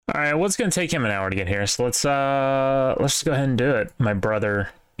All right, well, it's gonna take him an hour to get here, so let's just go ahead and do it. My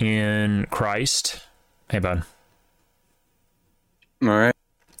brother in Christ. Hey, bud. All right.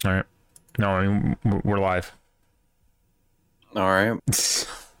 All right. No, I mean we're live. All right. What's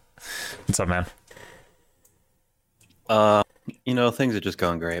up, man? Things are just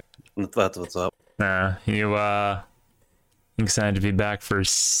going great. That's what's up. You excited to be back for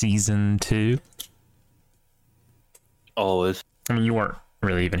season 2? Always. I mean, you weren't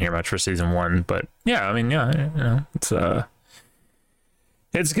really even here much for season 1, but yeah, I mean, yeah, you know,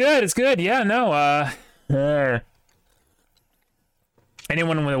 it's good. It's good. Yeah, no.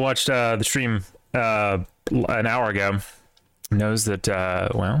 Anyone who watched the stream an hour ago knows that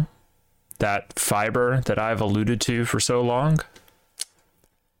that fiber that I've alluded to for so long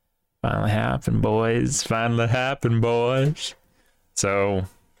finally happened, boys. Finally happened, boys. So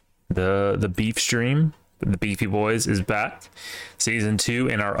the beef stream, the Beefy Boys, is back. Season 2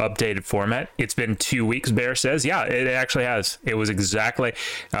 in our updated format. It's been 2 weeks, Bear says. Yeah, it actually has. It was exactly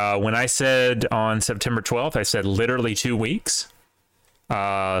when I said on September 12th, I said literally 2 weeks.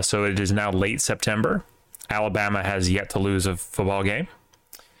 So it is now late September. Alabama has yet to lose a football game.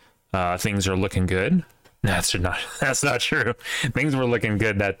 Things are looking good. That's not true. Things were looking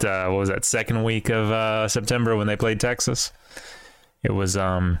good that what was that, second week of September when they played Texas. It was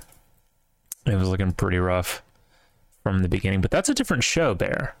looking pretty rough from the beginning, but that's a different show,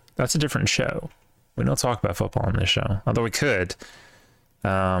 Bear. That's a different show. We don't talk about football on this show, although we could.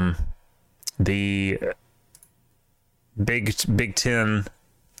 The Big Ten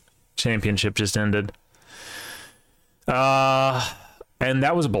championship just ended. And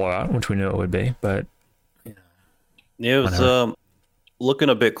that was a blowout, which we knew it would be, but Yeah, it was looking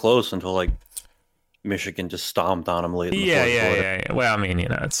a bit close until like Michigan just stomped on them late in the fourth quarter. Yeah. Well, I mean, you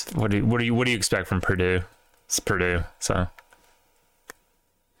know, it's what do you expect from Purdue? It's Purdue, so.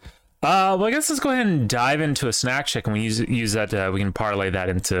 Well, I guess let's go ahead and dive into a snack check, and we use that. We can parlay that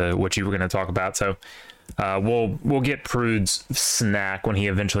into what you were going to talk about. So, we'll get Prude's snack when he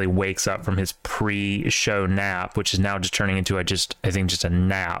eventually wakes up from his pre-show nap, which is now just turning into I think just a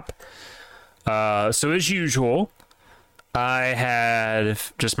nap. So as usual, I had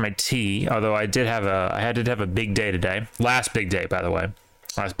just my tea, although I had to have a big day today. Last big day, by the way.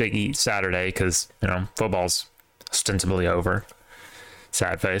 Last big eat Saturday, because, you know, football's ostensibly over.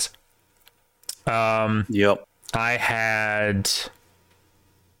 Sad face. Yep. I had...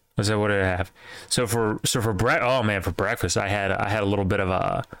 What did I have? So for breakfast, I had a little bit of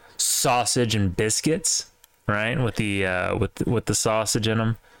a sausage and biscuits, right? With the sausage in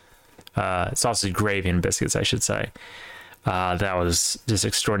them. Sausage gravy and biscuits, I should say. That was just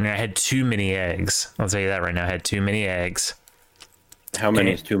extraordinary. I had too many eggs. I'll tell you that right now. I had too many eggs. How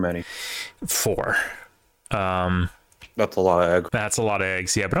many is too many? 4. That's a lot of eggs. That's a lot of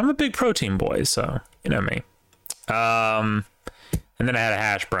eggs, yeah. But I'm a big protein boy, so you know me. And then I had a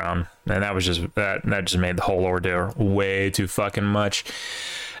hash brown, and that was just that just made the whole ordeal way too fucking much.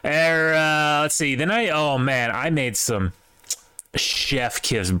 Let's see. Then I made some Chef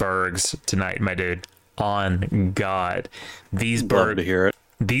Kiss burgers tonight, my dude. On God, Love to hear it.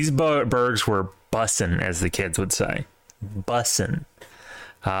 These burgers were bussin', as the kids would say, bussin'.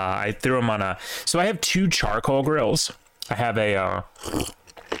 I threw them on so I have 2 charcoal grills. I have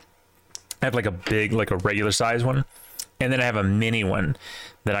like a big, like a regular size one, and then I have a mini one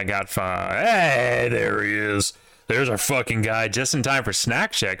that I got from. Hey, there he is. There's our fucking guy, just in time for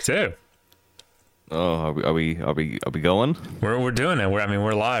snack check too. Oh, are we going? We're doing it.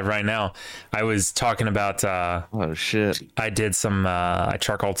 We're live right now. I was talking about oh shit. I did some I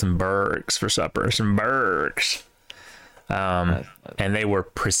charcoaled some burgers for supper. Some burgers. And they were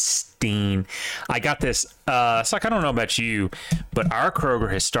pristine. I got this Suck, I don't know about you, but our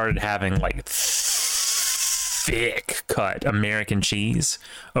Kroger has started having like thick cut American cheese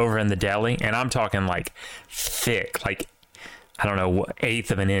over in the deli, and I'm talking like thick, like I don't know,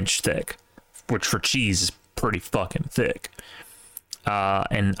 1/8 of an inch thick, which for cheese is pretty fucking thick.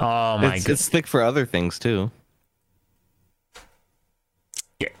 And oh my god, it's thick for other things too.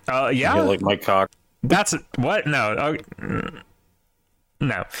 Yeah. Yeah, like my cock. That's what? No.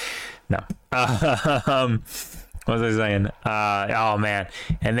 No. What was I saying? Oh man,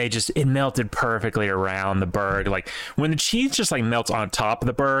 and it melted perfectly around the burger. Like when the cheese just like melts on top of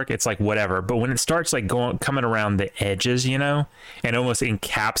the burger, it's like whatever. But when it starts like coming around the edges, you know, and almost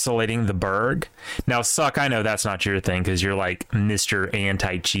encapsulating the burger. Now, Suck, I know that's not your thing because you're like Mr.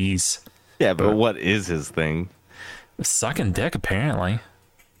 Anti-cheese. Yeah, but what is his thing? Sucking dick, apparently.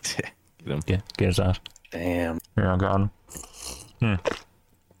 Get his ass. Damn. Yeah, God.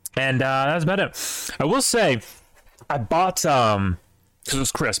 And that's about it. I will say, I bought because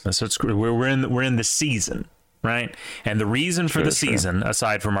it's Christmas. So we're in the season, right? And the reason for the season,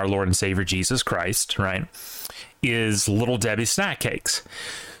 aside from our Lord and Savior Jesus Christ, right, is Little Debbie snack cakes.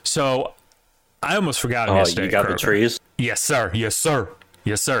 So I almost forgot them yesterday. You got the trees? Yes, sir. Yes, sir.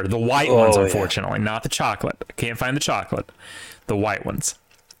 Yes, sir. The white ones, unfortunately, not the chocolate. I can't find the chocolate. The white ones.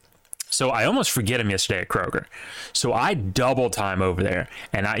 So I almost forget them yesterday at Kroger. So I double time over there,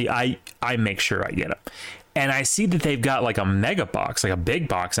 and I make sure I get them. And I see that they've got like a mega box, like a big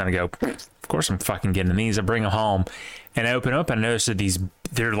box, and I go, of course I'm fucking getting these. I bring them home, and I open up and I notice that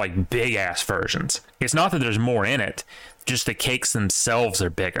they're like big ass versions. It's not that there's more in it, just the cakes themselves are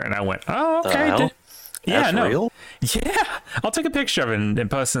bigger. And I went, oh, okay. That's real? Yeah, I'll take a picture of it and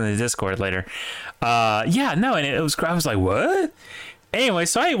post it in the Discord later. And it was. I was like, what? Anyway,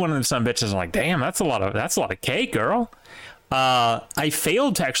 so I ate one of them son bitches. I'm like, damn, that's a lot of cake, girl. I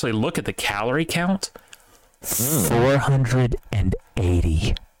failed to actually look at the calorie count.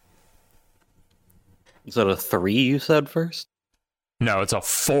 480. Is that a 3 you said first? No, it's a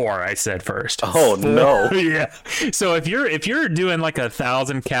 4. I said first. Oh 4. No! Yeah. So if you're doing like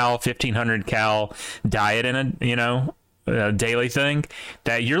 1,000 cal, 1,500 cal diet in a daily thing,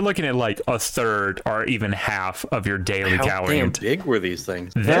 that you're looking at like a third or even half of your daily calorie. How damn big were these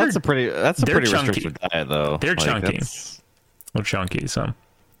things? That's a pretty chunky. restrictive diet, though. They're chunky. They're chunky. So,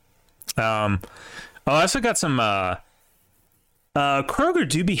 I also got some. Kroger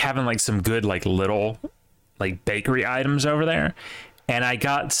do be having like some good like little like bakery items over there. And I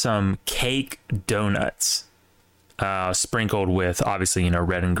got some cake donuts sprinkled with, obviously,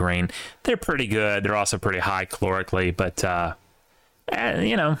 red and green. They're pretty good. They're also pretty high calorically, but, and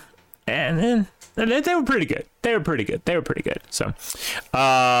they were pretty good. They were pretty good. So,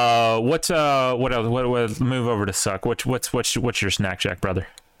 what else? Move over to Suck. What's your snack check, brother?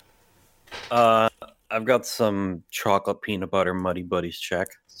 I've got some chocolate peanut butter Muddy Buddies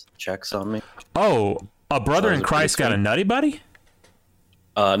checks on me. Oh, a brother in Christ got a Nutty Buddy?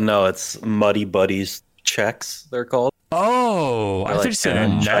 No, it's Muddy Buddies checks, they're called. Oh, I thought you said a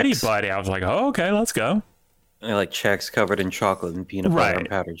Nutty Buddy. I was like, oh, okay, let's go. They're like checks covered in chocolate and peanut butter and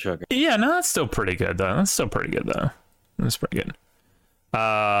powdered sugar. Yeah, no, that's still pretty good, though. That's pretty good.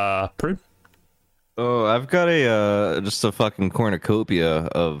 Prude? Oh, I've got just a fucking cornucopia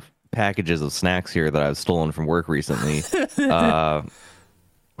of packages of snacks here that I've stolen from work recently. I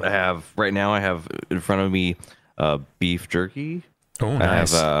have in front of me beef jerky. Oh,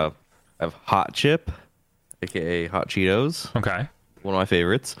 nice. I have hot chip, aka hot Cheetos. Okay. One of my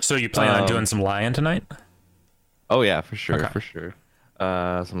favorites. So you plan on doing some lion tonight? Oh yeah, for sure, okay. for sure.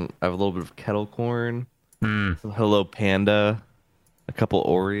 I have a little bit of kettle corn, some Hello Panda, a couple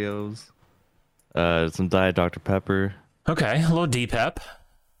Oreos, some Diet Dr. Pepper. Okay, a little D-Pep.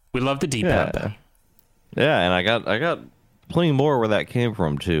 We love the D-Pep. Yeah, and I got plenty more where that came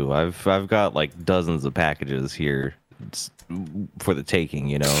from too. I've got like dozens of packages here for the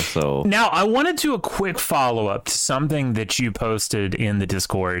taking, so now I want to do a quick follow-up to something that you posted in the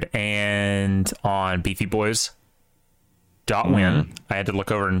Discord and on BeefyBoys.win. I had to look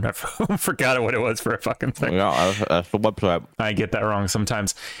over and I forgot what it was for a fucking thing. Yeah, that's the website. I get that wrong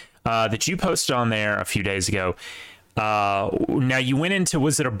sometimes. That you posted on there a few days ago. Now you went into,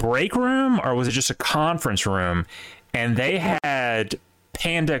 was it a break room or was it just a conference room? And they had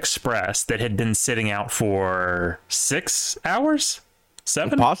Panda Express that had been sitting out for 6 hours,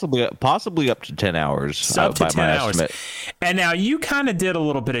 7, possibly up to 10 hours. Up to by 10 my hours. estimate. And now you kind of did a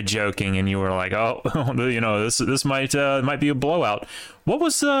little bit of joking, and you were like, "Oh, this might be a blowout." What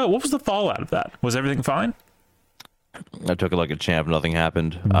was the fallout of that? Was everything fine? I took it like a champ. Nothing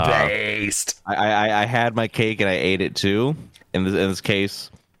happened. Based. I had my cake and I ate it too. In this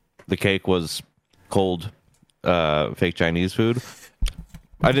case, the cake was cold, fake Chinese food.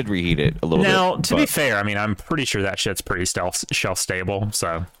 I did reheat it a little bit. Now, to be fair, I mean, I'm pretty sure that shit's pretty shelf stable.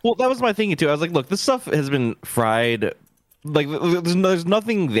 So, well, that was my thinking too. I was like, look, this stuff has been fried. Like, there's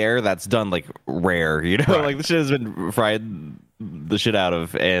nothing there that's done like rare, Right. Like this shit has been fried the shit out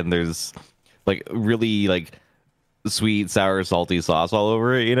of, and there's like really like sweet, sour, salty sauce all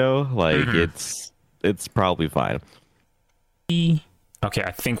over it. Like it's probably fine. Okay,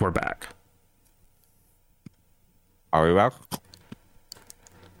 I think we're back. Are we back?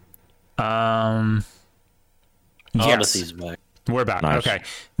 Yes, Odyssey's back. We're back. Nice. Okay,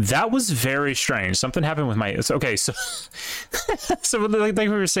 that was very strange. Something happened with my. Okay, so like we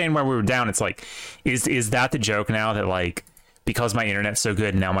were saying while we were down, it's like, is that the joke now that like because my internet's so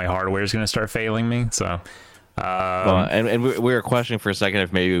good now my hardware is going to start failing me? So, and we were questioning for a second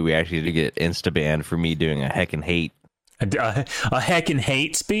if maybe we actually did get insta banned for me doing a heck and hate a heckin'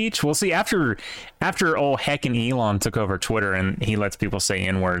 hate speech. We'll see after old heckin' Elon took over Twitter and he lets people say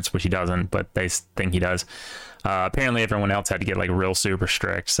N-words, which he doesn't, but they think he does. Apparently everyone else had to get like real super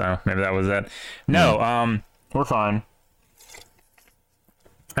strict, so maybe that was it. No, we're fine.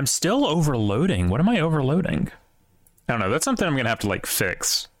 I'm still overloading. What am I overloading? I don't know. That's something I'm gonna have to like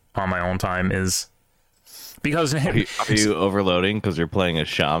fix on my own time. Is because are you overloading because you're playing a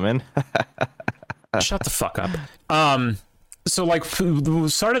shaman? Shut the fuck up. So like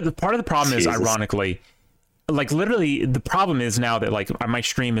part of the problem is, ironically, like literally the problem is now that like my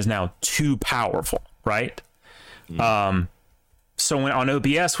stream is now too powerful, right? So when on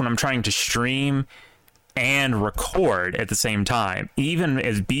OBS, when I'm trying to stream and record at the same time, even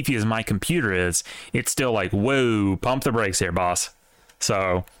as beefy as my computer is, it's still like, whoa, pump the brakes here, boss.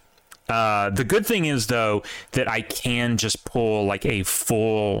 So the good thing is though that I can just pull like a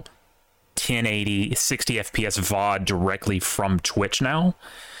full 1080 60 FPS VOD directly from Twitch now,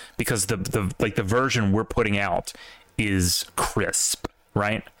 because the version we're putting out is crisp,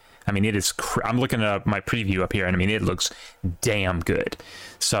 right? I mean, it is. I'm looking at my preview up here, and I mean, it looks damn good.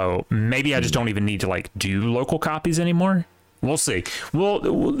 So maybe I just don't even need to like do local copies anymore. We'll see.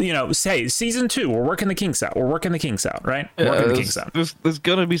 We'll you know, say season 2, we're working the kinks out. We're working the kinks out, right? Working the kinks out. There's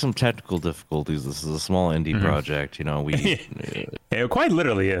gonna be some technical difficulties. This is a small indie project, you know. It quite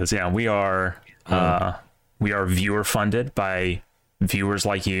literally is. Yeah, we are viewer funded by viewers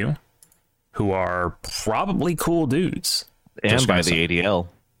like you, who are probably cool dudes, and by the ADL.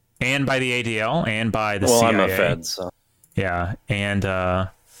 And by the ADL, and by the CIA. I'm a Fed, so. Yeah, and the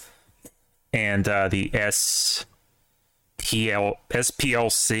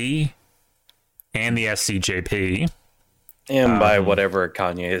SPLC and the SCJP. And by whatever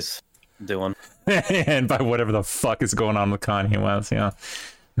Kanye is doing. And by whatever the fuck is going on with Kanye West, yeah.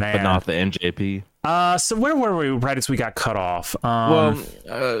 Man. But not the NJP. So where were we right as we got cut off?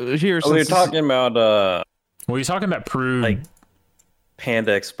 Here, we were talking about... well, you're talking about Prue... Like,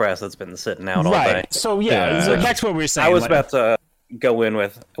 Panda Express that's been sitting out all day. So yeah, so that's what we were saying. I was about to go in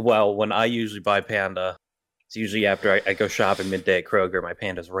with, well, when I usually buy Panda, it's usually after I go shopping midday at Kroger. My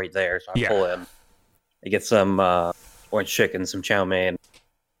Panda's right there, so I pull in. I get some orange chicken, some chow mein.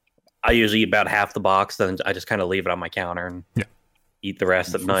 I usually eat about half the box, then I just kind of leave it on my counter and eat the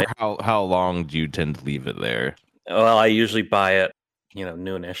rest at night. How long do you tend to leave it there? Well, I usually buy it,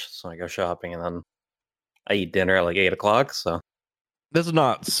 noonish, so I go shopping, and then I eat dinner at like 8 o'clock, so... That's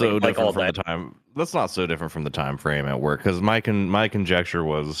not so different from the time. That's not so different from the time frame at work, because my conjecture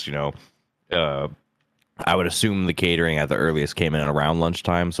was, I would assume the catering at the earliest came in around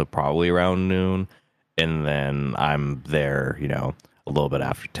lunchtime, so probably around noon, and then I'm there, a little bit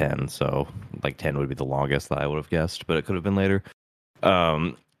after 10, so like 10 would be the longest that I would have guessed, but it could have been later.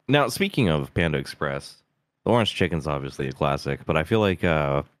 Now, speaking of Panda Express, the orange chicken's obviously a classic, but I feel like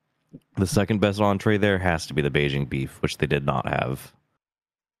the second best entree there has to be the Beijing beef, which they did not have.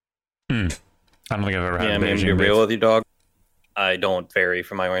 I don't think I've ever had. Yeah, to be real with you, dog, I don't vary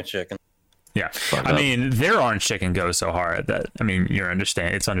from my orange chicken. Yeah, I mean, their orange chicken goes so hard that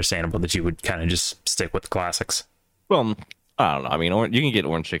it's understandable that you would kind of just stick with the classics. Well, I don't know. I mean, you can get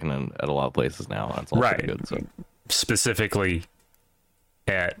orange chicken at a lot of places now. That's all pretty good. So specifically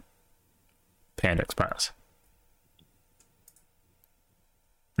at Panda Express.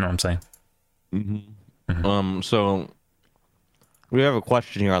 You know what I'm saying? So we have a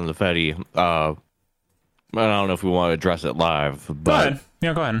question here on the Fetty. I don't know if we want to address it live, but go ahead.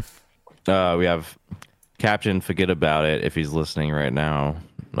 Yeah, go ahead. We have Captain Forget About It, if he's listening right now,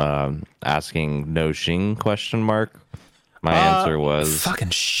 asking no Xing ? My answer was fucking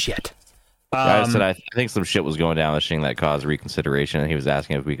shit. I said I think some shit was going down with Xing that caused reconsideration, and he was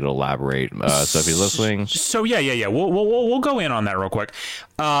asking if we could elaborate. So if he's listening, so yeah, we'll go in on that real quick.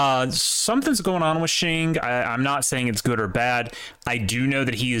 Something's going on with Xing. I'm not saying it's good or bad. I do know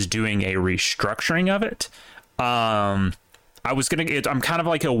that he is doing a restructuring of it. I'm kind of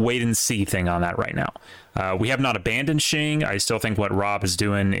like a wait and see thing on that right now. We have not abandoned Xing. I still think what Rob is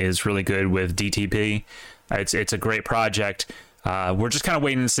doing is really good with DTP. It's a great project. We're just kind of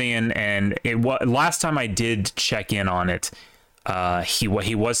waiting and seeing. And last time I did check in on it, he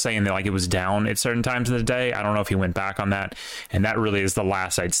was saying that like it was down at certain times of the day. I don't know if he went back on that, and that really is the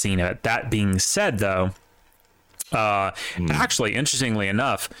last I'd seen of it. That being said, though, actually, interestingly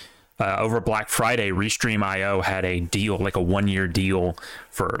enough, over Black Friday, Restream.io had a deal, like a 1-year deal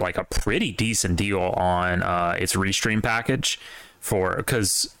for like a pretty decent deal on its Restream package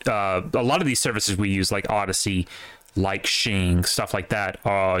because a lot of these services we use, like Odyssey, like Xing, stuff like that,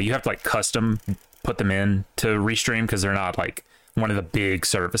 you have to like custom put them in to Restream because they're not like one of the big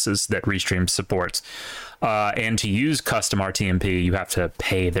services that Restream supports. And to use custom RTMP, you have to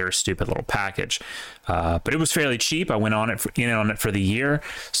pay their stupid little package. But it was fairly cheap. I went on it for the year.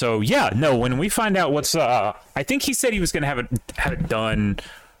 So yeah, no, when we find out what's, I think he said he was going to have it done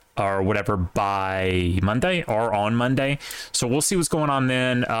or whatever by Monday or on Monday. So we'll see what's going on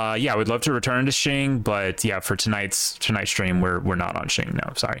then. Yeah, we'd love to return to Shing, but yeah, for tonight's stream, we're not on Shing.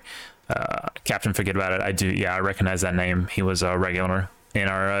 No, sorry. Captain, forget about it. I do. Yeah, I recognize that name. He was a regular in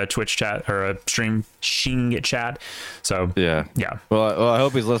our Twitch chat or stream Shing chat. So yeah. Well, I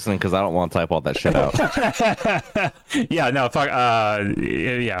hope he's listening because I don't want to type all that shit out. Yeah, no, fuck.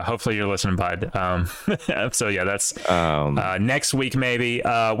 Yeah, hopefully you're listening, bud. So yeah, that's next week maybe.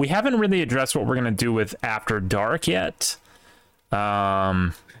 We haven't really addressed what we're gonna do with After Dark yet.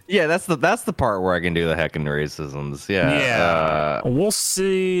 Yeah, that's the part where I can do the heckin' racisms. Yeah. We'll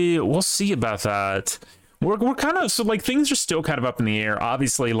see about that. We're kind of, so like things are still kind of up in the air.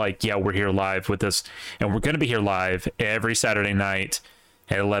 Obviously, like, yeah, we're here live with this, and we're going to be here live every Saturday night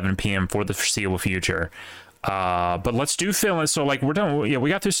at 11 p.m. for the foreseeable future. But let's do fill-in. So like we're done. Yeah,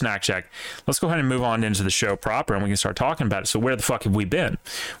 we got through Snack Check. Let's go ahead and move on into the show proper, and we can start talking about it. So where the fuck have we been?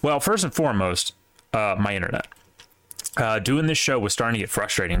 Well, first and foremost, my internet. Doing this show was starting to get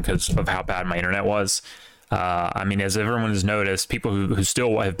frustrating because of how bad my internet was. I mean, as everyone has noticed, people who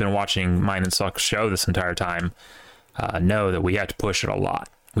still have been watching Mine and Suck's show this entire time know that we have to push it a lot.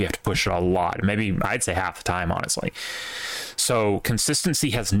 We have to push it a lot. Maybe I'd say half the time, honestly. So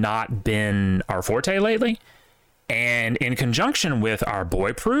consistency has not been our forte lately. And in conjunction with our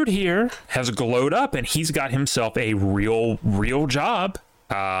boy Prude here has glowed up, and he's got himself a real job.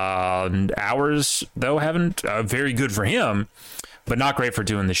 Hours, though, haven't very good for him, but not great for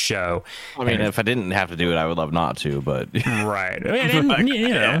doing the show. I mean, if I didn't have to do it, I would love not to, but right. And you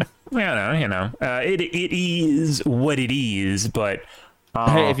know, it is what it is. But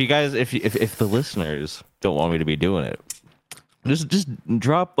hey, if you guys, if the listeners don't want me to be doing it, just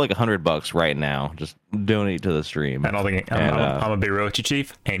drop like $100 right now. Just donate to the stream. I don't think I'm gonna be real with you,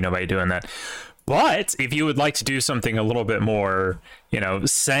 Chief. Ain't nobody doing that. But if you would like to do something a little bit more,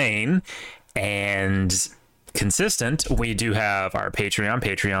 sane and consistent, we do have our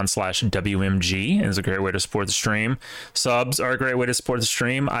Patreon/WMG is a great way to support the stream. Subs are a great way to support the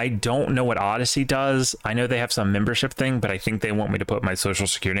stream. I don't know what Odyssey does. I know they have some membership thing, but I think they want me to put my social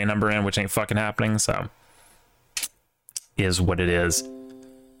security number in, which ain't fucking happening. So is what it is.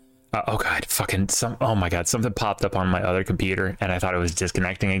 Oh god, oh my god, something popped up on my other computer and I thought it was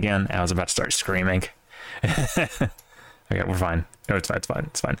disconnecting again. I was about to start screaming. Okay, we're fine. No, it's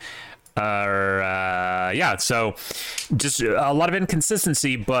fine. Yeah, so just a lot of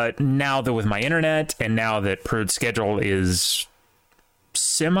inconsistency, but now that with my internet and now that Prude's schedule is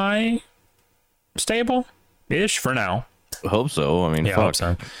semi-stable-ish for now. I hope so. I mean, yeah, I hope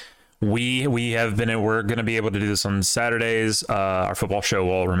so. We're going to be able to do this on Saturdays. Our football show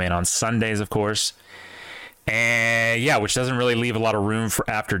will remain on Sundays, of course. And yeah, which doesn't really leave a lot of room for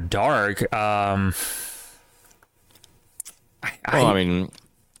After Dark. I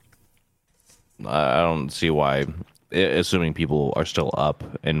don't see why, assuming people are still up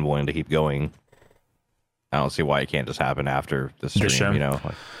and willing to keep going, I don't see why it can't just happen after the stream,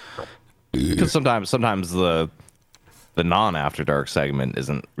 because sometimes the non-After Dark segment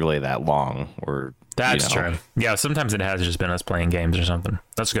isn't really that long, or that's true. Yeah, sometimes it has just been us playing games or something.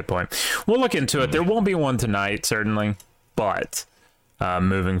 That's a good point. We'll look into it. There won't be one tonight, certainly, but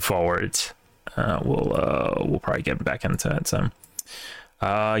moving forward, we'll probably get back into it. So,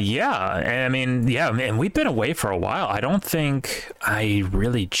 yeah, I mean, yeah, man, we've been away for a while. I don't think I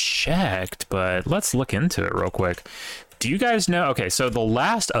really checked, but let's look into it real quick. Do you guys know? Okay, so the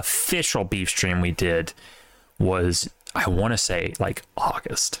last official beef stream we did was, I want to say, like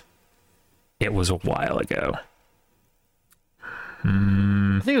August. It was a while ago.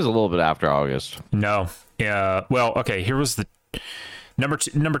 I think it was a little bit after August. No. Yeah. Well, okay. Here was the number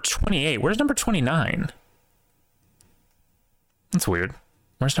 28. Where's number 29? That's weird.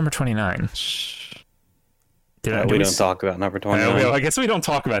 Where's number 29? We don't talk about number 29. Well, I guess we don't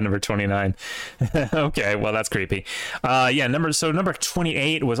talk about number 29. Okay, well, that's creepy. Yeah, number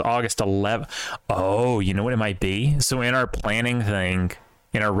 28 was August 11th. Oh, you know what it might be? So in our planning thing,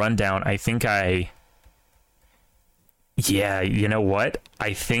 in our rundown, yeah, you know what?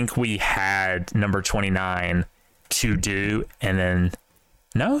 I think we had number 29 to do, and then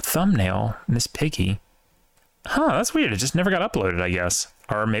no thumbnail, Miss Piggy. Huh, that's weird. It just never got uploaded, I guess.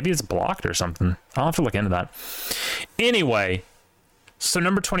 Or maybe it's blocked or something. I'll have to look into that. Anyway, so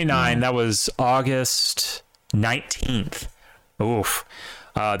number 29, that was August 19th. Oof.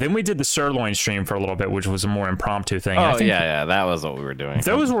 Then we did the sirloin stream for a little bit, which was a more impromptu thing. Oh, yeah, that was what we were doing.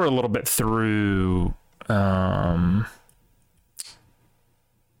 Those were a little bit through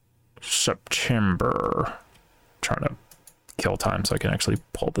September. Trying to kill time so I can actually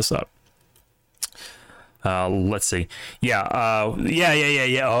pull this up. Let's see. Yeah. Oh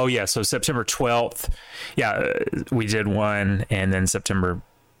yeah. So September 12th. Yeah, we did one, and then September.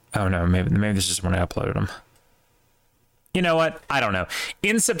 Oh no, maybe this is when I uploaded them. You know what? I don't know.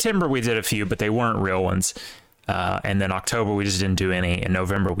 In September we did a few, but they weren't real ones. And then October we just didn't do any. In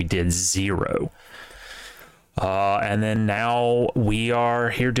November we did 0. And then now we are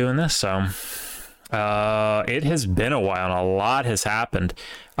here doing this. So it has been a while and a lot has happened.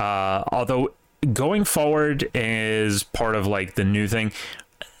 Although going forward is part of like the new thing.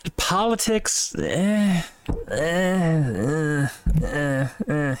 Politics, you know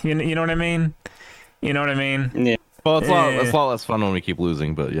what I mean? You know what I mean? Yeah. Well, it's a lot less fun when we keep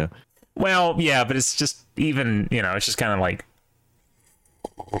losing, but yeah. Well, yeah, but it's just even, it's just kind of like,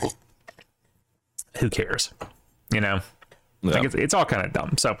 who cares? Yeah. Like it's all kind of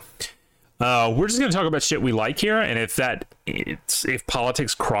dumb. So we're just gonna talk about shit we like here, and if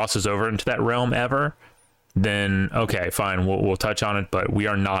politics crosses over into that realm ever, then okay, fine, we'll touch on it. But we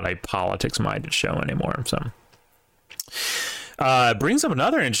are not a politics-minded show anymore. So brings up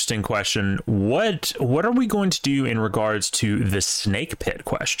another interesting question. What are we going to do in regards to the snake pit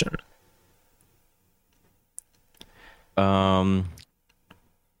question? I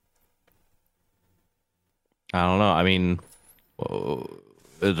don't know. I mean,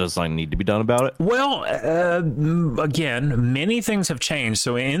 does something need to be done about it? Well, again, many things have changed.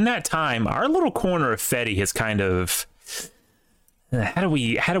 So in that time, our little corner of Fetty has kind of, how do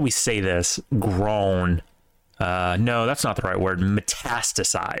we say this? Grown. No, that's not the right word.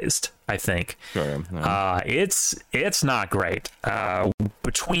 Metastasized, I think. Sure, yeah. It's not great.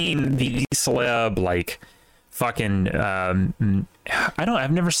 Between the celeb, like fucking,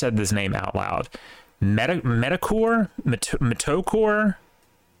 I've never said this name out loud. Metacore?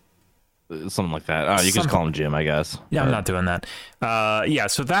 Something like that. You can just call him Jim, I guess. Yeah, I'm not doing that. Yeah,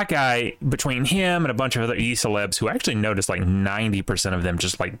 so that guy, between him and a bunch of other e-celebs who actually noticed like 90% of them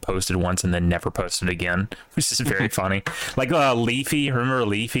just like posted once and then never posted again, which is very funny. Like Leafy, remember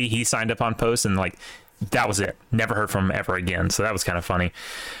Leafy? He signed up on posts and like that was it. Never heard from him ever again. So that was kind of funny.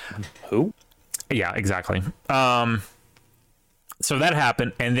 Who? Yeah, exactly. So that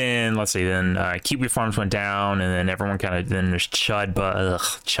happened, and then let's see. Then Kiwi Farms went down, and then everyone kind of. Then there's Chud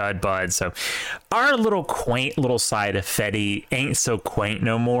Bud. So our little quaint little side of Fetty ain't so quaint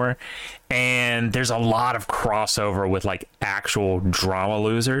no more, and there's a lot of crossover with like actual drama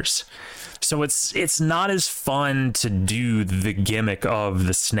losers. So it's not as fun to do the gimmick of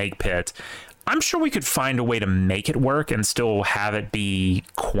the snake pit. I'm sure we could find a way to make it work and still have it be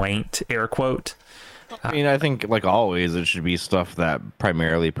quaint, air quote. I mean, I think, like always, it should be stuff that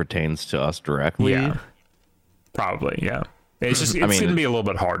primarily pertains to us directly. Yeah, probably, yeah. It's just, it's going to be a little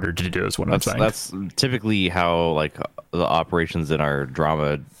bit harder to do, is what I'm saying. That's typically how, like, the operations in our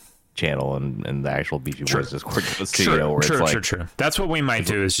drama channel and the actual Beefy Boys Discord studio. True. That's what we might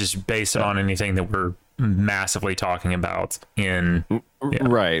do, is just base it on anything that we're massively talking about in...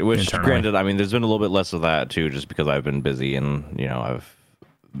 right, which, internally. Granted, I mean, there's been a little bit less of that, too, just because I've been busy and, I've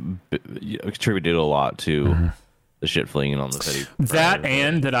contributed a lot to the shit flinging on the city. That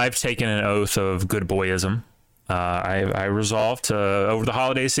and that I've taken an oath of good boyism. I resolved to, over the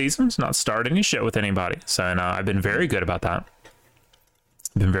holiday seasons, not start any shit with anybody. So I've been very good about that.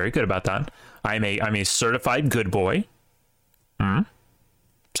 I'm a certified good boy.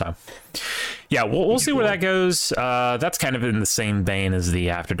 So yeah, we'll see where that goes. That's kind of in the same vein as the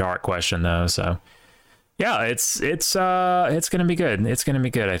After Dark question, though. So yeah, it's gonna be good. It's gonna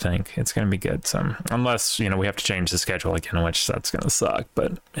be good. I think it's gonna be good. So unless we have to change the schedule again, which that's gonna suck.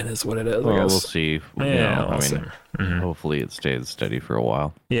 But it is what it is. Well, we'll see. Hopefully it stays steady for a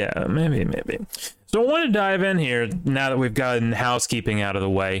while. Yeah, maybe. So I want to dive in here now that we've gotten housekeeping out of the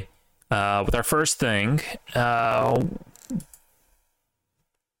way with our first thing.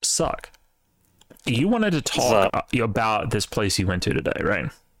 Suck. You wanted to talk about this place you went to today, right?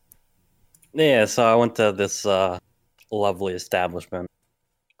 Yeah, so I went to this lovely establishment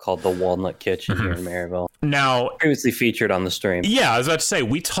called the Walnut Kitchen here in Maryville. Now, previously featured on the stream. Yeah, I was about to say,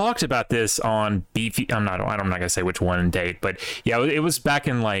 we talked about this on BEEFY. I'm not gonna say which one and date, but yeah, it was back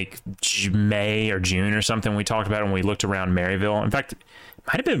in like May or June or something. We talked about it when we looked around Maryville. In fact, it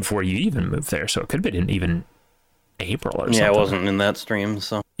might have been before you even moved there, so it could have been even April or something. Yeah, it wasn't in that stream,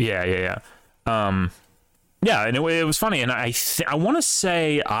 so. Yeah. Yeah, and it was funny, and I want to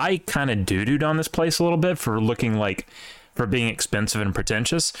say I kind of doo-dooed on this place a little bit for looking like for being expensive and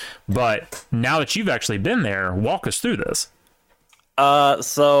pretentious. But now that you've actually been there, walk us through this.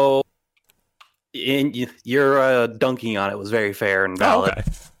 So your dunking on it was very fair and valid. Oh,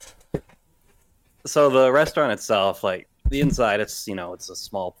 okay. So the restaurant itself, like the inside, it's it's a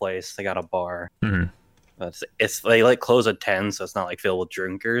small place. They got a bar. Mm-hmm. But it's they like close at 10, so it's not like filled with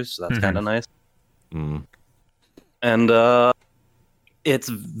drinkers. So that's kind of nice. Mm. And it's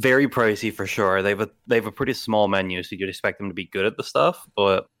very pricey for sure. They have a pretty small menu, so you'd expect them to be good at the stuff.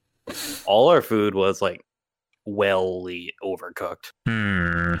 But all our food was like welly overcooked.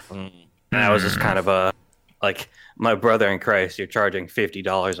 Mm. And I was just kind of like my brother in Christ. You're charging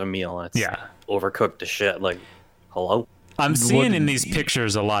 $50 a meal. And it's overcooked to shit. Like, hello. I'm seeing in these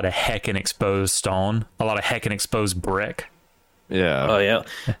pictures a lot of heckin' exposed stone, a lot of heckin' exposed brick. Yeah. Oh yeah.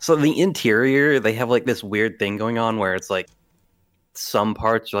 So the interior, they have like this weird thing going on where it's like some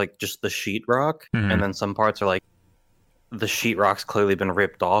parts are like just the sheetrock, and then some parts are like the sheetrock's clearly been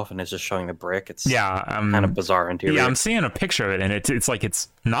ripped off and it's just showing the brick. It's kind of bizarre interior. Yeah, I'm seeing a picture of it, and it's like it's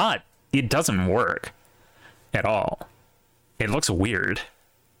not. It doesn't work at all. It looks weird,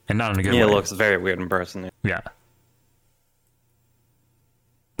 and not in a good way. It looks very weird in person. Yeah.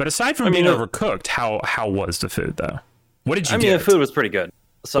 But aside from being overcooked, how was the food though? What did you get? The food was pretty good.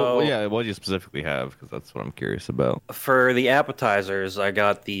 So what did you specifically have? Because that's what I'm curious about. For the appetizers, I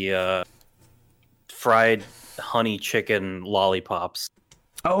got the fried honey chicken lollipops.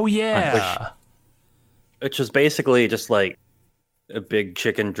 Oh yeah. Which is basically just like a big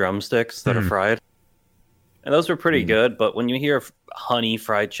chicken drumsticks that are fried. And those were pretty good, but when you hear honey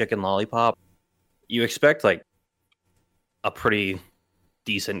fried chicken lollipop, you expect like a pretty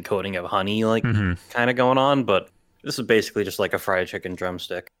decent coating of honey kind of going on, but this is basically just like a fried chicken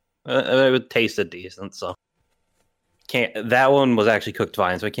drumstick. It tasted decent, so that one was actually cooked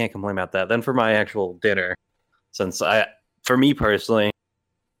fine, so I can't complain about that. Then for my actual dinner, for me personally,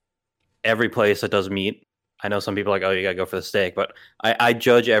 every place that does meat, I know some people are like, oh, you gotta go for the steak, but I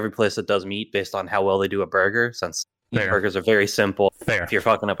judge every place that does meat based on how well they do a burger, since burgers are very simple. Fair. If you're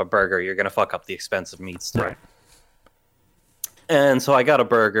fucking up a burger, you're gonna fuck up the expensive meats too. Right. And so I got a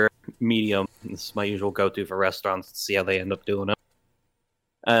burger, medium. This is my usual go-to for restaurants to see how they end up doing it.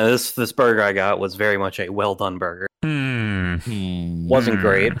 This burger I got was very much a well-done burger. Wasn't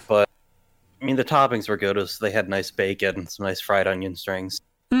great, but I mean the toppings were good. They had nice bacon and some nice fried onion strings.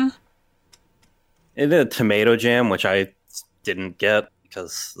 It did a tomato jam, which I didn't get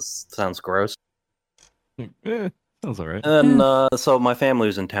because this sounds gross. Sounds alright. And so my family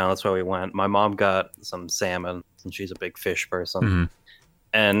was in town. That's why we went. My mom got some salmon, and she's a big fish person.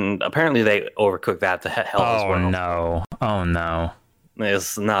 And apparently they overcooked that to hell as well. Oh no!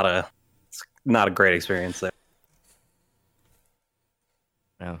 It's not a great experience there.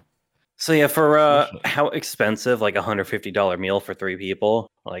 Yeah. So yeah, for how expensive, like $150 meal for 3 people,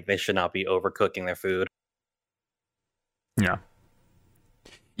 like they should not be overcooking their food. Yeah.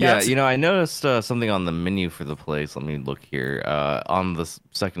 Yeah, I noticed something on the menu for the place. Let me look here. On the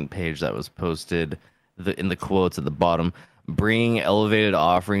second page that was posted, in the quotes at the bottom, bring elevated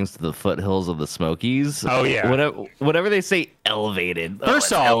offerings to the foothills of the Smokies. Oh yeah. Whatever they say, elevated. Hold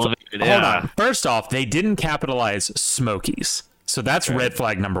on. First off, they didn't capitalize Smokies, so that's red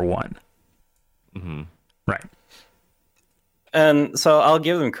flag number 1. Right. And so I'll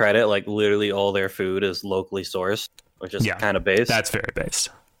give them credit. Like literally, all their food is locally sourced, which is kind of based. That's very based.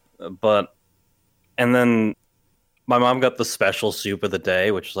 And then my mom got the special soup of the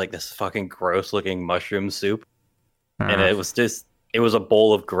day, which was like this fucking gross looking mushroom soup. And it was a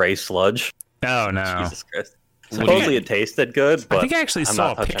bowl of gray sludge. Oh no. Jesus Christ. Supposedly it tasted good, but I think I actually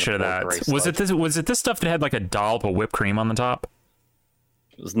saw a picture of that. Was it this stuff that had like a dollop of whipped cream on the top?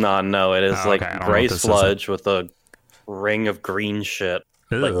 It was not. No, it is gray sludge with a ring of green shit.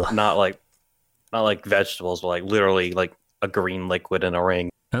 Like not like vegetables, but like literally like a green liquid in a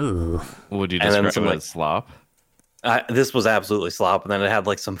ring. Ooh. Would you describe it as slop? This was absolutely slop, and then it had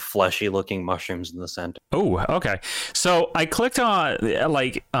like some fleshy looking mushrooms in the center. Oh, okay. So I clicked on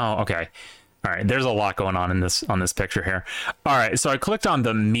okay. All right, there's a lot going on in this picture here. All right, so I clicked on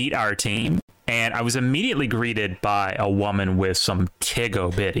the Meet Our Team, and I was immediately greeted by a woman with some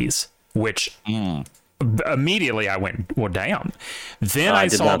Tigo bitties, which immediately I went, well, damn. Then I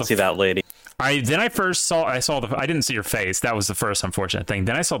did saw not see that lady. I didn't see your face. That was the first unfortunate thing.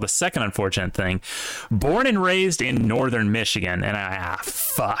 Then I saw the second unfortunate thing. Born and raised in northern Michigan, and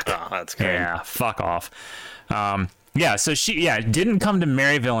fuck. Oh, that's great. Yeah, fuck off. Yeah, so she didn't come to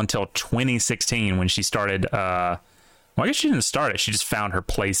Maryville until 2016 when she started. Well, I guess she didn't start it. She just found her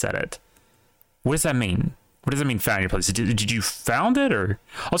place at it. What does that mean? What does that mean, found your place? Did you found it, or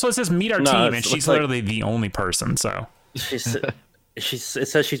also it says Meet Our Team, and she's literally the only person. So It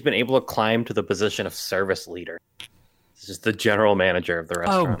says she's been able to climb to the position of service leader. This is the general manager of the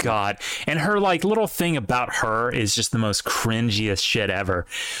restaurant. Oh God. And her like little thing about her is just the most cringiest shit ever.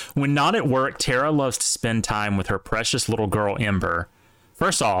 When not at work, Tara loves to spend time with her precious little girl Ember.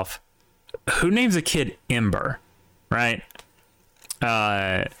 First off, who names a kid Ember, right?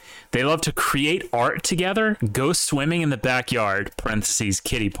 They love to create art together, go swimming in the backyard, parentheses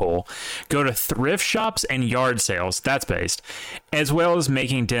kiddie pool, go to thrift shops and yard sales, that's based, as well as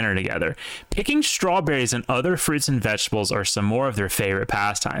making dinner together. Picking strawberries and other fruits and vegetables are some more of their favorite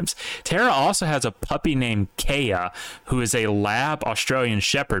pastimes. Tara also has a puppy named Kea, who is a lab Australian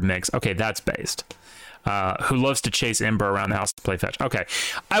Shepherd mix. Okay, that's based. Who loves to chase Ember around the house to play fetch. Okay,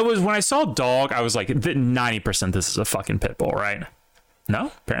 when I saw dog, I was like, 90% this is a fucking pit bull, right?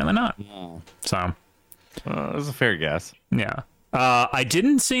 No, apparently not. Yeah. So, that's a fair guess. Yeah. I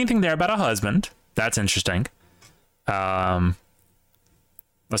didn't see anything there about a husband. That's interesting. Let's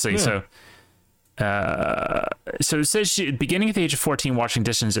see. Yeah. So it says she, beginning at the age of 14, washing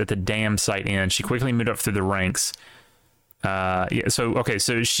dishes at the dam site inn, she quickly moved up through the ranks.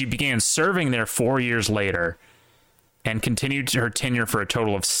 So she began serving there 4 years later and continued her tenure for a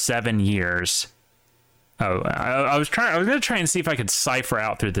total of 7 years. Oh, I was going to try and see if I could cipher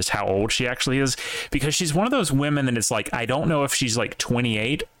out through this how old she actually is, because she's one of those women that it's like, I don't know if she's like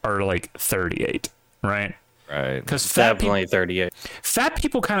 28 or like 38, right? Right. Because definitely 38. Fat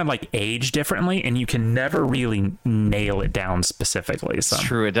people kind of like age differently, and you can never really nail it down specifically. So. It's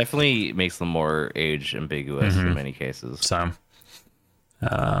true. It definitely makes them more age ambiguous in many cases. So,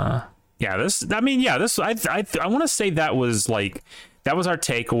 I want to say that was our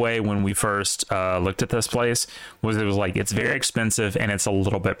takeaway when we first looked at this place. It was like, it's very expensive and it's a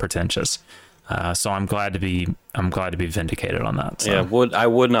little bit pretentious. So I'm glad to be vindicated on that. So. Yeah, I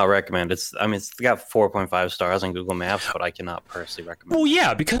would not recommend. It's got 4.5 stars on Google Maps, but I cannot personally recommend. Well,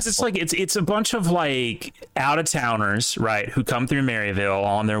 yeah, because it's like it's a bunch of like out of towners, right, who come through Maryville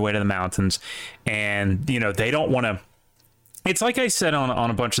on their way to the mountains, and they don't want to. It's like I said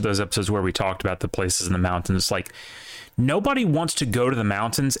on a bunch of those episodes where we talked about the places in the mountains. It's like, nobody wants to go to the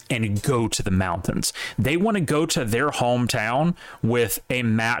mountains and go to the mountains. They want to go to their hometown with a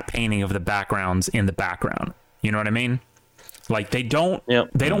matte painting of the backgrounds in the background. You know what I mean? Like they don't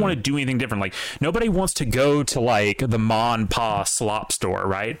want to do anything different. Like nobody wants to go to like the Ma and Pa slop store,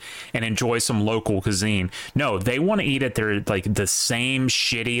 right? And enjoy some local cuisine. No, they want to eat at their like the same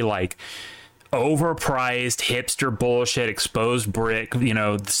shitty like overpriced hipster bullshit, exposed brick,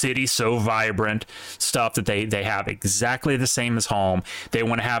 the city so vibrant stuff that they have exactly the same as home. They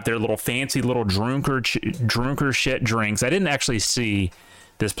want to have their little fancy little drunker shit drinks. I didn't actually see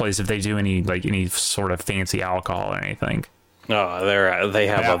this place if they do any sort of fancy alcohol or anything. No, they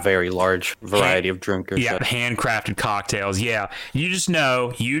have a very large variety of drinkers. Yeah, handcrafted cocktails. Yeah, you just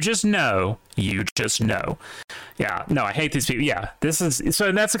know. Yeah, no, I hate these people. Yeah, that's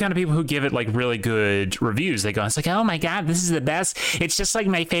the kind of people who give it like really good reviews. They go, it's like, oh my God, this is the best. It's just like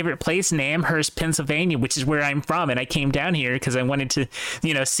my favorite place in Amherst, Pennsylvania, which is where I'm from. And I came down here because I wanted to,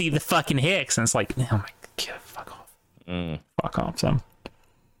 see the fucking Hicks. And it's like, oh my God, fuck off. Fuck off, son.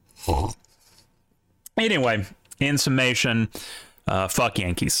 Anyway, in summation, fuck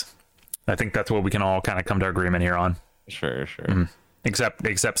Yankees. I think that's what we can all kind of come to agreement here on. Sure.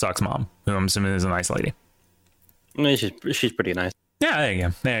 Except Suck's mom, who I'm assuming is a nice lady. She's pretty nice.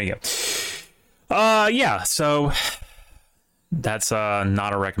 Yeah, there you go. Yeah, so that's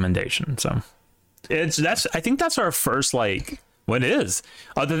not a recommendation. So I think that's our first what is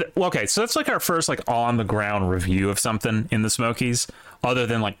okay, so that's like our first like on the ground review of something in the Smokies, other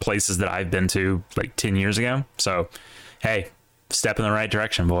than like places that I've been to like 10 years ago. So hey, step in the right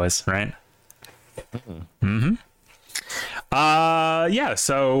direction, boys, right? Yeah,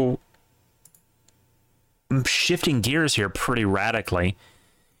 so I'm shifting gears here pretty radically.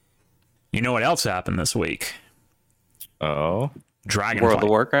 You know what else happened this week? Oh, Dragonflight. World of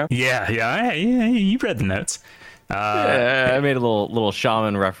Warcraft? Yeah, you read the notes. I made a little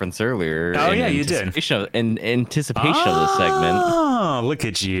shaman reference earlier. Oh yeah, you did. In anticipation of this segment. Oh, look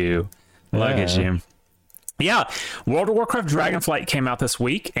at you! Look at you! Yeah, World of Warcraft Dragonflight came out this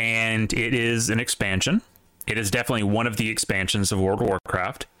week, and it is an expansion. It is definitely one of the expansions of World of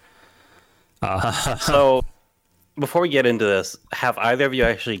Warcraft. So, before we get into this, have either of you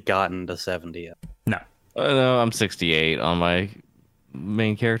actually gotten to 70 yet? No. No, I'm 68 on my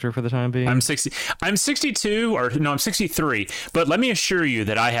main character for the time being. I'm 62, or no, I'm 63. But let me assure you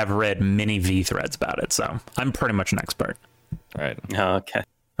that I have read many V threads about it, so I'm pretty much an expert. Right. Oh, okay.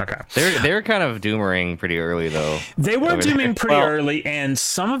 They're kind of doomering pretty early though. They were dooming pretty early, and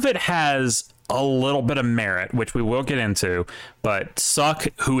some of it has a little bit of merit, which we will get into. But Suck,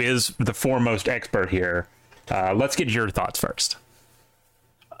 who is the foremost expert here, let's get your thoughts first.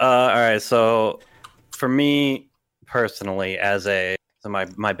 All right, so for me personally,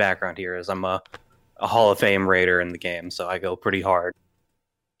 my background here is I'm a Hall of Fame raider in the game, so I go pretty hard.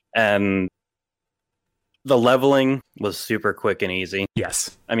 And the leveling was super quick and easy.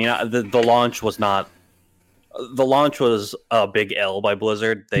 Yes. I mean, the launch was not... The launch was a big L by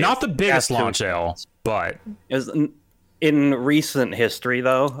Blizzard. Not the biggest launch L, but... It was in recent history,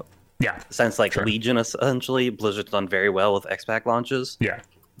 though. Yeah. Since, like, sure. Legion, essentially, Blizzard's done very well with X-Pac launches. Yeah.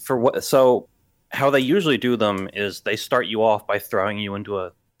 So, how they usually do them is they start you off by throwing you into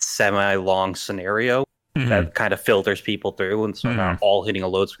a semi-long scenario that kind of filters people through, and so they're not all hitting a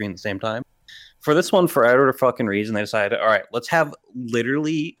load screen at the same time. For this one, for whatever fucking reason, they decided, all right, let's have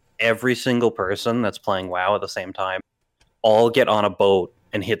literally every single person that's playing WoW at the same time all get on a boat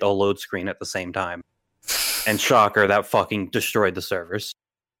and hit the load screen at the same time. And shocker, that fucking destroyed the servers.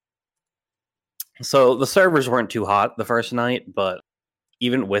 So the servers weren't too hot the first night, but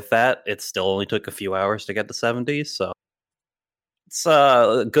even with that, it still only took a few hours to get to 70, so it's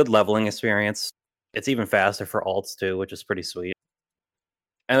a good leveling experience. It's even faster for alts too, which is pretty sweet.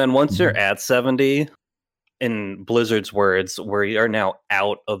 And then once you're at 70, in Blizzard's words, we are now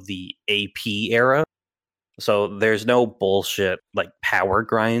out of the AP era. So there's no bullshit like power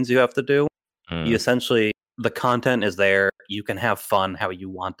grinds you have to do. You essentially, the content is there. You can have fun how you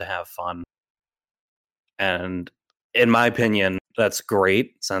want to have fun. And in my opinion, that's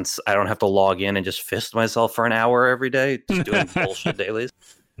great since I don't have to log in and just fist myself for an hour every day just doing bullshit dailies.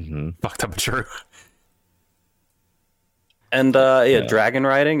 Fucked up, true. And dragon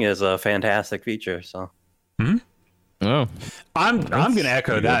riding is a fantastic feature. So, I'm gonna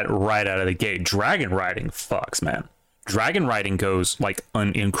echo that right out of the gate. Dragon riding fucks, man. Dragon riding goes like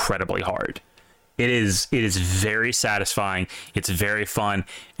incredibly hard. It is very satisfying. It's very fun,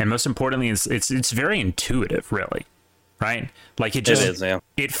 and most importantly, it's very intuitive, really. Right? Like it just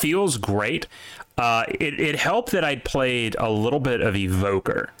it feels great. It helped that I'd played a little bit of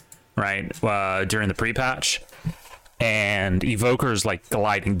Evoker, right, during the pre-patch. And Evokers like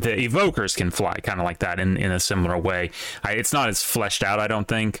gliding. The Evokers can fly kind of like that in a similar way. It's not as fleshed out, I don't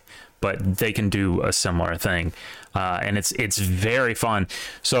think, but they can do a similar thing. And it's very fun.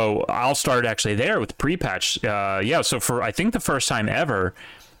 So I'll start actually there with the pre-patch. So for I think the first time ever,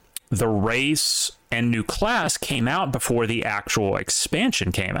 the race and new class came out before the actual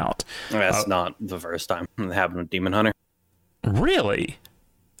expansion came out. That's not the first time it happened with Demon Hunter. Really?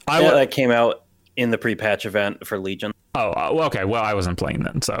 That came out in the pre-patch event for Legion. Oh, okay. Well, I wasn't playing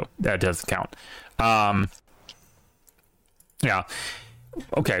then, so that doesn't count. Yeah.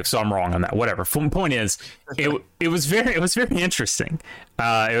 Okay, so I'm wrong on that. Whatever. Point is, it was very interesting.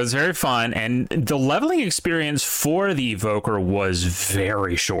 It was very fun, and the leveling experience for the Evoker was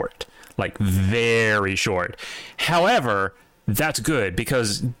very short, like very short. However, that's good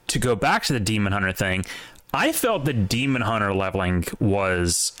because to go back to the Demon Hunter thing, I felt the Demon Hunter leveling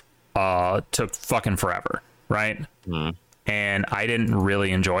was took fucking forever, right? And I didn't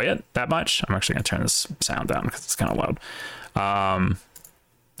really enjoy it that much. I'm actually gonna turn this sound down because it's kind of loud. I'm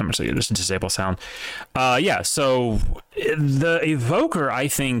actually just disable sound. So the Evoker I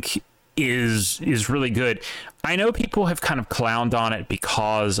think is really good. I know people have kind of clowned on it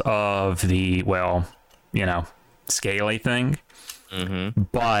because of the scaly thing,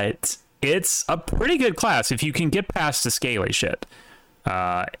 but it's a pretty good class if you can get past the scaly shit.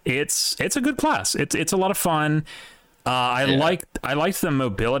 It's a good class. It's a lot of fun. I liked the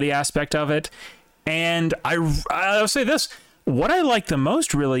mobility aspect of it, and I'll say this: what I like the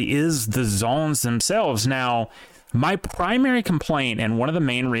most really is the zones themselves. Now, my primary complaint and one of the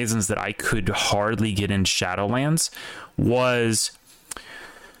main reasons that I could hardly get in Shadowlands was,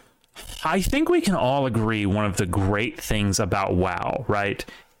 I think we can all agree one of the great things about WoW, right,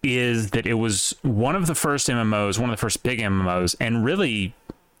 is that it was one of the first MMOs, one of the first big MMOs, and really,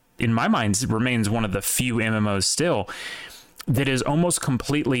 in my mind, remains one of the few MMOs still that is almost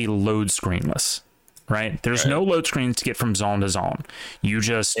completely load screenless, right? There's no load screens to get from zone to zone.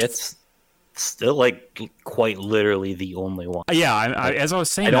 It's still like quite literally the only one. Yeah, as I was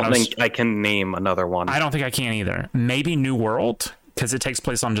saying, I don't think I can name another one. I don't think I can either. Maybe New World, because it takes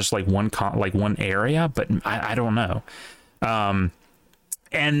place on just like one area, but I don't know.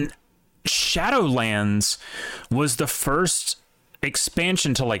 And Shadowlands was the first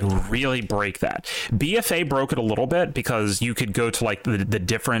expansion to like really break that. BFA broke it a little bit because you could go to like the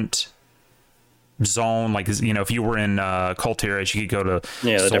different zone, like, if you were in Cult Areas, you could go to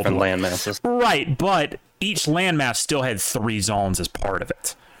the different land masses, right? But each landmass still had 3 zones as part of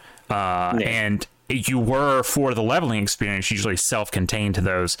it. And you were, for the leveling experience, usually self-contained to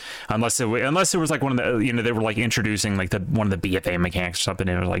those, unless it was like one of the, they were like introducing like one of the BFA mechanics or something,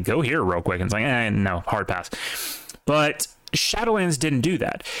 and it was like, go here real quick, and it's like, no, hard pass. But Shadowlands didn't do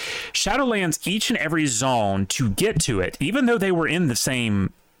that. Shadowlands, each and every zone to get to it, even though they were in the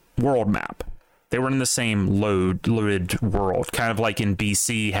same world map, they were in the same loaded world, kind of like in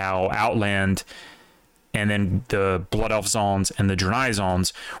BC, how Outland and then the Blood Elf zones and the Draenei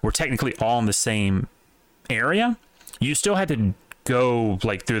zones were technically all in the same area. You still had to go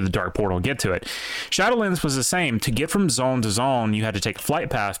like through the dark portal and get to it. Shadowlands was the same. To get from zone to zone, you had to take a flight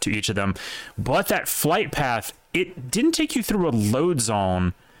path to each of them, but that flight path, it didn't take you through a load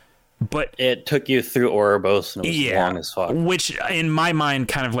zone, but it took you through Ouroboros, and it was long as fuck. Which, in my mind,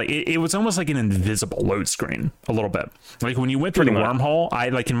 kind of like it was almost like an invisible load screen a little bit. Like when you went through the wormhole, I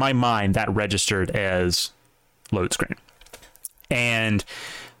like in my mind that registered as load screen, and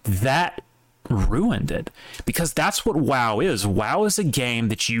that ruined it, because that's what WoW is. WoW is a game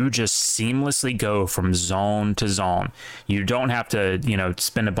that you just seamlessly go from zone to zone. You don't have to,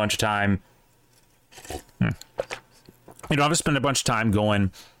 spend a bunch of time. You don't have to spend a bunch of time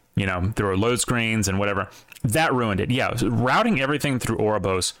going, through load screens and whatever. That ruined it. Yeah, routing everything through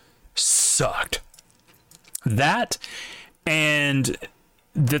Ouroboros sucked. That, and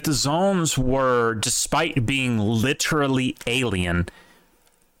that the zones were, despite being literally alien,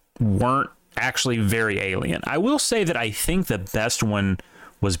 weren't actually very alien. I will say that I think the best one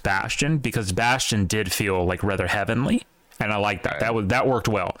was Bastion, because Bastion did feel like rather heavenly, and I like that. That worked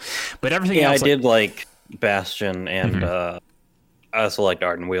well. But everything else, I did like Bastion, and I also liked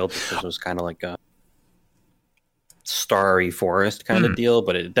Ardenweald, because it was kind of like a starry forest kind of deal,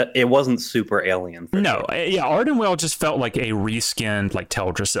 but it wasn't super alien. Ardenweald just felt like a reskinned like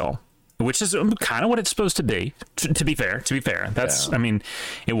Teldrassil, which is kind of what it's supposed to be. To be fair, that's I mean,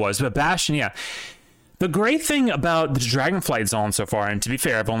 it was. But Bastion, the great thing about the Dragonflight zone so far, and to be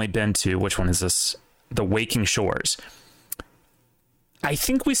fair, I've only been to, which one is this? The Waking Shores. I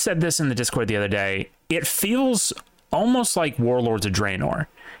think we said this in the Discord the other day. It feels almost like Warlords of Draenor.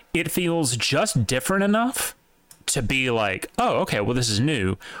 It feels just different enough to be like, oh, okay, well, this is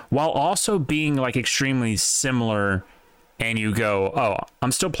new, while also being like extremely similar, and you go, oh,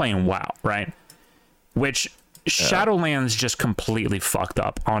 I'm still playing WoW, right? Which Shadowlands just completely fucked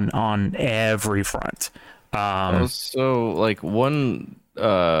up on every front. So like one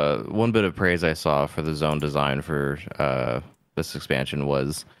bit of praise I saw for the zone design for this expansion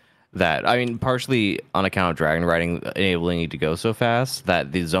was that, I mean, partially on account of dragon riding enabling you to go so fast,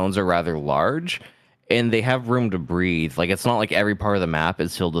 that the zones are rather large and they have room to breathe. Like, it's not like every part of the map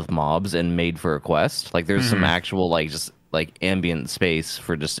is filled with mobs and made for a quest. Like, there's some actual just ambient space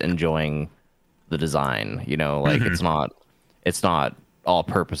for just enjoying the design, like it's not all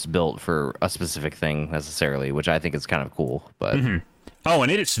purpose built for a specific thing necessarily, which I think is kind of cool. But oh,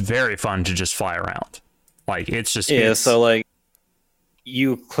 and it's very fun to just fly around. Like, it's just so like,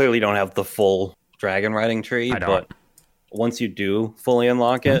 you clearly don't have the full dragon riding tree, but once you do fully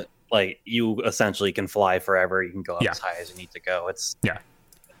unlock it, like, you essentially can fly forever. You can go up as high as you need to go.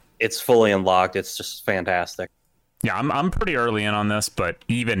 It's fully unlocked. It's just fantastic. Yeah, I'm pretty early in on this, but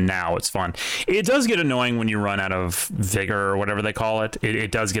even now it's fun. It does get annoying when you run out of vigor or whatever they call it.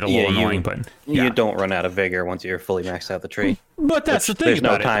 It does get a little annoying, but you don't run out of vigor once you're fully maxed out the tree. But that's the thing. There's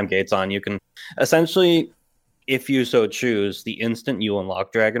no time gates on. You can essentially, if you so choose, the instant you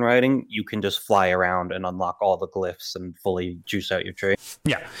unlock dragon riding, you can just fly around and unlock all the glyphs and fully juice out your tree.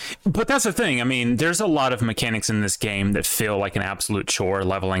 Yeah, but that's the thing. I mean, there's a lot of mechanics in this game that feel like an absolute chore,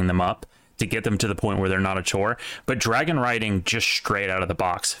 leveling them up to get them to the point where they're not a chore. But dragon riding just straight out of the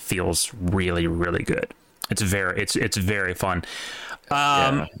box feels really, really good. It's very fun.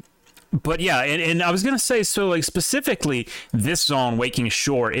 But yeah, and I was gonna say, so like specifically this zone, Waking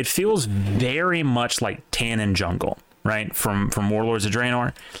Shore, it feels very much like Tannin Jungle, right? From Warlords of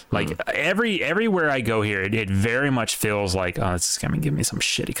Draenor. Like everywhere I go here, it very much feels like, oh, this is gonna give me some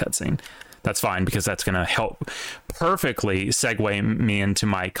shitty cutscene. That's fine, because that's gonna help perfectly segue me into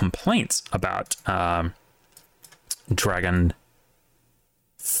my complaints about Dragon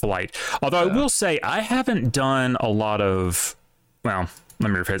Flight. Although I will say I haven't done a lot of, well,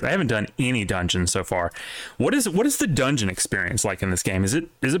 let me rephrase. I haven't done any dungeons so far. What is the dungeon experience like in this game? Is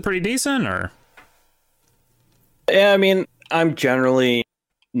it pretty decent, or? Yeah, I mean, I'm generally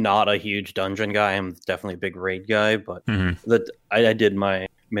not a huge dungeon guy. I'm definitely a big raid guy, but I did my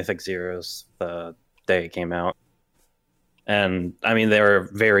Mythic Zeros the day it came out, and I mean, they were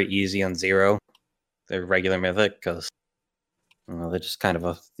very easy on Zero. They're regular Mythic because they're just kind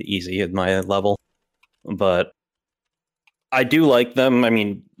of easy at my level, but I do like them. I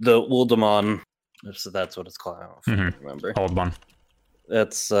mean, the Uldamon, that's what it's called. I don't know if I remember. Old one.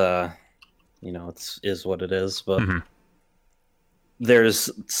 That's is what it is. But there's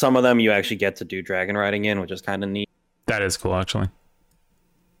some of them you actually get to do dragon riding in, which is kind of neat. That is cool, actually.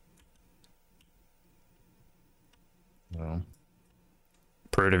 Well,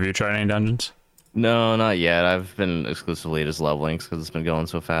 Prude, have you tried any dungeons? no, not yet. I've been exclusively just leveling because it's been going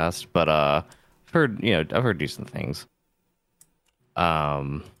so fast. But I've heard decent things.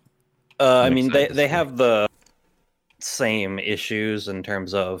 I mean, they have the same issues in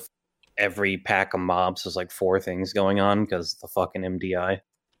terms of every pack of mobs has like 4 things going on because the fucking MDI.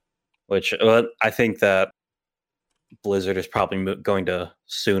 Which I think that Blizzard is probably going to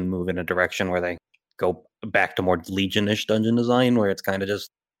soon move in a direction where they go back to more Legion-ish dungeon design, where it's kind of just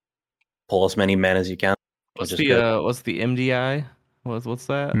pull as many men as you can. What's the MDI? What's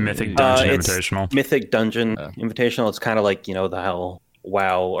that? Mythic Dungeon it's Invitational. Mythic Dungeon Invitational. It's kind of like the hell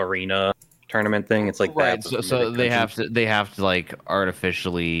WoW Arena tournament thing. It's like right. that. So they have to like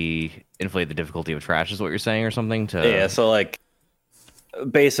artificially inflate the difficulty of trash, is what you're saying, or something? Yeah. So like,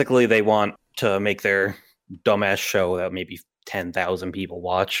 basically, they want to make their dumbass show that maybe 10,000 people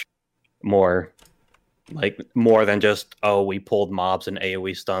watch more than just, oh, we pulled mobs and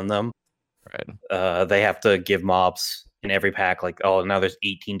AoE stun them. Right. They have to give mobs in every pack like, oh, now there's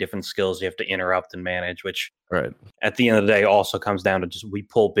 18 different skills you have to interrupt and manage, which right at the end of the day also comes down to just we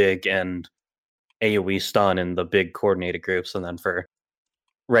pull big and AoE stun in the big coordinated groups, and then for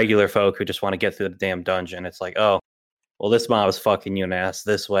regular folk who just want to get through the damn dungeon, it's like, oh, well, this mob is fucking you in the ass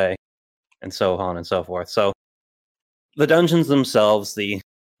this way, and so on and so forth. So the dungeons themselves, the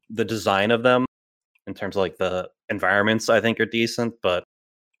design of them in terms of like the environments, I think are decent, but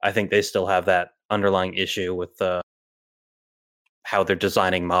I think they still have that underlying issue with how they're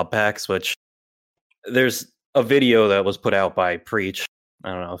designing mob packs, which there's a video that was put out by Preach. I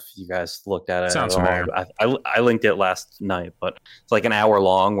don't know if you guys looked at it. Sounds familiar. I linked it last night, but it's like an hour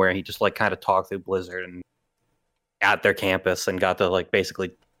long where he just like kind of talked through Blizzard and at their campus and got to like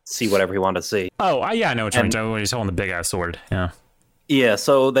basically see whatever he wanted to see. Oh, yeah, I know what you're talking about. He's holding the big ass sword. Yeah. Yeah,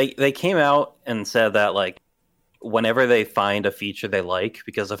 so they came out and said that like whenever they find a feature they like,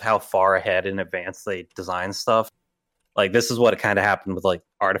 because of how far ahead in advance they design stuff, like this is what kind of happened with like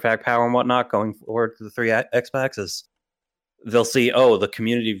artifact power and whatnot going forward to the 3X packs, is they'll see, oh, the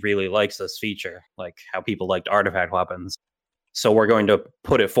community really likes this feature, like how people liked artifact weapons, so we're going to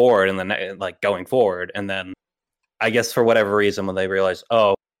put it forward, and then like going forward, and then I guess for whatever reason when they realize,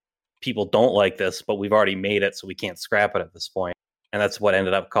 oh, people don't like this, but we've already made it, so we can't scrap it at this point, and that's what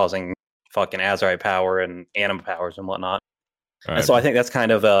ended up causing fucking Azerite power and anima powers and whatnot. Right. And so I think that's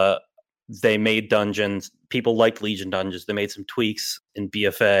kind of they made dungeons. People liked Legion dungeons. They made some tweaks in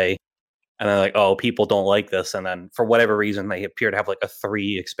BFA, and then like, oh, people don't like this. And then for whatever reason, they appear to have like a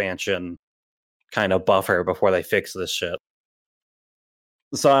 3 expansion kind of buffer before they fix this shit.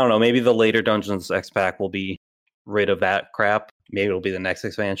 So I don't know. Maybe the later Dungeons X pack will be rid of that crap. Maybe it'll be the next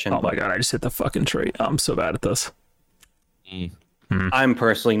expansion. Oh my god! I just hit the fucking tree. I'm so bad at this. I'm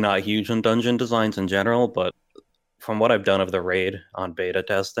personally not huge on dungeon designs in general, but from what I've done of the raid on beta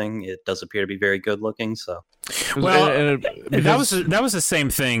testing, it does appear to be very good looking. So, well, that was the same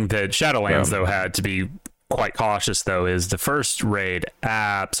thing that Shadowlands though had to be quite cautious though. Is the first raid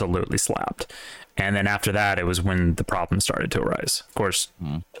absolutely slapped, and then after that, it was when the problem started to arise. Of course,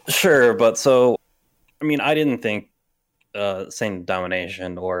 sure, but so I mean, I didn't think Saint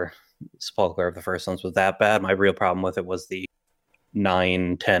Domination or Sepulchre of the first ones was that bad. My real problem with it was the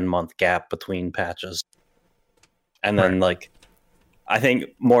 9-10 month gap between patches, and then like I think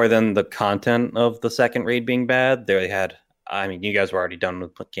more than the content of the second raid being bad, they had, I mean, you guys were already done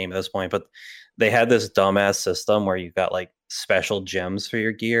with the game at this point, but they had this dumbass system where you got like special gems for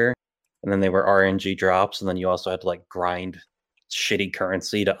your gear, and then they were RNG drops, and then you also had to like grind shitty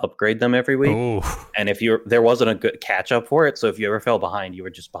currency to upgrade them every week. Ooh. And if there wasn't a good catch up for it, so if you ever fell behind, you were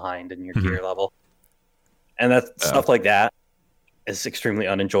just behind in your gear level, and that stuff like that is extremely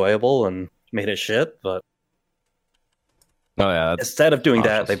unenjoyable and made it shit. But instead of doing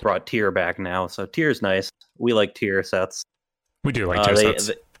that, they brought tier back now, so tier is nice. We like tier sets. We do like tier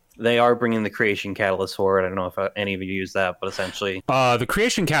sets. They are bringing the creation catalyst forward. I don't know if any of you use that, but essentially the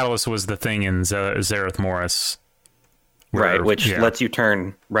creation catalyst was the thing in Zareth Morris, right, which lets you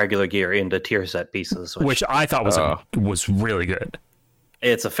turn regular gear into tier set pieces, which I thought was really good.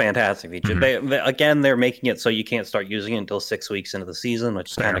 It's a fantastic feature. They're making it so you can't start using it until 6 weeks into the season,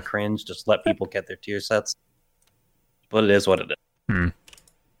 which is kind of cringe. Just let people get their tier sets. But it is what it is.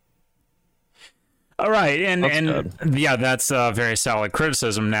 All right, and That's yeah, that's a very solid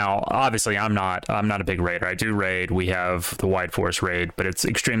criticism. Now, obviously, I'm not a big raider. I do raid. We have the Wide Force raid, but it's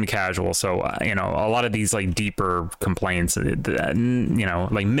extremely casual. So you know, a lot of these like deeper complaints, you know,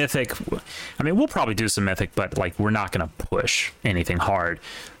 like Mythic. I mean, we'll probably do some Mythic, but like we're not gonna push anything hard.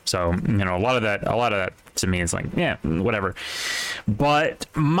 So, you know, a lot of that to me is like, yeah, whatever. But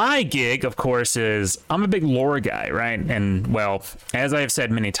my gig, of course, is I'm a big lore guy, right? And well, as I've said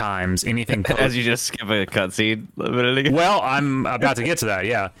many times, anything as you just skip a cutscene a minute ago. Well, I'm about to get to that,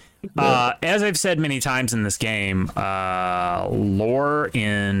 yeah. As I've said many times in this game, lore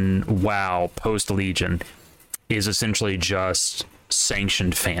in WoW post Legion is essentially just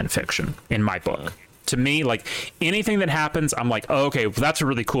sanctioned fan fiction in my book. To me, like anything that happens, I'm like, oh, okay, well, that's a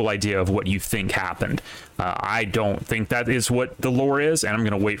really cool idea of what you think happened. I don't think that is what the lore is, and I'm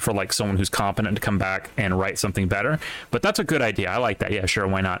gonna wait for like someone who's competent to come back and write something better. But that's a good idea. I like that. Yeah, sure,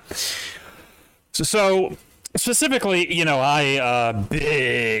 why not? So specifically, you know, I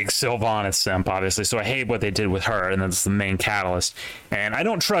big Sylvanas simp, obviously, so I hate what they did with her, and that's the main catalyst. And I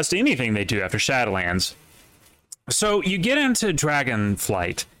don't trust anything they do after Shadowlands. So you get into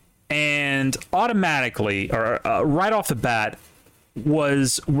Dragonflight. And automatically, or right off the bat, we're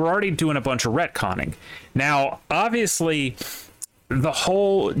already doing a bunch of retconning. Now, obviously, the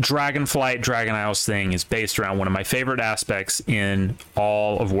whole Dragonflight, Dragon Isles thing is based around one of my favorite aspects in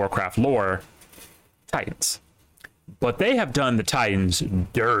all of Warcraft lore, Titans. But they have done the Titans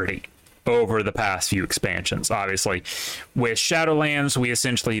dirty over the past few expansions. Obviously, with Shadowlands, we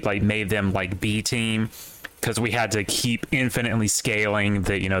essentially like made them like B team, because we had to keep infinitely scaling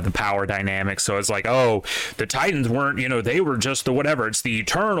the, you know, the power dynamics. So it's like, oh, the Titans weren't, you know, they were just the whatever. It's the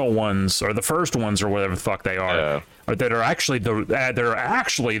eternal ones or the first ones or whatever the fuck they are, or that are actually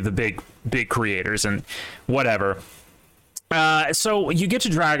the big creators and whatever. So you get to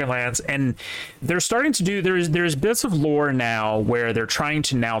Dragonlance, and they're starting to do there's bits of lore now where they're trying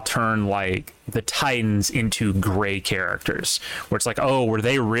to now turn like the Titans into gray characters, where it's like, oh, were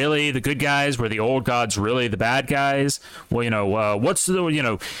they really the good guys? Were the old gods really the bad guys? Well, you know, what's the, you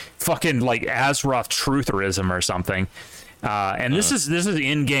know, fucking like Azeroth trutherism or something. And this is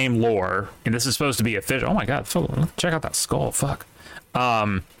in-game lore, and this is supposed to be official. Oh my god, check out that skull. Fuck.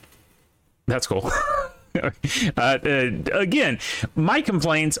 That's cool. Again, my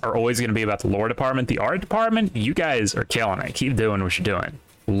complaints are always going to be about the lore department. The art department, you guys are killing it. Keep doing what you're doing.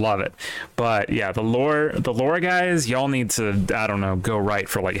 Love it. But yeah, the lore guys, y'all need to, I don't know, go right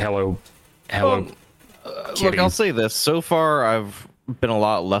for like hello. Look, I'll say this. So far, I've been a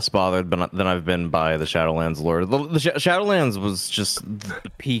lot less bothered than I've been by the Shadowlands lore. The Shadowlands was just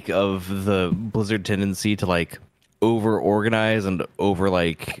the peak of the Blizzard tendency to like over organize and over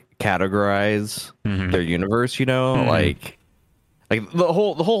like categorize their universe, you know, like the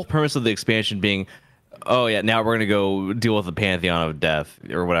whole premise of the expansion being, oh yeah, now we're gonna go deal with the Pantheon of Death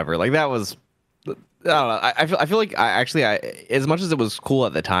or whatever. Like that was, I don't know. I feel like I as much as it was cool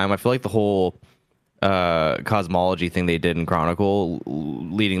at the time, I feel like the whole cosmology thing they did in Chronicle,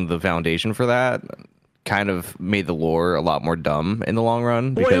 leading the foundation for that, kind of made the lore a lot more dumb in the long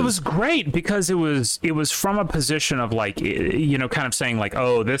run. Well, it was great because it was from a position of like, you know, kind of saying like,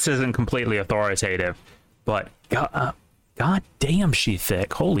 oh, this isn't completely authoritative, but god damn, she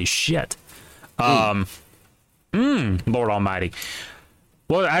thick. Holy shit. Lord Almighty.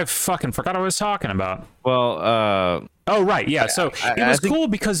 Well, I fucking forgot what I was talking about. Well, oh right, yeah. So it was cool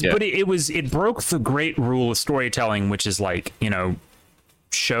because, but it broke the great rule of storytelling, which is like, you know,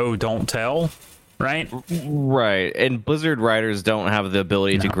 show don't tell. Right, and Blizzard writers don't have the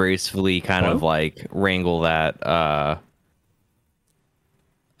ability to gracefully kind of like wrangle that.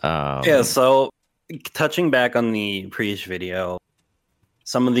 Yeah, so touching back on the previous video,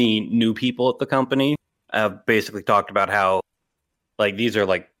 some of the new people at the company have basically talked about how like these are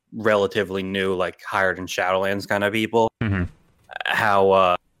like relatively new, like hired in Shadowlands kind of people.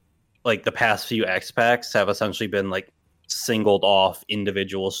 How like the past few X packs have essentially been like singled off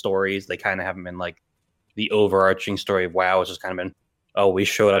individual stories. They kind of haven't been like the overarching story of WoW. It's just kind of been, oh, we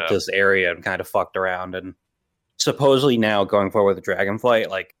showed up to this area and kind of fucked around. And supposedly now going forward with Dragonflight,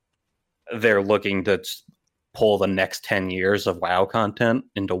 like they're looking to pull the next 10 years of WoW content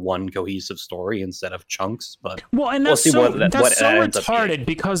into one cohesive story instead of chunks. But well, and that's so retarded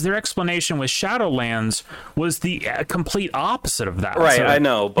because their explanation with Shadowlands was the complete opposite of that. Right, so, I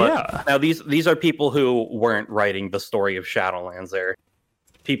know, but now these are people who weren't writing the story of Shadowlands. They're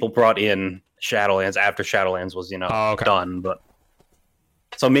people brought in Shadowlands after Shadowlands was, you know, done. But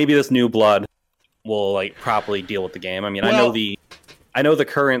so maybe this new blood will like properly deal with the game. I mean, I know the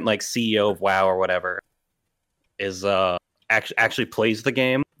current like CEO of WoW or whatever is actually plays the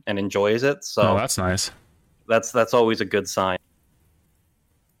game and enjoys it. So that's nice. That's always a good sign.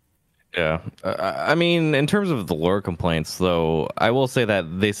 Yeah, I mean, in terms of the lore complaints, though, I will say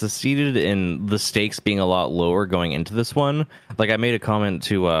that they succeeded in the stakes being a lot lower going into this one. Like, I made a comment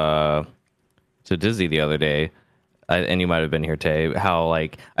to Dizzy the other day, and you might have been here, Tay, how,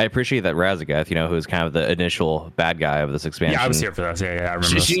 like, I appreciate that Razagath, who is kind of the initial bad guy of this expansion. Yeah, I was here for this. Yeah, I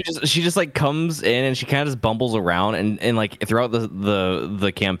remember. She just like comes in and she kind of just bumbles around, and like throughout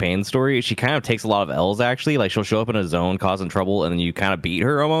the campaign story, she kind of takes a lot of L's. Actually, like she'll show up in a zone causing trouble, and then you kind of beat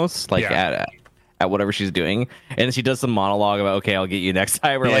her almost, like at whatever she's doing, and she does some monologue about, okay, I'll get you next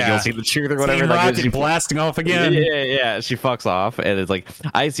time, or like you'll see the truth or whatever. Like, she's blasting off again. Yeah, she fucks off, and it's like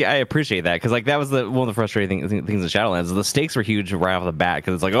I appreciate that, because like that was one of the frustrating things in Shadowlands. The stakes were huge right off the bat,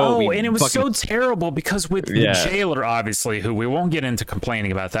 because it's like and it was so terrible because with the jailer, obviously, who we won't get into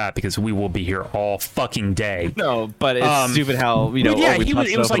complaining about that because we will be here all fucking day. No, but it's stupid how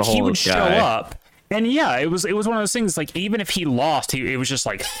it was like he would show up. And yeah, it was one of those things, like, even if he lost, it was just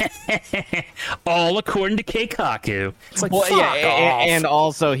like, all according to Keikaku. It's like, fuck off. And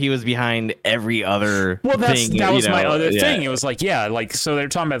also he was behind every other thing. That was my other thing. It was like, so they're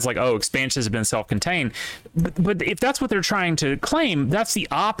talking about, it's like, expansions have been self-contained. But if that's what they're trying to claim, that's the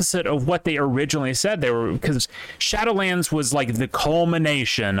opposite of what they originally said they were, because Shadowlands was like the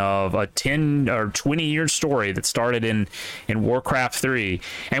culmination of a 10 or 20-year story that started in Warcraft 3.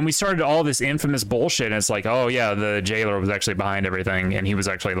 And we started all this infamous bullshit, and it's like, the jailer was actually behind everything, and he was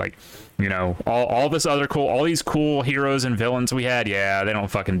actually like, all this other all these cool heroes and villains we had, they don't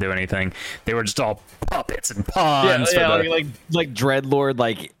fucking do anything. They were just all puppets and pawns. Like Dreadlord,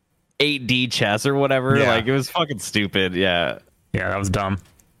 like 8D chess or whatever. Like, it was fucking stupid. Yeah, that was dumb.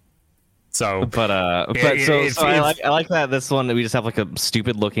 So, I like that this one we just have like a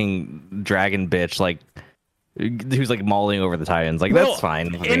stupid looking dragon bitch, like, who's like mauling over the Titans. Like, that's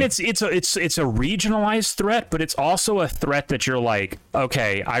fine. And it's a regionalized threat, but it's also a threat that you're like,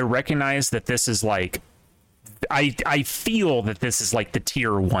 okay, I recognize that this is like, I feel that this is like the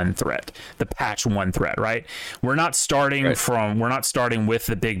tier 1 threat, the patch 1 threat, right? We're not starting with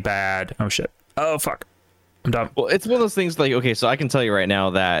the big bad. Oh shit. Oh fuck. I'm done. Well, it's one of those things, like, okay, so I can tell you right now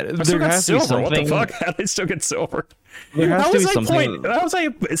that there has to be something. What the fuck? How they still get silver? There has to be something. That was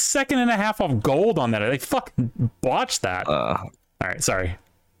like a second and a half off gold on that. They fucking botched that. All right, sorry.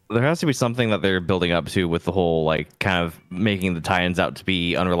 There has to be something that they're building up to with the whole, like, kind of making the Titans out to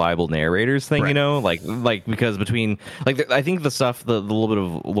be unreliable narrators thing, like because between, like, I think the stuff, the little bit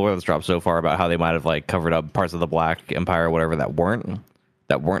of lore that's dropped so far about how they might have like covered up parts of the Black Empire or whatever that weren't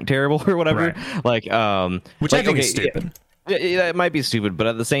terrible or whatever, like, which I think is stupid. It might be stupid, but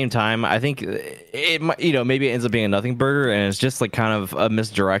at the same time, I think it might, maybe it ends up being a nothing burger, and it's just like kind of a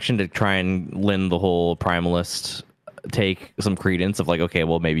misdirection to try and lend the whole primalist take some credence of, like, okay,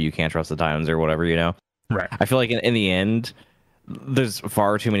 well, maybe you can't trust the Titans or whatever, Right. I feel like in the end, there's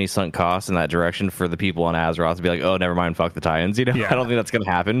far too many sunk costs in that direction for the people on Azeroth to be like, oh, never mind, fuck the Titans, I don't think that's gonna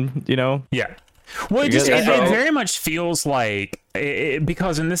happen, Yeah. Well, it very much feels like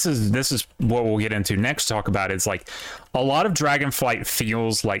because, and this is what we'll get into next to talk about, it's like a lot of Dragonflight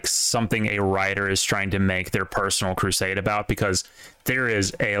feels like something a writer is trying to make their personal crusade about, because there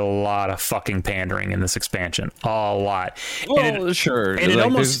is a lot of fucking pandering in this expansion, a lot. Well, sure, and it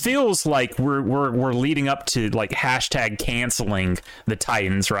almost feels like we're leading up to like hashtag canceling the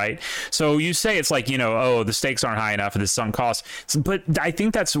Titans, right? So you say it's like, the stakes aren't high enough for the sunk costs, but I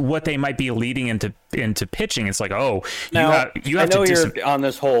think that's what they might be leading into pitching. It's like, you have I know you're on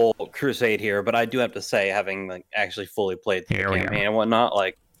this whole crusade here, but I do have to say, having like actually fully played the campaign and whatnot,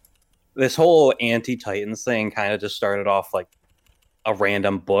 like this whole anti-Titans thing kind of just started off like a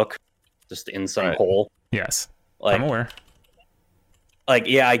random book just in some hole. Yes, like, I'm aware. Like,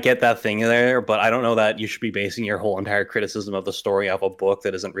 yeah, I get that thing there, but I don't know that you should be basing your whole entire criticism of the story off a book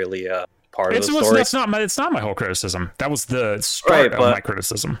that isn't really a part of the story. It's not my whole criticism. That was the start of my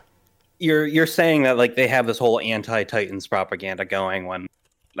criticism. You're saying that like they have this whole anti-Titans propaganda going, when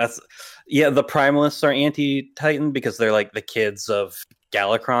the Primalists are anti-Titan because they're like the kids of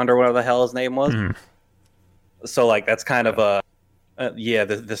Galakron or whatever the hell his name was. So like that's kind of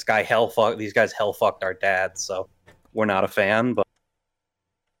these guys hell fucked our dad, so we're not a fan. But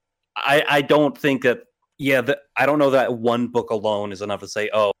I don't think that I don't know that one book alone is enough to say,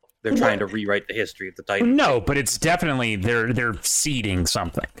 oh, they're trying to rewrite the history of the Titans. No, but it's definitely they're seeding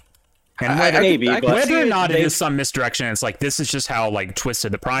something. And whether or not it is some misdirection, it's like, this is just how like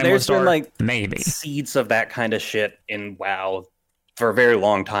twisted the Primalists are. Like maybe seeds of that kind of shit in WoW for a very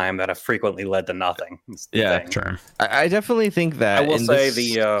long time that have frequently led to nothing. Sure. I definitely think that I will say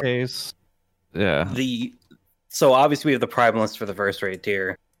case, so obviously we have the Primalists for the first rate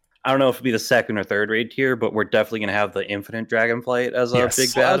tier. I don't know if it'd be the second or third raid tier, but we're definitely gonna have the Infinite Dragonflight as a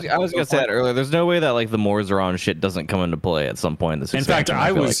big bad. I was gonna say that earlier. There's no way that like the Morzeron shit doesn't come into play at some point in this expansion. In fact,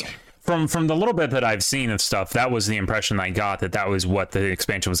 I was from the little bit that I've seen of stuff, that was the impression I got, that was what the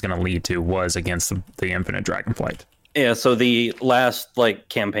expansion was going to lead to, was against the Infinite Dragonflight. Yeah, so the last like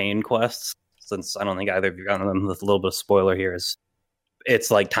campaign quests, since I don't think either of you got them, with a little bit of spoiler here, is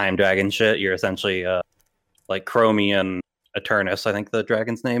it's like time dragon shit. You're essentially like Chromie and Eternus, I think the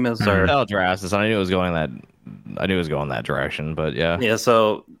dragon's name is, or Eldrastus. I knew it was going that direction, but yeah. Yeah,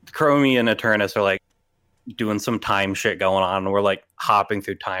 so Chromie and Eternus are like doing some time shit going on, and we're like hopping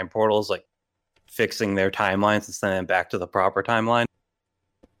through time portals, like fixing their timelines and sending them back to the proper timeline.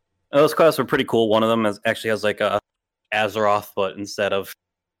 And those quests were pretty cool. One of them actually has like a Azeroth, but instead of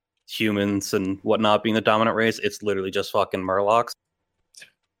humans and whatnot being the dominant race, it's literally just fucking Murlocs.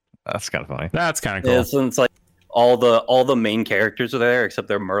 That's kind of funny. That's kind of cool. Yeah, so it's like all the main characters are there except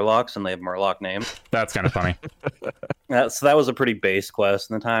they're Murlocs and they have Murloc names. That's kind of funny. So that was a pretty base quest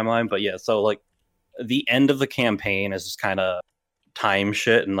in the timeline, but yeah, so like the end of the campaign is just kind of time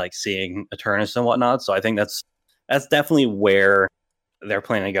shit and like seeing Eternus and whatnot. So I think that's definitely where they're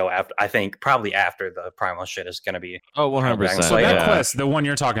planning to go after. I think probably after the primal shit is going to be. Oh, 100%. So that quest, the one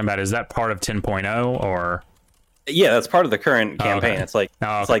you're talking about, is that part of 10.0 or? Yeah, that's part of the current campaign. Okay. It's like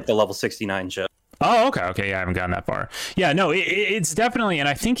it's like the level 69 shit. Oh, okay. Yeah, I haven't gotten that far. Yeah, no, it's definitely, and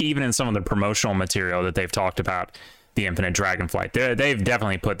I think even in some of the promotional material that they've talked about the Infinite Dragonflight, they've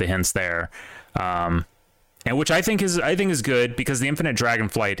definitely put the hints there. And which I think is good, because the Infinite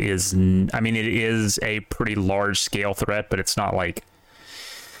Dragonflight is, I mean, it is a pretty large scale threat, but it's not like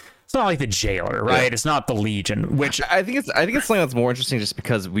the Jailer, right? Yeah. It's not the Legion, which I think it's something that's more interesting, just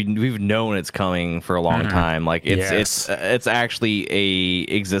because we've known it's coming for a long time. Like it's actually a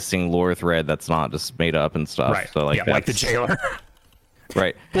existing lore thread that's not just made up and stuff. Right. So like like the Jailer.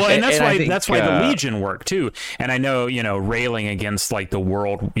 Right. Well, and that's why the Legion worked too. And I know, railing against like the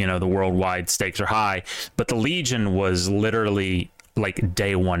worldwide stakes are high, but the Legion was literally like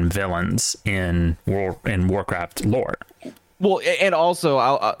day one villains in Warcraft lore. Well, and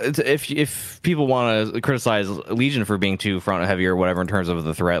also, if people want to criticize Legion for being too front heavy or whatever in terms of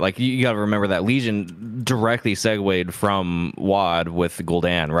the threat, like you got to remember that Legion directly segued from WoD with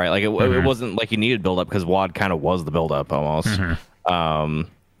Gul'dan, right? Like it wasn't like you needed build up, because WoD kind of was the build up almost. But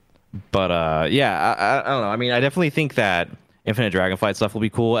yeah, I don't know. I mean, I definitely think that Infinite Dragonflight stuff will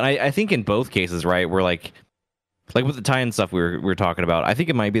be cool, and I think in both cases, right, we're like with the Titan stuff we were talking about, I think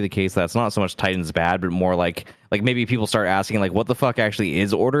it might be the case that it's not so much Titan's bad, but more like maybe people start asking like, what the fuck actually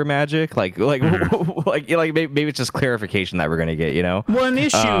is order magic? Like maybe it's just clarification that we're gonna get, Well, an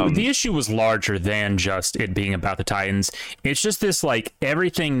issue, the issue was larger than just it being about the Titans. It's just this, like,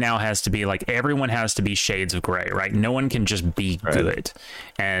 everything now has to be like, everyone has to be shades of gray, right? No one can just be good.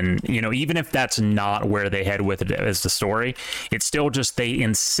 And even if that's not where they head with it as the story, it's still just, they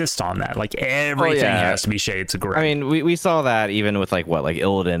insist on that. Like everything has to be shades of gray. I mean, we saw that even with like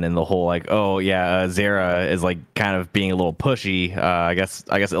Illidan and the whole like, Zera is like kind of being a little pushy. I guess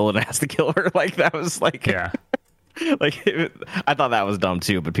Illidan has to kill her. Like that was like, yeah. Like I thought that was dumb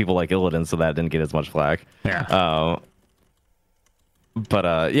too, but people like Illidan, so that didn't get as much flack. Yeah.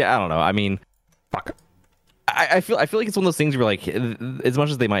 But yeah, I don't know. I mean, fuck. I feel like it's one of those things where like, as much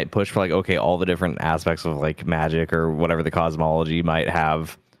as they might push for like, okay, all the different aspects of like magic or whatever the cosmology might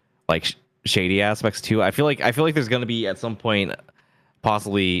have, like shady aspects too. I feel like there's going to be at some point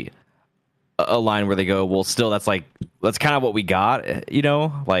possibly a line where they go, well, still that's kind of what we got,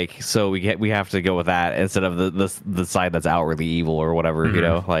 like, so we have to go with that instead of the side that's outwardly evil or whatever.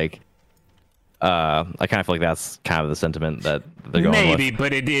 Like I kind of feel like that's kind of the sentiment that they're going with.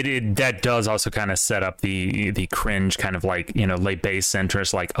 But it that does also kind of set up the cringe kind of like, late base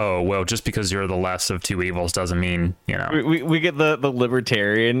centrist, like, oh well, just because you're the less of two evils doesn't mean we get the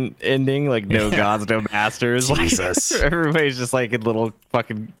libertarian ending, like no gods, no masters. Jesus. Like, everybody's just like in little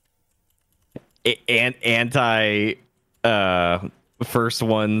fucking anti first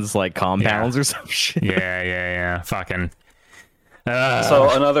ones like compounds or some shit. Yeah fucking so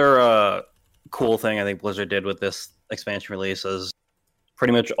another cool thing I think Blizzard did with this expansion release is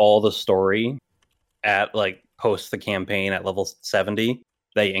pretty much all the story at like post the campaign at level 70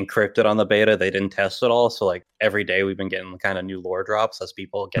 they encrypted on the beta. They didn't test it all, so like every day we've been getting kind of new lore drops as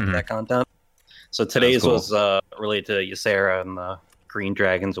people get that content. So today's was related to Ysera and the green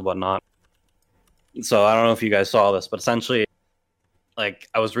dragons and whatnot. So I don't know if you guys saw this, but essentially, like,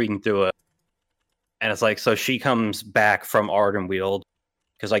 I was reading through it, and it's like, so she comes back from Ardenweald,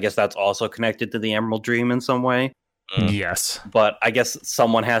 because I guess that's also connected to the Emerald Dream in some way. Yes. But I guess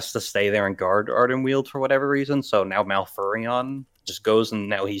someone has to stay there and guard Ardenweald for whatever reason, so now Malfurion just goes and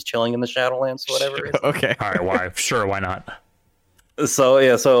now he's chilling in the Shadowlands or whatever it is. Okay. All right, why? Sure, why not?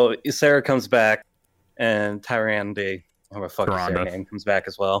 So Sarah comes back, and Tyrande, or what the fuck is her name, comes back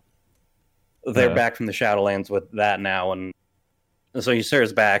as well. They're back from the Shadowlands with that now, and so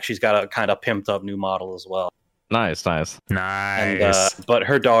Sarah's back. She's got a kind of pimped up new model as well. Nice. Nice. But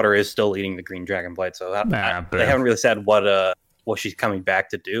her daughter is still leading the Green Dragonflight, so they haven't really said what she's coming back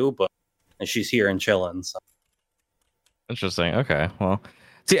to do, but she's here and chilling. So. Interesting. Okay. Well,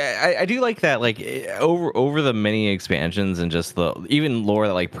 see, I do like that. Like over the many expansions and just the even lore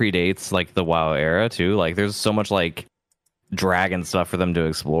that like predates like the WoW era too. Like there's so much like dragon stuff for them to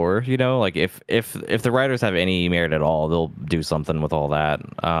explore. You know, like if the writers have any merit at all, they'll do something with all that.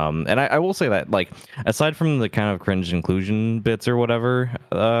 And I will say that like aside from the kind of cringe inclusion bits or whatever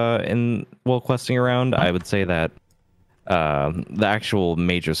in questing around, I would say that the actual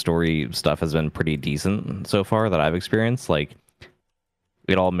major story stuff has been pretty decent so far that I've experienced. Like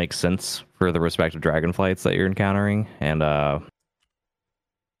it all makes sense for the respective dragonflights that you're encountering, and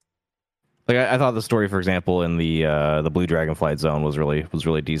like I thought the story, for example, in the blue dragonflight zone was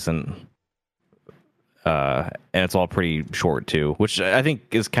really decent, and it's all pretty short too, which I think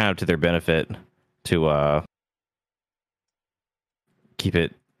is kind of to their benefit to keep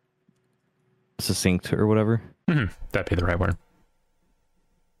it succinct or whatever. That'd be the right word.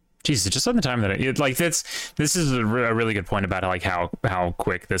 Jesus, just on the time that this is a really good point about like how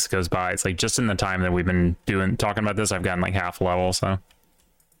quick this goes by. It's like just in the time that we've been talking about this, I've gotten like half level, so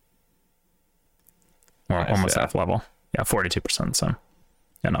almost half level. Yeah, 42%. So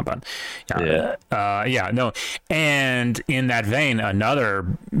yeah, not bad. Yeah. No. And in that vein, another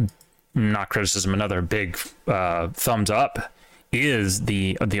not criticism, another big thumbs up is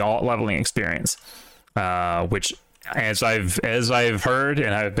the alt leveling experience. Which, as I've heard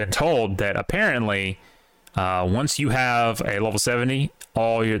and I've been told, that apparently once you have a level 70,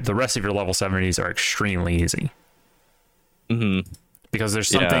 the rest of your level 70s are extremely easy. Because there's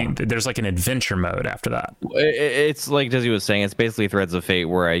there's like an adventure mode after that. It's like Desi was saying, it's basically Threads of Fate,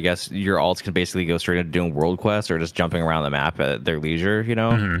 where I guess your alts can basically go straight into doing world quests or just jumping around the map at their leisure, you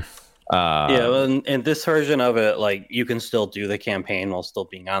know? In this version of it, like you can still do the campaign while still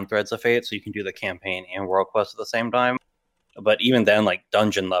being on Threads of Fate, so you can do the campaign and world quest at the same time. But even then, like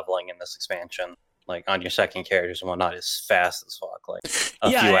dungeon leveling in this expansion, like on your second characters and whatnot, is fast as fuck. Like a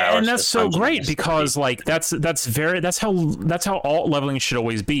few hours, and that's so great because like that's how alt leveling should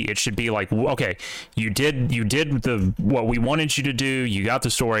always be. It should be like, okay, you did what we wanted you to do. You got the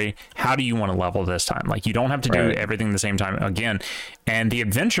story. How do you want to level this time? Like you don't have to do everything at the same time again. And the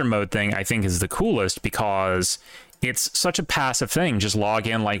adventure mode thing I think is the coolest because it's such a passive thing. Just log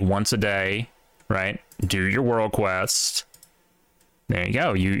in like once a day, right? Do your world quest. There you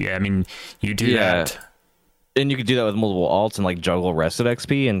go. You do that. And you could do that with multiple alts and like juggle rested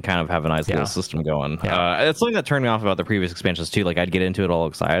XP and kind of have a nice little system going. It's something that turned me off about the previous expansions too. Like I'd get into it all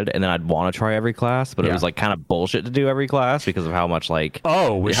excited and then I'd want to try every class, but it was like kind of bullshit to do every class because of how much like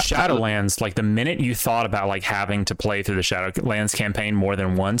with Shadowlands, like the minute you thought about like having to play through the Shadowlands campaign more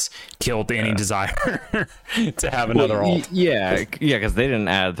than once killed any desire to have another alt. Yeah, because they didn't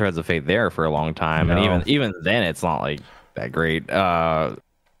add Threads of Fate there for a long time, and even then it's not like that great. But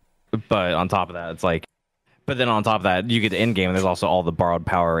on top of that, it's like. But then on top of that, you get to end game, and there's also all the borrowed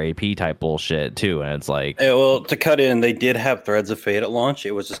power AP type bullshit too, and it's like. Yeah, well, to cut in, they did have Threads of Fate at launch.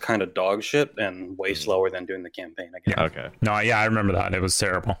 It was just kind of dog shit and way slower than doing the campaign. Yeah. Okay. No, I remember that. It was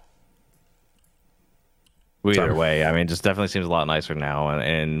terrible. Either way, I mean, just definitely seems a lot nicer now,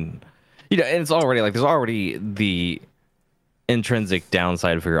 and you know, and it's already like there's already the intrinsic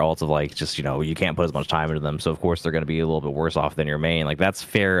downside for your alts of like just you can't put as much time into them, so of course they're going to be a little bit worse off than your main. Like that's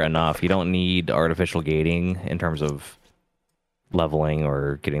fair enough. You don't need artificial gating in terms of leveling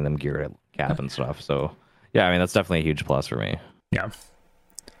or getting them geared at cap and stuff. So yeah, I mean that's definitely a huge plus for me. Yeah,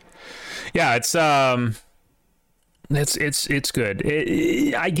 it's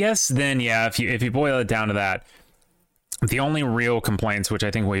good. I guess then if you boil it down to that, the only real complaints, which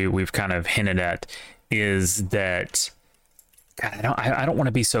I think we've kind of hinted at, is that. God, I don't want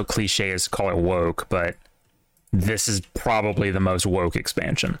to be so cliche as to call it woke, but this is probably the most woke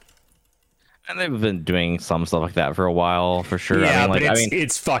expansion. And they've been doing some stuff like that for a while, for sure. Yeah, but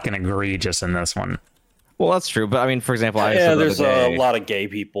it's fucking egregious in this one. Well, that's true, but I mean, for example, there's a lot of gay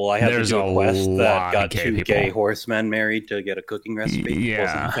people. I had to do a quest that got two gay horsemen married to get a cooking recipe. Yeah,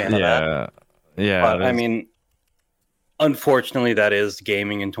 wasn't a fan of that. Yeah. But I mean, unfortunately, that is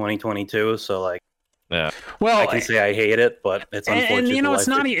gaming in 2022. So like. Yeah. Well, I can say I hate it, but it's unfortunate. And it's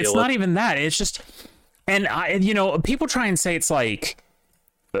not even that. It's just, and people try and say it's like,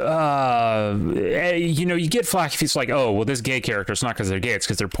 you get flack if it's like, oh, well, this gay character, it's not because they're gay, it's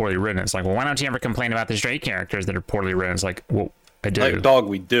because they're poorly written. It's like, well, why don't you ever complain about the straight characters that are poorly written? It's like, well, I do. Like, dog,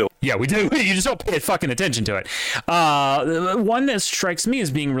 we do. Yeah, we do. You just don't pay fucking attention to it. One that strikes me as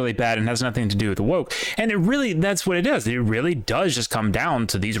being really bad and has nothing to do with the woke. And that's what it is. It really does just come down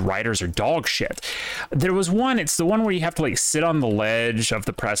to these writers are dog shit. There was one, it's the one where you have to like sit on the ledge of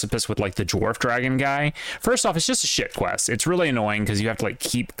the precipice with like the dwarf dragon guy. First off, it's just a shit quest. It's really annoying because you have to like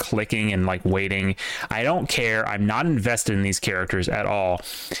keep clicking and like waiting. I don't care. I'm not invested in these characters at all.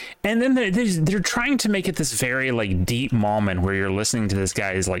 And then they're trying to make it this very like deep moment where you're listening to this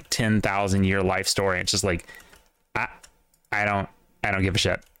guy's like 10,000 year life story. It's just like, I don't give a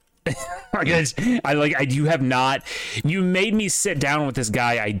shit. You made me sit down with this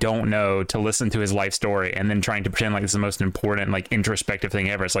guy I don't know to listen to his life story and then trying to pretend like it's the most important, like introspective thing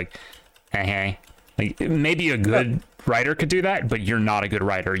ever. It's like, hey, like maybe a good writer could do that, but you're not a good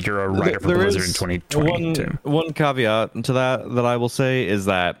writer. You're a writer for Blizzard in 2022. One caveat to that I will say is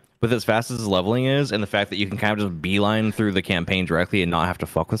that with as fast as leveling is, and the fact that you can kind of just beeline through the campaign directly and not have to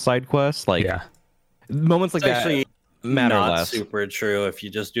fuck with side quests, like moments like that matter not less. Super true. If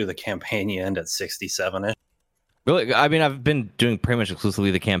you just do the campaign, you end at 67ish. Really, I mean, I've been doing pretty much exclusively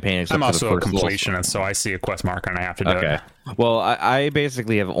the campaign. I'm also a completionist, so I see a quest marker and I have to do it. Well, I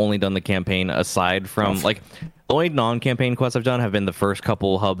basically have only done the campaign aside from like the only non-campaign quests I've done have been the first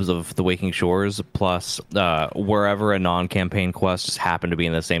couple hubs of the Waking Shores, plus wherever a non-campaign quest just happened to be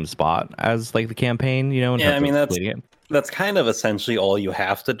in the same spot as like the campaign. You know, yeah, I mean that's kind of essentially all you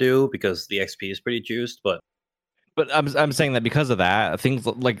have to do because the XP is pretty juiced, but. But I'm saying that because of that, things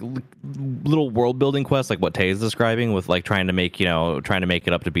like little world building quests, like what Tay is describing, with like trying to make it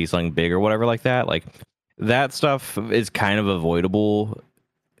up to be something big or whatever like that, like that stuff is kind of avoidable.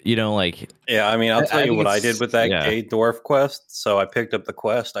 You know, like I mean, I'll tell you what I did with that gay dwarf quest. So I picked up the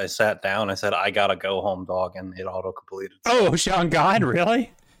quest, I sat down, I said, I gotta go home, dog, and it auto completed. Oh, Sean God,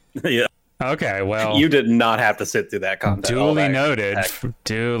 really? Yeah. Okay, well, you did not have to sit through that content. Duly noted.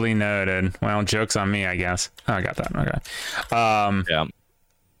 Duly noted. Well, joke's on me, I guess. Oh, I got that. Okay. Yeah.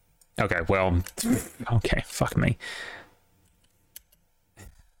 Okay. Well. Okay. Fuck me.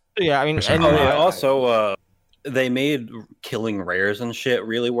 Yeah. I mean, and also, they made killing rares and shit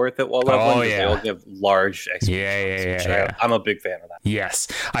really worth it while leveling. Oh yeah. They all give large XP. Yeah. I'm a big fan of that. Yes,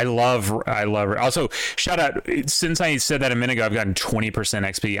 I love. Also, shout out. Since I said that a minute ago, I've gotten 20%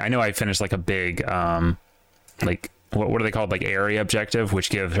 XP. I know I finished like a big, like what are they called, like area objective, which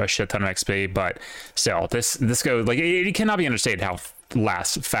give a shit ton of XP. But still, this goes like it cannot be understated how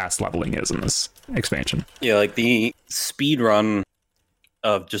fast leveling is in this expansion. Yeah, like the speed run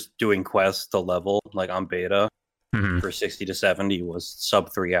of just doing quests to level, like on beta, for 60 to 70 was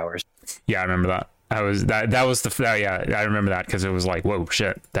sub 3 hours. Yeah, I remember that. I remember that because it was like, whoa,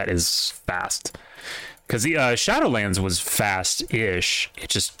 shit, that is fast. Because the Shadowlands was fast-ish. It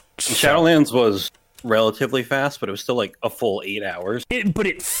just Shadowlands was relatively fast, but it was still like a full 8 hours. But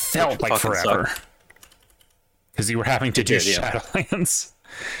it felt like forever because you were having to do Shadowlands.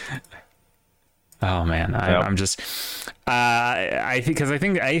 Oh man, I'm just. I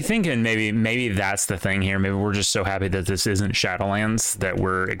think, and maybe that's the thing here. Maybe we're just so happy that this isn't Shadowlands that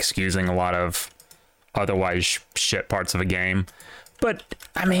we're excusing a lot of otherwise shit parts of a game. But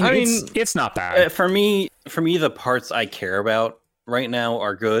I mean it's not bad. For me, the parts I care about right now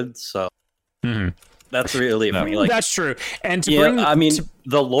are good. So that's really it for me. Like that's true. And the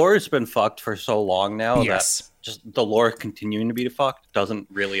lore's been fucked for so long now. Yes. That just the lore continuing to be fucked doesn't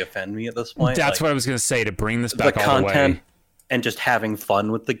really offend me at this point. That's what I was going to say, to bring this back all the way. And just having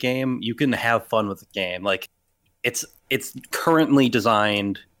fun with the game. You can have fun with the game. Like it's currently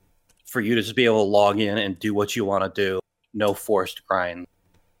designed for you to just be able to log in and do what you want to do. No forced grind.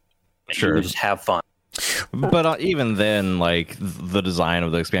 Sure. You can just have fun. But even then, like the design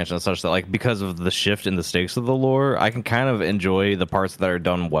of the expansion is such that, like, because of the shift in the stakes of the lore, I can kind of enjoy the parts that are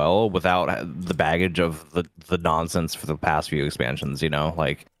done well without the baggage of the nonsense for the past few expansions. You know,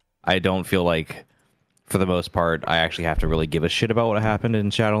 like I don't feel like, for the most part, I actually have to really give a shit about what happened in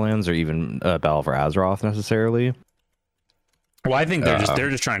Shadowlands or even Battle for Azeroth necessarily. Well, I think they're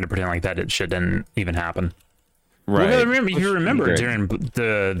just trying to pretend like that shit didn't even happen. Right. Well, remember during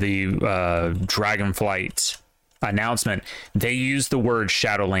the Dragonflight announcement, they used the word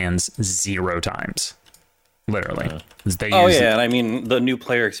Shadowlands 0 times, literally. And I mean the new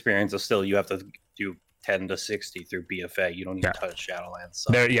player experience is still you have to do 10 to 60 through BFA. You don't even touch Shadowlands.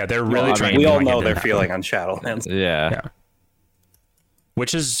 So. They're really trying. We all know they're feeling on Shadowlands. Yeah.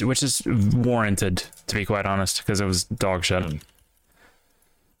 Which is warranted, to be quite honest, because it was dog shit.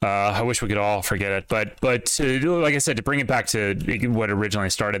 I wish we could all forget it, but like I said, to bring it back to what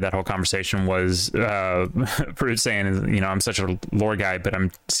originally started that whole conversation was Prude saying, I'm such a lore guy, but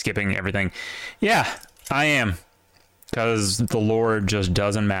I'm skipping everything. Yeah, I am, because the lore just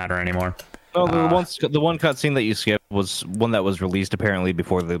doesn't matter anymore. Well, the one cutscene that you skipped was one that was released apparently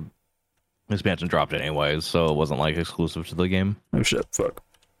before the expansion dropped anyways, so it wasn't like exclusive to the game. Oh shit, fuck.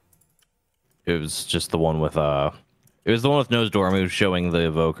 It was just the one with it was the one with Nose Dormu showing the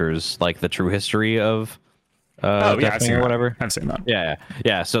evokers like the true history of I've seen or whatever. I've seen that.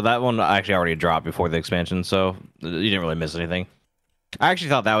 Yeah. So that one actually already dropped before the expansion, so you didn't really miss anything. I actually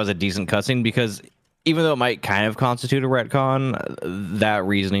thought that was a decent cutscene because even though it might kind of constitute a retcon, that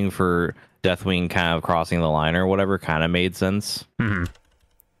reasoning for Deathwing kind of crossing the line or whatever kind of made sense. Mm-hmm.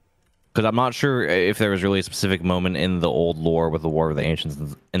 Because I'm not sure if there was really a specific moment in the old lore with the War of the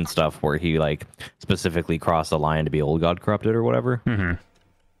Ancients and stuff where he like specifically crossed the line to be Old God Corrupted or whatever. Mm-hmm.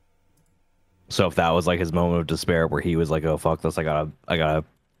 So if that was like his moment of despair where he was like, "Oh fuck this, I gotta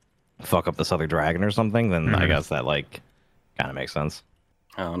fuck up this other dragon or something," then I guess that like kind of makes sense.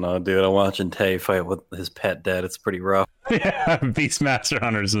 I don't know, dude. I'm watching Tay fight with his pet dead. It's pretty rough. Yeah, Beastmaster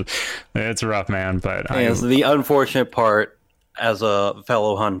Hunters, it's rough, man. But so the unfortunate part as a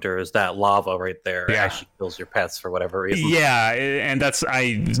fellow hunter is that lava right there actually kills your pets for whatever reason. Yeah, and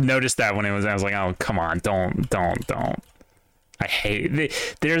I noticed that when I was like, oh, come on, don't. I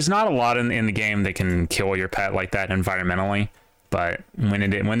hate there's not a lot in the game that can kill your pet like that environmentally, but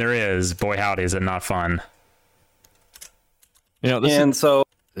when there is, boy howdy, is it not fun.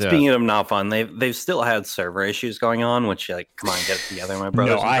 Speaking of not fun, they've still had server issues going on, which like, come on, get it together, my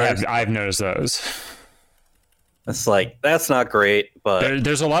brother. No, I've noticed those. It's like, that's not great, but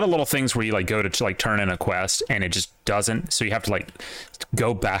there's a lot of little things where you like go to like turn in a quest and it just doesn't, so you have to like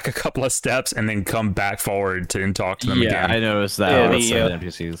go back a couple of steps and then come back forward and talk to them again. I noticed that with the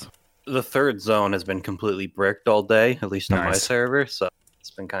NPCs. The third zone has been completely bricked all day, at least on my server, so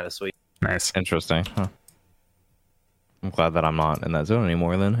it's been kind of sweet. Nice. Interesting. Huh. I'm glad that I'm not in that zone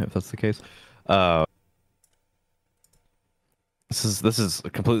anymore then, if that's the case. This is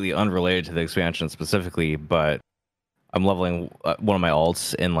completely unrelated to the expansion specifically, but I'm leveling one of my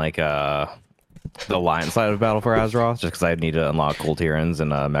alts in like the Alliance side of Battle for Azeroth, just because I need to unlock Gold Tyrans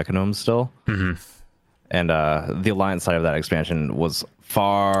and Mechanomes still. Mm-hmm. And the Alliance side of that expansion was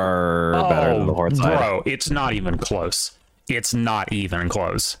far better than the Horde side. Bro, it's not even close. It's not even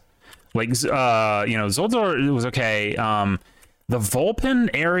close. Like, Zoldor was okay. The Vulpin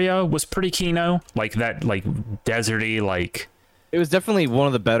area was pretty kino, like that, like deserty, like. It was definitely one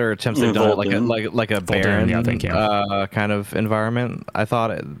of the better attempts they've done, like a barren kind of environment. I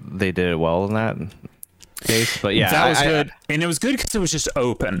thought they did it well in that case, but yeah, that was good, and it was good because it was just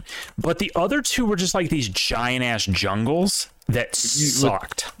open. But the other two were just like these giant ass jungles that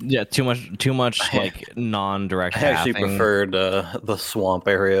sucked. Yeah, too much like non-direct. I actually preferred the swamp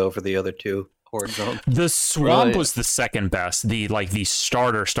area over the other two horde zones. The swamp was the second best. The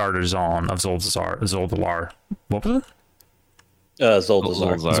starter zone of Zoldalar. What was it?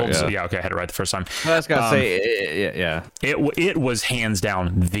 Zoldazar. Yeah, okay, I had it right the first time. I was gonna say, yeah. It was hands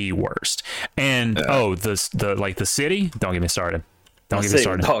down the worst. And the city. Don't get me started. Don't get me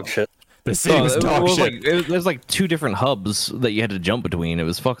started. Dog shit. The city was dog shit. There's like two different hubs that you had to jump between. It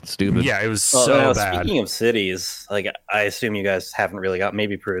was fucking stupid. Yeah, it was so bad. Speaking of cities, like I assume you guys haven't really got.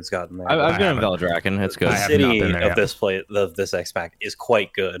 Maybe Prude's gotten there. I've been in Veldraken. It's good. The city of this place, of this X-Pack, is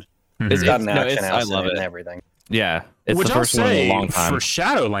quite good. Mm-hmm. It's got an action I love it and everything. Yeah, it's Which the first one in a long time. For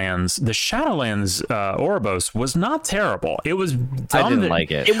Shadowlands, the Shadowlands Ouroboros was not terrible. It was dumb. I didn't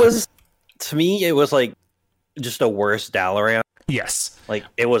like it. It was, to me, it was like just a worse Dalaran. Yes, like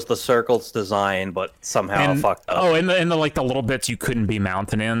it was the circle's design, but somehow fucked up. Oh, and the like the little bits you couldn't be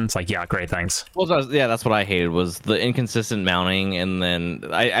mounted in. It's like, yeah, great, thanks. Well, that's what I hated was the inconsistent mounting, and then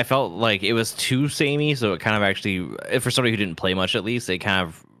I felt like it was too samey. So it kind of actually, for somebody who didn't play much, at least, it kind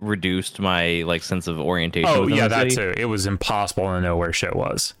of reduced my like sense of orientation. Oh yeah, that too. It was impossible to know where shit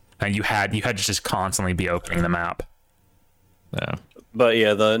was, and you had to just constantly be opening the map. Yeah, but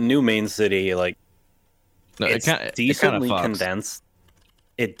yeah, the new main city, like. No, it's decently condensed.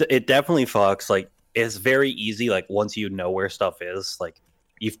 It definitely fucks. Like it's very easy. Like once you know where stuff is, like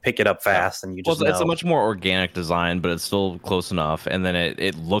you pick it up fast and you just. It's a much more organic design, but it's still close enough. And then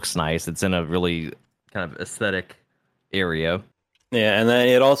it looks nice. It's in a really kind of aesthetic area. Yeah, and then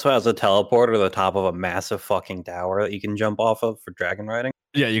it also has a teleporter to the top of a massive fucking tower that you can jump off of for dragon riding.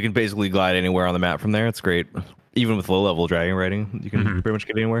 Yeah, you can basically glide anywhere on the map from there. It's great. Even with low level dragon riding, you can pretty much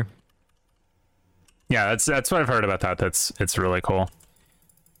get anywhere. Yeah, that's what I've heard about that. It's really cool,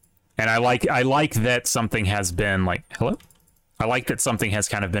 and I like that something has been like hello. I like that something has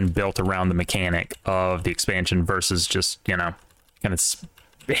kind of been built around the mechanic of the expansion versus just, kind of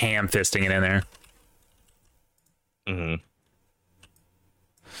ham fisting it in there. Mm-hmm.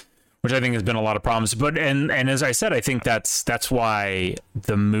 Which I think has been a lot of problems. But and as I said, I think that's why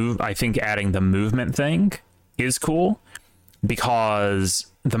I think adding the movement thing is cool, because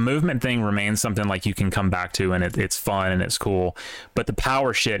the movement thing remains something like you can come back to, and it's fun and it's cool. But the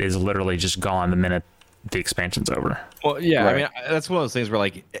power shit is literally just gone the minute the expansion's over. Well, yeah, right. I mean, that's one of those things where,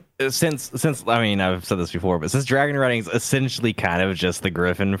 like, since I mean, I've said this before, but since dragon riding is essentially kind of just the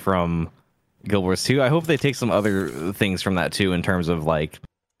Griffin from Guild Wars 2, I hope they take some other things from that too, in terms of like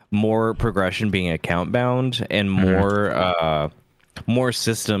more progression being account bound and more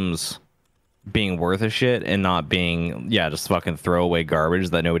systems being worth a shit and not being just fucking throwaway garbage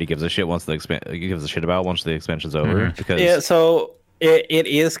that nobody gives a shit once the expansion's over. Because so it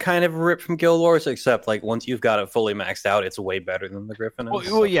is kind of ripped from Guild Wars, except like once you've got it fully maxed out, it's way better than the Griffin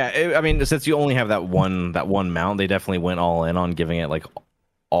is. Well, yeah, I mean, since you only have that one mount, they definitely went all in on giving it like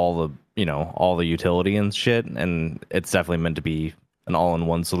all the utility and shit, and it's definitely meant to be an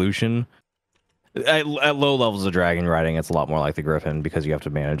all-in-one solution. At low levels of dragon riding, it's a lot more like the Griffin because you have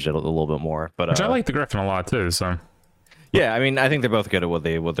to manage it a little bit more. But which I like the Griffin a lot too. So yeah, I mean, I think they're both good at what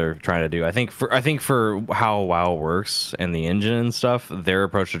they're trying to do. I think for how WoW works and the engine and stuff, their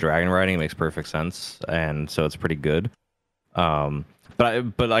approach to dragon riding makes perfect sense, and so it's pretty good. But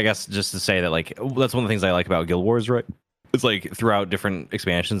I guess just to say that, like, that's one of the things I like about Guild Wars, right? It's like throughout different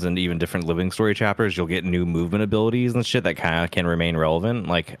expansions and even different living story chapters, you'll get new movement abilities and shit that kind of can remain relevant.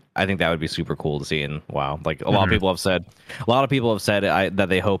 Like, I think that would be super cool to see in WoW. Like, a lot of people have said that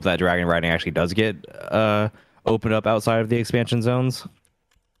they hope that dragon riding actually does get opened up outside of the expansion zones.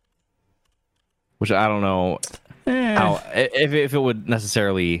 Which I don't know how if it would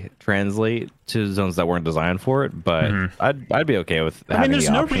necessarily translate to zones that weren't designed for it, but I'd be okay with having there's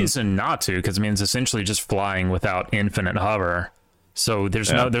the no option. reason not to, because I mean, it's essentially just flying without infinite hover, so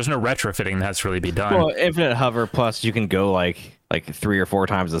there's no retrofitting that has to really be done. Well, infinite hover, plus you can go like 3 or 4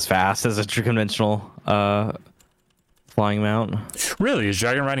 times as fast as a conventional flying mount. Really, is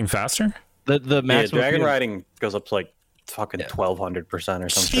dragon riding faster? The maximum dragon riding goes up to like fucking 1200% or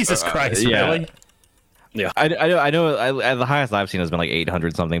something. Jesus Christ, yeah. really? Yeah, I know. The highest I've seen has been like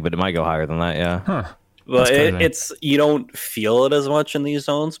 800 something, but it might go higher than that. Yeah. Huh. Well, it's you don't feel it as much in these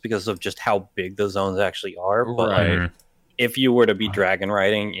zones because of just how big the zones actually are. But like, if you were to be dragon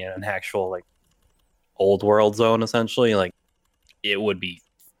riding in an actual like old world zone, essentially, like it would be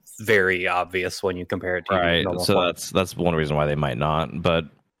very obvious when you compare it to right. So that's one reason why they might not. But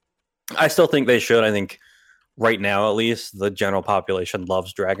I still think they should. I think right now, at least, the general population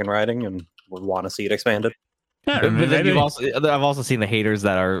loves dragon riding and would want to see it expanded. Yeah, but then I've also seen the haters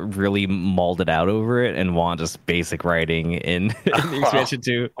that are really mauled out over it and want just basic riding in the expansion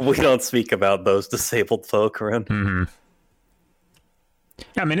too. We don't speak about those disabled folk, Ren.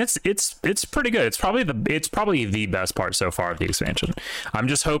 I mean, it's pretty good. It's probably the best part so far of the expansion. I'm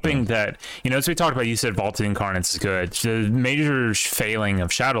just hoping that, as we talked about, you said Vaulted Incarnates is good. The major failing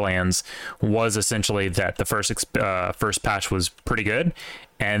of Shadowlands was essentially that the first patch was pretty good,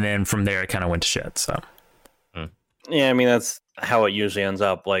 and then from there it kind of went to shit. So yeah, I mean, that's how it usually ends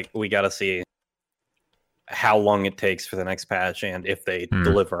up. Like, we got to see how long it takes for the next patch and if they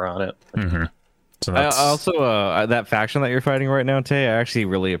deliver on it. So I also that faction that you're fighting right now, Tay, I actually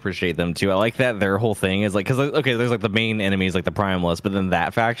really appreciate them too. I like that their whole thing is like, because okay, there's like the main enemies like the Primalist, but then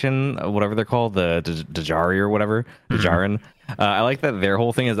that faction, whatever they're called, the Dajari or whatever, Dajaran. I like that their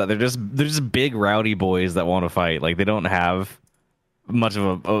whole thing is that they're just big rowdy boys that want to fight. Like, they don't have much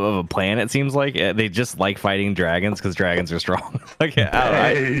of a plan. It seems like they just like fighting dragons because dragons are strong. Like,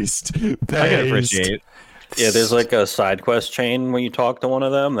 I can appreciate. Yeah, there's like a side quest chain when you talk to one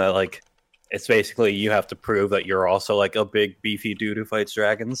of them that like. It's basically you have to prove that you're also like a big beefy dude who fights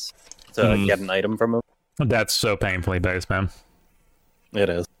dragons to get an item from him. That's so painfully based, man. It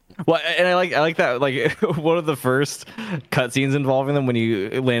is. Well, and I like that. Like, one of the first cutscenes involving them when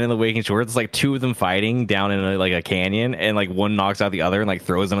you land in the Waking Shore, it's like 2 of them fighting down in a canyon, and like one knocks out the other and like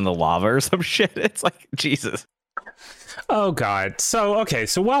throws them in the lava or some shit. It's like, Jesus. Oh God. So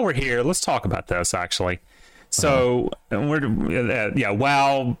while we're here, let's talk about this actually. So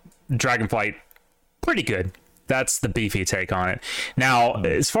WoW. Dragonflight, pretty good. That's the beefy take on it. Now,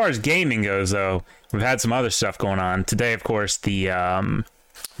 as far as gaming goes, though, we've had some other stuff going on today. Of course, the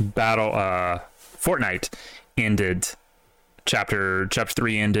Fortnite ended. Chapter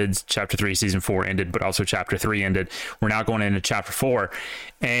 3 ended. Chapter 3 season 4 ended, but also Chapter 3 ended. We're now going into Chapter 4,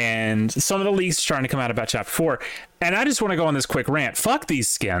 and some of the leaks are trying to come out about Chapter 4. And I just want to go on this quick rant. Fuck these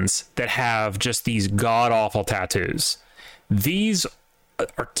skins that have just these god awful tattoos. these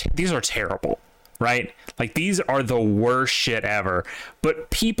are terrible, right? Like, these are the worst shit ever. But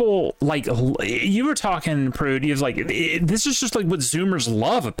people, like, you were talking, Prude, you was like, this is just like what Zoomers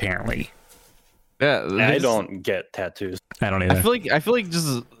love, apparently. Yeah, I don't get tattoos. I don't either. I feel like just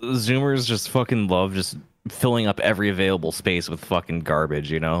Zoomers just fucking love just filling up every available space with fucking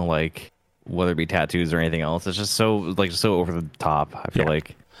garbage, you know, like whether it be tattoos or anything else. It's just so so over the top. I feel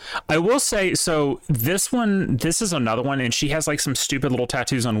like. I will say, so this is another one, and she has like some stupid little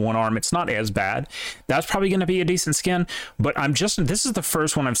tattoos on one arm. It's not as bad. That's probably going to be a decent skin, but this is the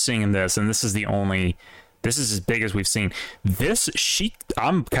first one I'm seeing in this, and this is as big as we've seen.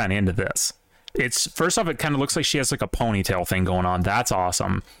 I'm kind of into this. It's, first off, it kind of looks like she has like a ponytail thing going on. That's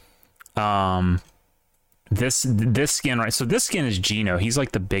awesome. This skin, right? So this skin is Gino. He's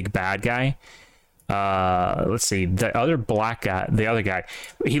like the big bad guy. Let's see, the other guy,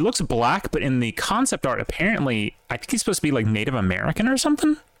 he looks black, but in the concept art, apparently, I think he's supposed to be like Native American or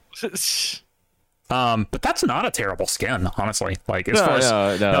something. But that's not a terrible skin, honestly. Like, as far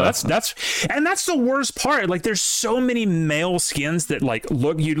as that's the worst part. Like, there's so many male skins that like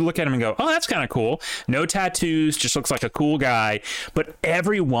you look at him and go, oh, that's kind of cool. No tattoos, just looks like a cool guy. But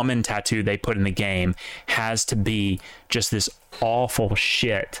every woman tattoo they put in the game has to be just this awful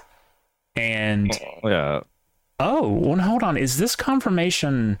shit. And oh, well, hold on. Is this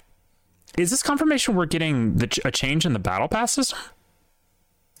confirmation we're getting a change in the battle pass system?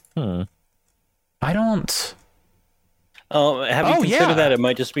 I don't. Oh, have you considered that it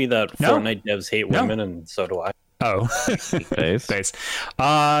might just be that Fortnite devs hate women, and so do I. Oh, face.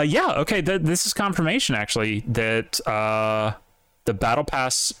 Yeah. Okay. This is confirmation, actually, that the battle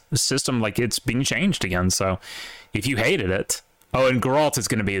pass system, like, it's being changed again. So, if you hated it, and Geralt is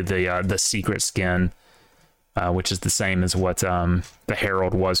going to be the secret skin, which is the same as what the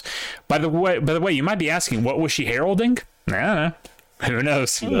Herald was. By the way, you might be asking, what was she heralding? Nah. Who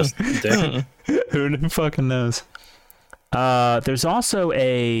knows? Who fucking knows? There's also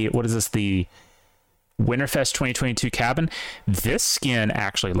what is this? The Winterfest 2022 cabin. This skin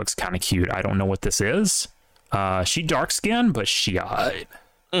actually looks kind of cute. I don't know what this is. She dark skin, but she-eyed.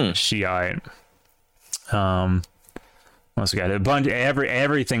 She-eyed. Once we got a bunch.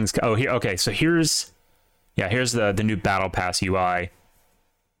 Everything's. Oh, here. Okay, so here's the new Battle Pass UI.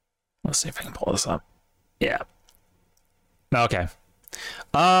 Let's see if I can pull this up. Yeah. Okay.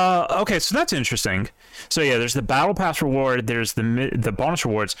 Okay, so that's interesting. So yeah, there's the Battle Pass reward, there's the bonus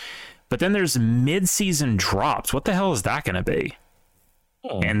rewards, but then there's mid-season drops. What the hell is that going to be?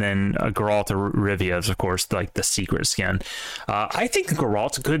 And then Geralt of Rivia is, of course, like the secret skin. I think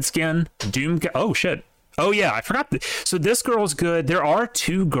Geralt's a good skin. Oh shit. Oh yeah, I forgot. So this girl's good. There are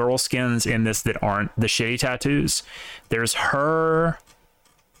 2 girl skins in this that aren't the shitty tattoos. There's her.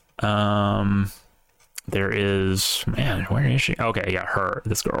 There is, man, where is she? Okay, yeah,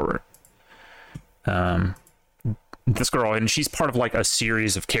 this girl. This girl, and she's part of like a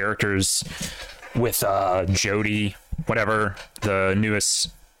series of characters with Jody, whatever, the newest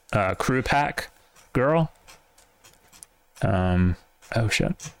crew pack girl. Oh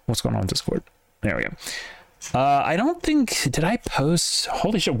shit, what's going on with Discord? There we go. I don't think, did I post?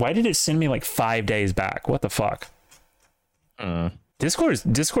 Holy shit, why did it send me like 5 days back? What the fuck?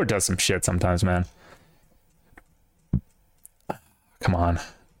 Discord does some shit sometimes, man. Come on.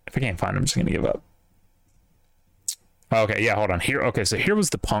 If I can't find him, I'm just gonna give up. Okay, yeah, hold on. Here, okay, so here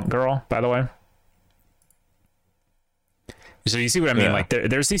was the punk girl, by the way. So you see what I mean? Yeah. Like,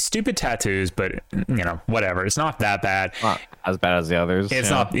 there's these stupid tattoos, but, you know, whatever. It's not that bad. Not as bad as the others. It's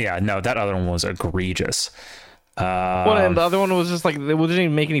not, no, that other one was egregious. Well, and the other one was just like, it didn't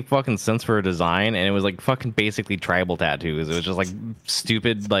even make any fucking sense for a design, and it was like fucking basically tribal tattoos. It was just like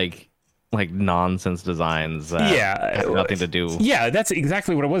stupid, like nonsense designs. Had nothing to do. Yeah, that's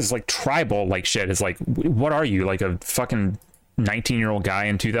exactly what it was. It's like tribal, like shit. It's like, what are you, like a fucking 19-year-old guy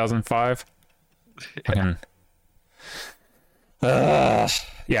in 2005? Fucking.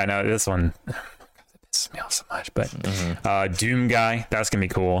 Yeah, no, this one pisses me off so much. But Doom Guy, that's gonna be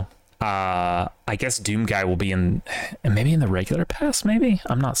cool. I guess Doom Guy will be maybe in the regular pass. Maybe,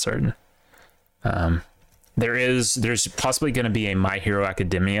 I'm not certain. There's possibly going to be a My Hero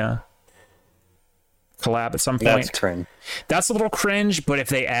Academia collab at some point. That's cringe. That's a little cringe, but if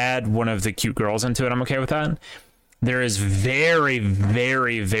they add one of the cute girls into it, I'm okay with that. There is very,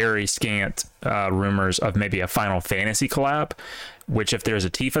 very, very scant rumors of maybe a Final Fantasy collab, which if there's a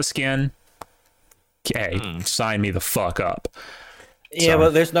Tifa skin, okay, sign me the fuck up. Yeah, but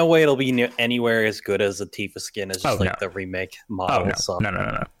there's no way it'll be anywhere as good as the Tifa skin. It's just the remake model.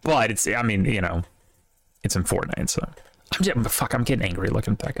 No. But it's, I mean, you know, it's in Fortnite, so. I'm getting angry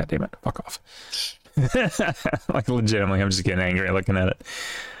looking at that. God damn it! Fuck off. Like legitimately, I'm just getting angry looking at it.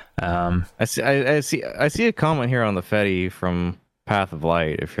 I see a comment here on the Fetty from Path of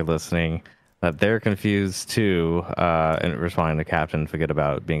Light, if you're listening, that they're confused too, and responding to Captain, forget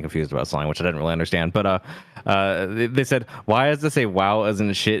about being confused about slang, which I didn't really understand. But they said, why does this say WoW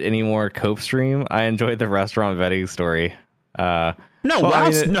isn't shit anymore? Cope stream. I enjoyed the restaurant vetting story. No,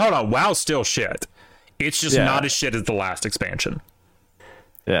 WoW's still shit. It's just not as shit as the last expansion.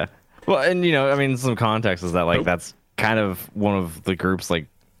 Yeah. Well, and I mean, some context is that that's kind of one of the group's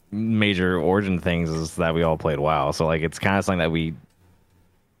major origin things is that we all played WoW. So it's kind of something that we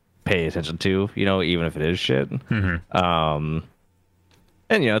pay attention to, even if it is shit. Mm-hmm.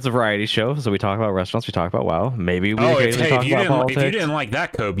 And it's a variety show, so we talk about restaurants, we talk about WoW. Maybe we occasionally talk about politics. If you didn't like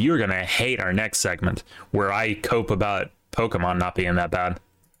that, Cope, you're gonna hate our next segment where I cope about Pokemon not being that bad.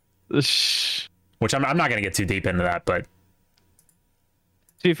 Which I'm not gonna get too deep into that, but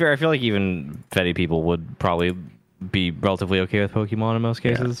to be fair, I feel like even Fetty people would probably be relatively okay with Pokemon in most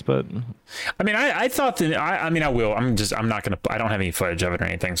cases. But I mean, I thought that I will. I'm not gonna. I don't have any footage of it or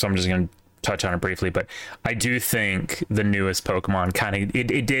anything, so I'm just gonna touch on it briefly. But I do think the newest Pokemon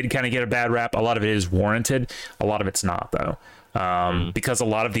it did kind of get a bad rap. A lot of it is warranted. A lot of it's not though, because a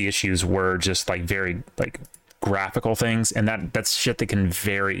lot of the issues were just very graphical things, and that's shit that can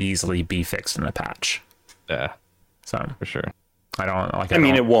very easily be fixed in a patch. Yeah, so for sure. I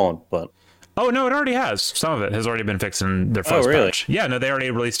mean, it won't, but. Oh, no, it already has. Some of it has already been fixed in their first patch. Yeah, no, they already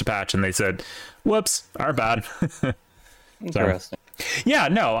released a patch and they said, whoops, our bad. Interesting. Yeah,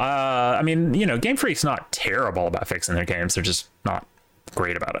 no, I mean, Game Freak's not terrible about fixing their games. They're just not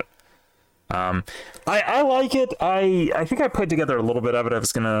great about it. I like it. I think I put together a little bit of it. I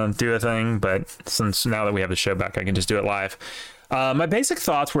was going to do a thing, but since now that we have the show back, I can just do it live. My basic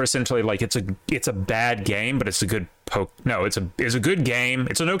thoughts were essentially it's a bad game, but it's a good it's a good game.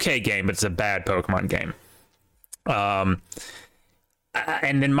 It's an okay game, but it's a bad Pokemon game.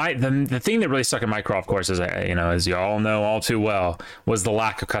 And then the thing that really stuck in my craw, of course, is as you all know all too well, was the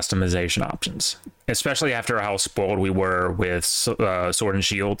lack of customization options, especially after how spoiled we were with Sword and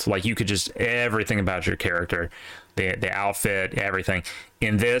Shield. You could just everything about your character, the outfit, everything.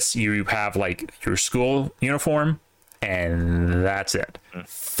 In this, you have your school uniform. And that's it.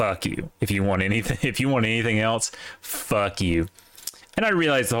 Fuck you. If you want anything else, fuck you. And I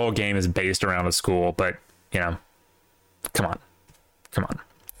realize the whole game is based around a school, but come on.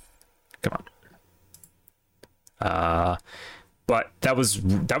 But that was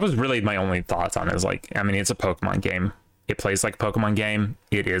really my only thoughts on it. Is it's a Pokemon game. It plays like a Pokemon game.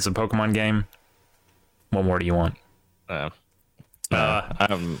 It is a Pokemon game. What more do you want?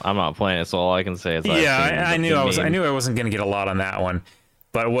 I'm not playing it, so all I can say is I knew I wasn't going to get a lot on that one.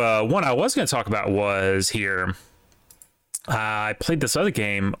 But one I was going to talk about was here. I played this other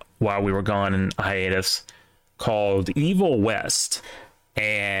game while we were gone in hiatus called Evil West,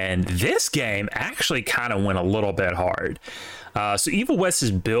 and this game actually kind of went a little bit hard. So Evil West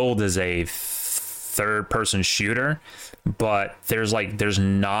is billed as a third-person shooter, but there's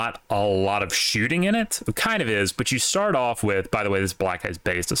not a lot of shooting in it. It kind of is, but you start off with, by the way, this black guy's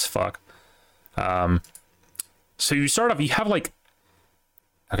based as fuck. So you start off, you have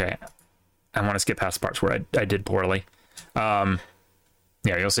okay, I want to skip past the parts where I did poorly. Yeah,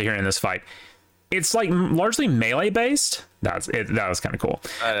 you'll see here in this fight, it's largely melee based. That was kind of cool.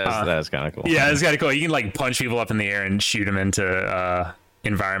 That is kind of cool. Yeah, it's kind of cool. You can punch people up in the air and shoot them into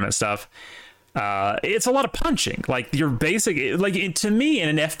environment stuff. It's a lot of punching. Your basic, to me in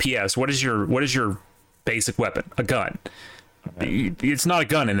an FPS, what is your basic weapon? A gun. Okay. It's not a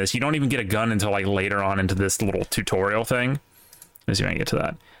gun in this. You don't even get a gun until later on into this little tutorial thing. Let's see if I can get to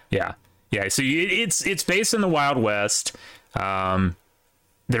that. Yeah. So it's based in the Wild West.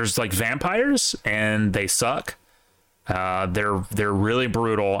 There's vampires and they suck. They're really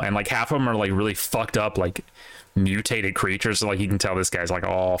brutal, and half of them are really fucked up, mutated creatures. So you can tell this guy's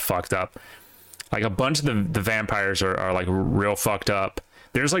all fucked up. A bunch of the vampires are real fucked up.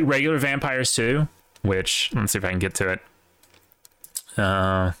 There's regular vampires too, which let's see if I can get to it.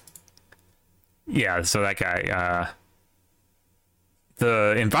 Yeah, so that guy,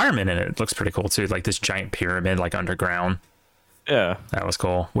 the environment in it looks pretty cool too. This giant pyramid underground. Yeah, that was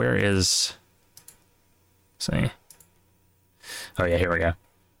cool. Where is? Let's see. Oh yeah, here we go.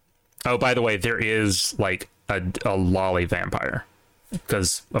 Oh, by the way, there is a lolly vampire.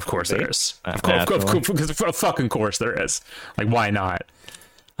 Because of course there is. Because fucking course there is. Why not?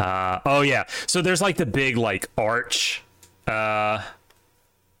 Oh yeah. So there's the big arch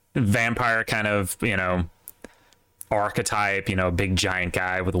vampire kind of archetype, you know, a big giant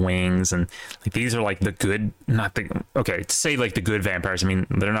guy with wings, and like these are like the good, not the okay to say like the good vampires. I mean,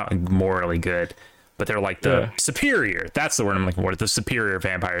 they're not morally good, but they're like the superior. That's the word I'm looking for. The superior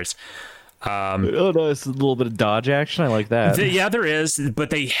vampires. Oh no, it's a little bit of dodge action. I like that. Yeah, there is, but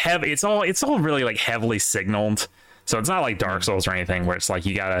they have it's all really like heavily signaled. So it's not like Dark Souls or anything where it's like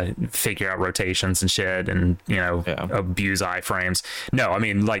you gotta figure out rotations and shit and, you know, abuse iframes. No, I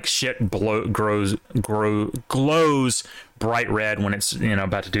mean, like shit glows bright red when it's, you know,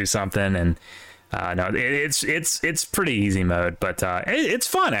 about to do something. And no, it's pretty easy mode, but it's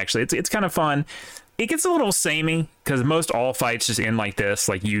fun actually. It's kind of fun. It gets a little samey because most all fights just end like this,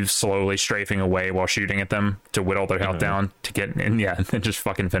 like you slowly strafing away while shooting at them to whittle their health down to get in, and just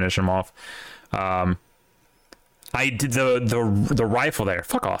fucking finish them off. I did the rifle there.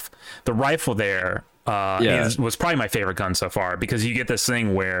 Fuck off. The rifle there was probably my favorite gun so far because you get this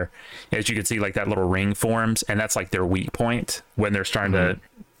thing where, as you can see, like that little ring forms, and that's like their weak point when they're starting to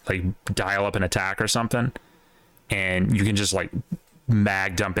like dial up an attack or something, and you can just like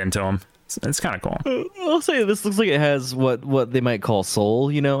mag dump into them. It's kind of cool. I'll say this looks like it has what they might call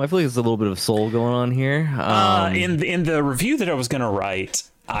soul. You know, I feel like there's a little bit of soul going on here. In the review that I was gonna write,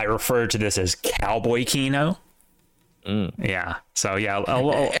 I referred to this as Cowboy Kino. Yeah. So yeah,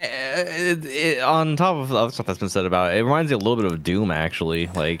 on top of the other stuff that's been said about it, it reminds me a little bit of Doom actually,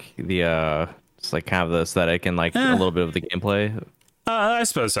 like the just like kind of the aesthetic and like a little bit of the gameplay. I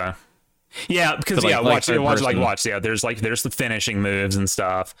suppose so. Yeah, because watch. Yeah, there's the finishing moves and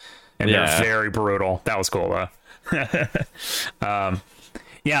stuff, and they're very brutal. That was cool though.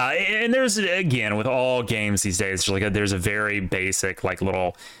 Yeah, and there's again with all games these days, there's a very basic like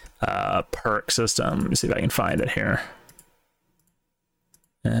little perk system. Let me see if I can find it here.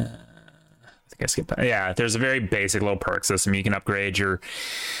 I think I skipped that. Yeah, there's a very basic little perk system. You can upgrade your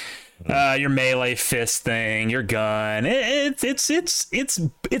melee fist thing, your gun. It's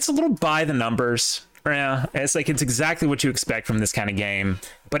a little by the numbers. Yeah, it's like it's exactly what you expect from this kind of game,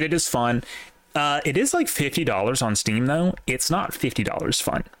 but it is fun. It is like $50 on Steam though. It's not $50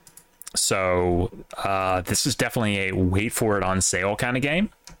 fun. So this is definitely a wait for it on sale kind of game.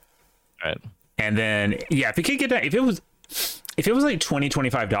 Right. And then if you could get that, if it was like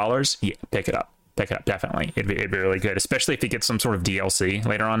 $25, yeah, pick it up definitely. It'd be really good, especially if you get some sort of DLC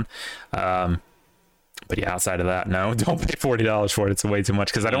later on. But yeah, outside of that, no, don't pay $40 for it. It's way too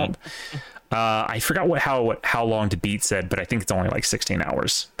much because I don't. I forgot how long to beat said, but I think it's only like 16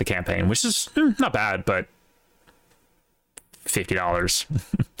 hours the campaign, which is not bad, but $50,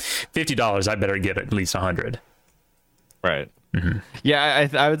 $50, I better get at least 100. Right. Mm-hmm. Yeah,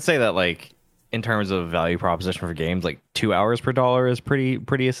 I would say that like in terms of value proposition for games, like 2 hours per dollar is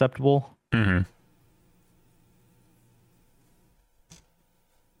pretty acceptable. Mm-hmm.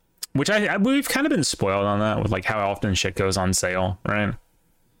 Which we've kind of been spoiled on that with like how often shit goes on sale, right?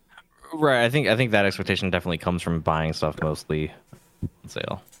 Right. I think that expectation definitely comes from buying stuff mostly on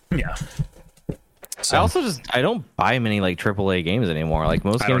sale. Yeah. So, I don't buy many like AAA games anymore. Like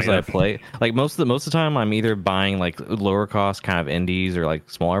most games that I play, like most of the time, I'm either buying like lower cost kind of indies or like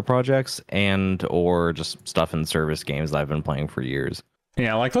smaller projects or just stuff in service games that I've been playing for years.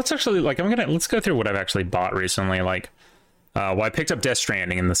 Yeah, like let's go through what I've actually bought recently. Like, I picked up Death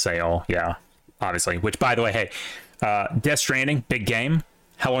Stranding in the sale. Yeah, obviously. Which, by the way, hey, Death Stranding, big game.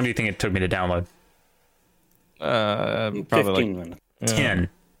 How long do you think it took me to download? Probably 15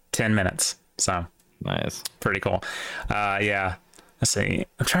 minutes. 10 minutes. So nice, pretty cool. Yeah. Let's see.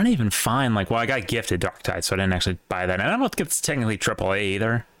 I'm trying to even find I got gifted Dark Tide, so I didn't actually buy that. And I don't know if it's technically AAA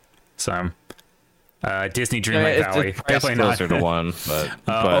either. So. Disney Dreamlight Valley, it's definitely closer not to one, but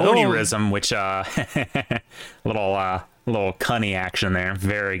Onirism, which little cunny action there.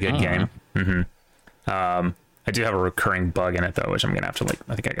 Very good game. Mm-hmm. I do have a recurring bug in it though, which I'm gonna have to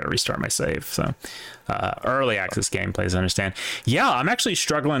I think I gotta restart my save. So early access gameplay, as I understand. Yeah, I'm actually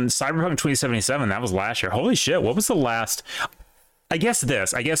struggling. Cyberpunk 2077, that was last year. Holy shit, what was the last? I guess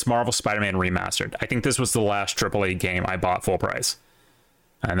Marvel Spider-Man Remastered. I think this was the last AAA game I bought full price.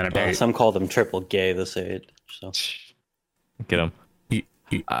 And then I paid. Some call them triple gay this age. So get them.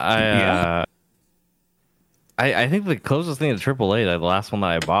 Yeah. I think the closest thing to AAA, the last one that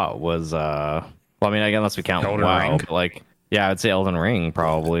I bought was well, I mean, unless we count Elden WoW, Ring. But I'd say Elden Ring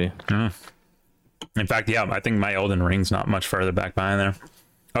probably. In fact, yeah, I think my Elden Ring's not much further back behind there.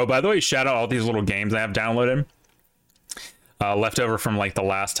 Oh, by the way, shout out all these little games I have downloaded. Left over from the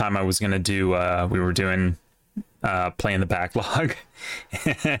last time I was gonna do we were doing playing the backlog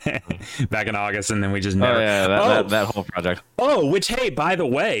back in August, and then we just never. Oh yeah, that whole project. Oh, which, hey, by the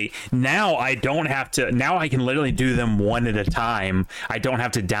way, now I don't have to. Now I can literally do them one at a time. I don't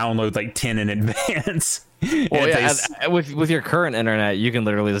have to download like 10 in advance. Well, yeah, with your current internet, you can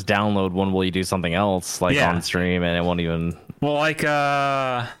literally just download one while you do something else, like on stream, and it won't even. Well, like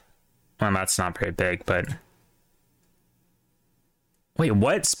well, that's not very big, but. Wait,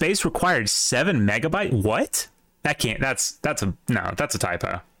 what? Space required 7 megabyte? What? That can't. That's a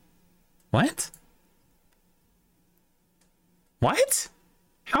typo. What? What?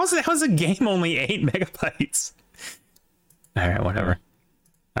 How's a game only 8 megabytes? All right, whatever.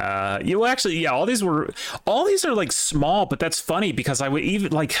 All these are like small, but that's funny because I would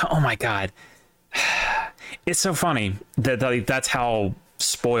even like, oh my god, it's so funny that like, that's how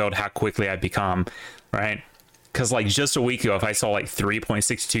spoiled how quickly I've become, right? Because like just a week ago, if I saw like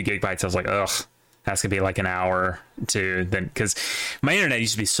 3.62 gigabytes, I was like, ugh, that's gonna be like an hour to then, because my internet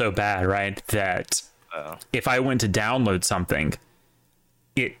used to be so bad, right, that if I went to download something,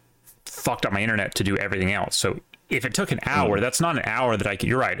 it fucked up my internet to do everything else. So if it took an hour, that's not an hour that I could.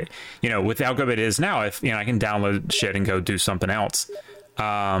 You're right. You know, with how good it is now, if I can download shit and go do something else.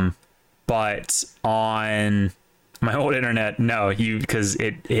 But on my old internet, no, because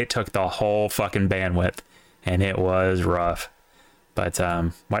it took the whole fucking bandwidth. And it was rough. But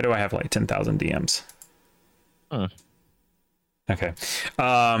why do I have like 10,000 DMs? Okay.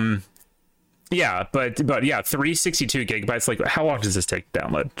 Yeah, but yeah, 362 gigabytes. Like, how long does this take to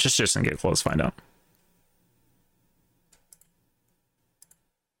download? Just and get close, find out.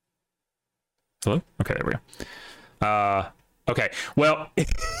 Hello? Okay, there we go. Okay. Well,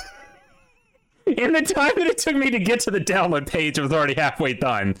 in the time that it took me to get to the download page, it was already halfway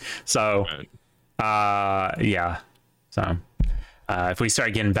done. So. Yeah. So, if we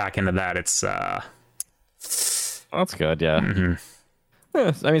start getting back into that, it's that's good. Yeah. Mm-hmm.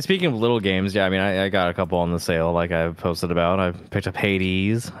 Yeah. I mean, speaking of little games, yeah. I mean, I got a couple on the sale, like I posted about. I picked up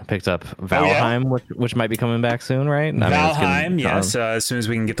Hades. I picked up Valheim, which might be coming back soon, right? Valheim, yes. As soon as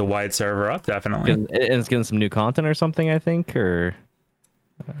we can get the wide server up, definitely. And it's getting some new content or something, I think, or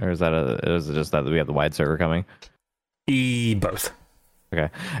is it just that we have the wide server coming? Both. Okay,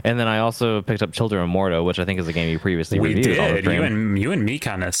 and then I also picked up Children of Morta, which I think is a game you previously reviewed. We did. You and me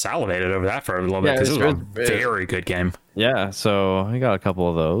kind of salivated over that for a little bit because it was a very good game. Yeah, so I got a couple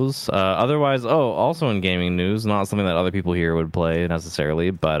of those. Otherwise, also in gaming news, not something that other people here would play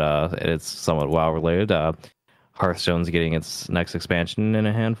necessarily, but it's somewhat WoW related. Hearthstone's getting its next expansion in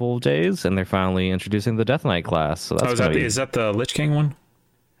a handful of days, and they're finally introducing the Death Knight class. So that's is that the Lich King one?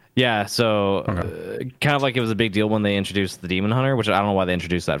 Yeah, so kind of like it was a big deal when they introduced the Demon Hunter, which I don't know why they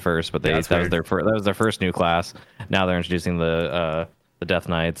introduced that first, but that was their first new class. Now they're introducing the Death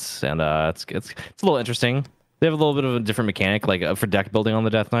Knights, and it's a little interesting. They have a little bit of a different mechanic, like for deck building on the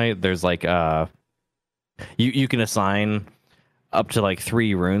Death Knight. There's like you can assign up to like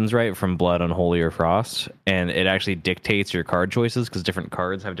 3 runes, right, from Blood, Unholy, or Frost, and it actually dictates your card choices because different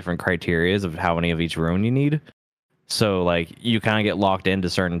cards have different criterias of how many of each rune you need. So like you kind of get locked into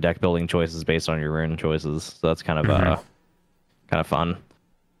certain deck building choices based on your rune choices. So that's kind of fun.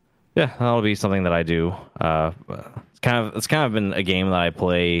 Yeah, that'll be something that I do. It's kind of been a game that I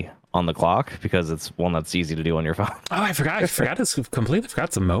play on the clock because it's one that's easy to do on your phone. Oh, I forgot. It's completely forgot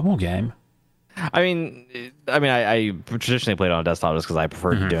it's a mobile game. I mean, I traditionally played on a desktop just because I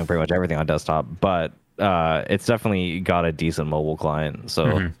prefer doing pretty much everything on desktop, but it's definitely got a decent mobile client.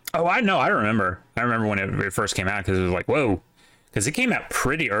 So. Oh, I know. I remember when it first came out because it was like, whoa, because it came out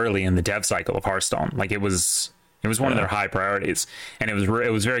pretty early in the dev cycle of Hearthstone. Like it was one of their high priorities, and it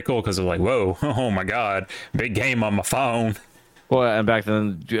was very cool because it was like, whoa, oh my god, big game on my phone. Well, and back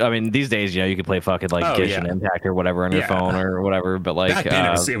then, I mean, these days, you could play fucking like Genshin Impact or whatever on your phone or whatever. But like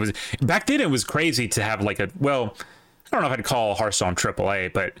back then, it was crazy to have like I don't know if I'd call Hearthstone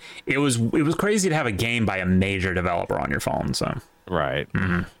AAA, but it was crazy to have a game by a major developer on your phone. So right.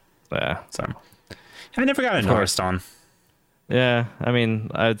 Yeah. So I never got into Hearthstone. Yeah, I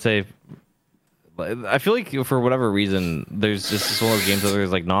mean, I'd say I feel like for whatever reason, there's just one of those games where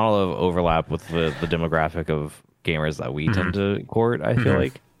there's like not a lot of overlap with the demographic of gamers that we tend to court. I feel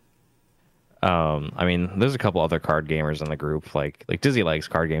like. I mean, there's a couple other card gamers in the group. Like Dizzy likes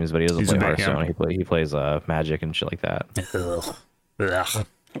card games, but he doesn't play Hearthstone. Yeah. He plays Magic and shit like that.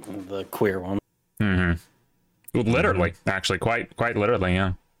 The queer one. Well, literally, actually, quite literally,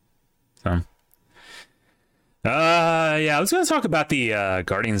 yeah. So, yeah, I was going to talk about the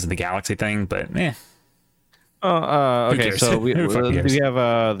Guardians of the Galaxy thing, but okay. So we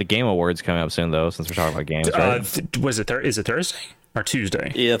have the Game Awards coming up soon, though. Since we're talking about games, right? Is it Thursday or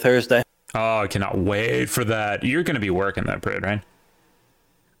Tuesday? Yeah, Thursday. Oh, I cannot wait for that. You're going to be working that period, right?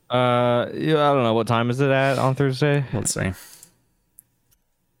 Yeah, I don't know. What time is it at on Thursday? Let's see.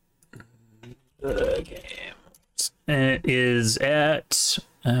 The game. It is at...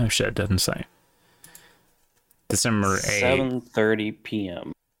 Oh, shit, it doesn't say. December 8th. 7:30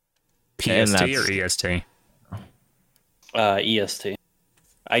 p.m. PST or EST? EST.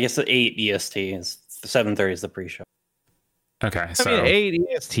 I guess the 8 EST is 7:30 is the pre-show. Okay, so... I mean,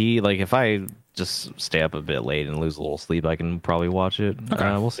 8 EST, like, if I just stay up a bit late and lose a little sleep, I can probably watch it.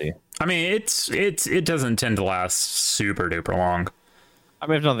 Okay. We'll see. I mean, it doesn't tend to last super duper long. I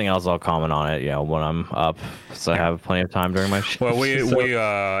mean, if nothing else, I'll comment on it, when I'm up, so I have plenty of time during my shift. Well, we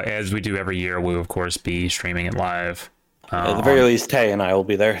as we do every year, we'll of course be streaming it live. At the very least, Tay and I will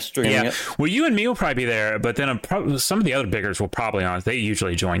be there streaming it. Well, you and me will probably be there, but then some of the other biggers will probably not. They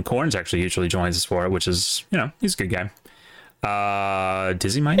usually join. Corns actually usually joins us for it, which is, he's a good guy.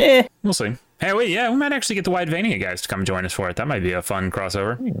 Dizzy might. We'll see. Hey, wait, we might actually get the Wide Vania guys to come join us for it. That might be a fun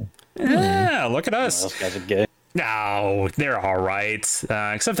crossover. Yeah, look at us. Those guys are gay. No, they're all right.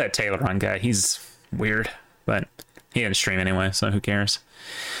 Except that Taylor Run guy. He's weird, but he didn't stream anyway, so who cares?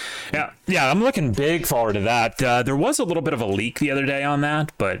 Yeah, I'm looking big forward to that. There was a little bit of a leak the other day on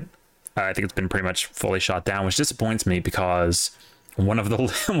that, but I think it's been pretty much fully shot down, which disappoints me because one of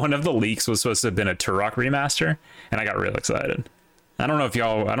the leaks was supposed to have been a Turok remaster, and I got real excited. I don't know if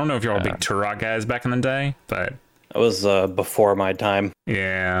y'all are big Turok guys back in the day, but it was before my time.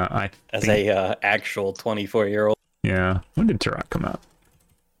 Yeah, as a actual 24-year-old. Yeah, when did Turok come out?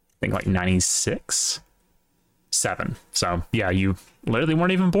 I think like 96, 7. So yeah, you literally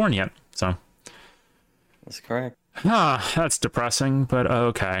weren't even born yet. So that's correct. That's depressing, but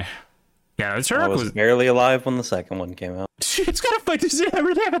okay. Yeah, Turok was barely alive when the second one came out. It's got a does it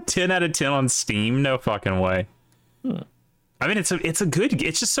ever have a 10 out of 10 on Steam? No fucking way. I mean, it's a good.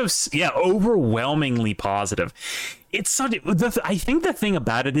 It's just so overwhelmingly positive. It's such. I think the thing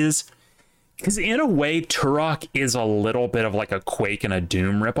about it is, because in a way, Turok is a little bit of like a Quake and a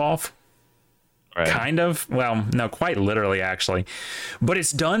Doom ripoff. Right. Kind of. Well, no, quite literally, actually. But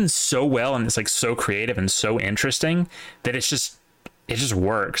it's done so well, and it's like so creative and so interesting that it just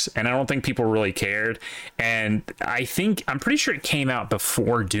works. And I don't think people really cared. And I'm pretty sure it came out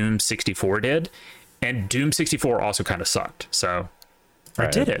before Doom 64 did. And Doom 64 also kind of sucked. So I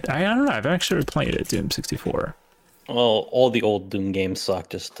did it. I don't know. I've actually played it, Doom 64. Well, all the old Doom games suck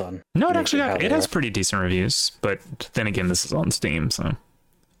just a ton. No, it has pretty decent reviews. But then again, this is on Steam, so.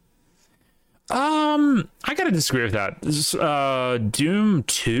 I gotta disagree with that. Doom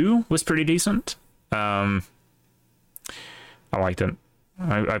 2 was pretty decent. I liked it.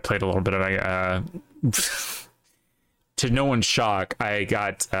 I played a little bit of it. To no one's shock, I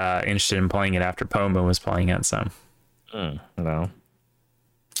got interested in playing it after Poma was playing it, so. No.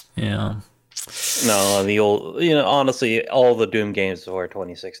 Yeah. No, the old, honestly, all the Doom games before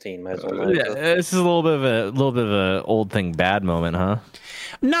 2016 might as well. This is a little bit of a old thing bad moment, huh?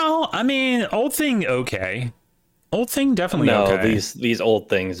 No, I mean, old thing okay. Old thing definitely okay. No, these old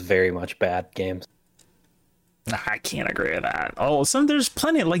things very much bad games. I can't agree with that. Oh, there's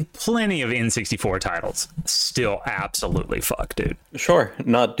plenty of N64 titles still absolutely fuck, dude. Sure,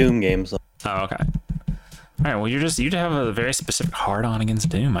 not Doom games. Oh, okay. All right, well, you have a very specific hard-on against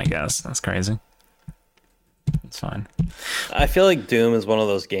Doom, I guess. That's crazy. It's fine. I feel like Doom is one of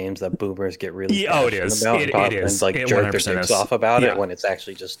those games that boomers get really it is. About it is. And jerk their dicks off about it when it's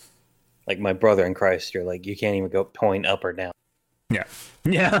actually just like my brother in Christ. You're like, you can't even go point up or down. Yeah.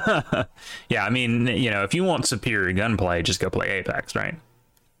 Yeah. Yeah. I mean, if you want superior gunplay, just go play Apex, right?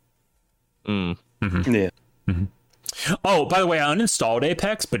 Mm-hmm. Yeah. Mm-hmm. Oh, by the way, I uninstalled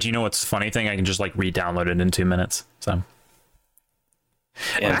Apex, but you know what's the funny thing? I can just re-download it in 2 minutes. So.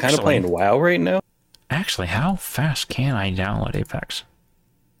 Yeah, I'm kind of playing WoW right now. Actually, how fast can I download Apex?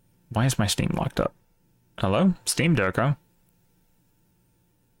 Why is my Steam locked up? Hello? Steam Doko?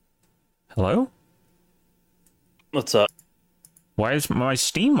 Hello? What's up? Why is my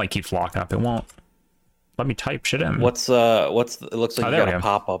Steam keeps locking up? It won't let me type shit in. It looks like you got a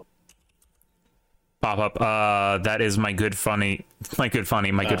pop-up. Pop-up. That is my good friend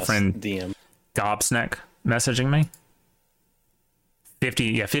DM Gobsneck messaging me.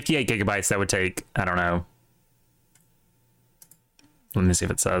 58 gigabytes. That would take, I don't know. Let me see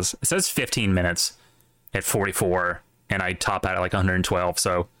if it says. It says 15 minutes at 44, and I top out at 112,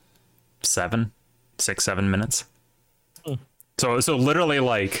 so 7 minutes. So literally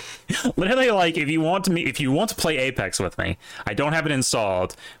if you want to play Apex with me, I don't have it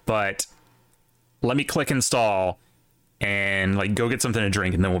installed, but let me click install and go get something to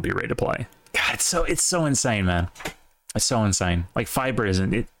drink, and then we'll be ready to play. God, it's so insane, man. It's so insane. Fiber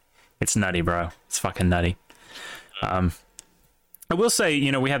isn't it. It's nutty, bro. It's fucking nutty. I will say,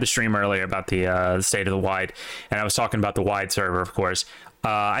 you know, we had the stream earlier about the state of the wide, and I was talking about the wide server, of course.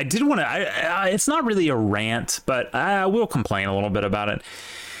 I did want to. It's not really a rant, but I will complain a little bit about it.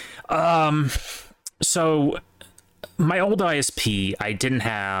 So my old ISP, I didn't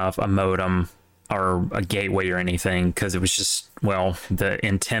have a modem or a gateway or anything because it was just, well, the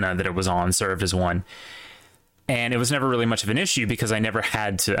antenna that it was on served as one. And it was never really much of an issue because I never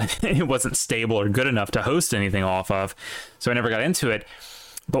had to, it wasn't stable or good enough to host anything off of. So I never got into it.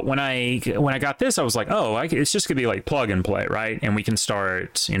 But when I got this, I was like, oh, it's just gonna be like plug and play, right? And we can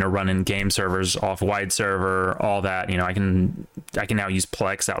start, you know, running game servers off wide server, all that. You know, I can now use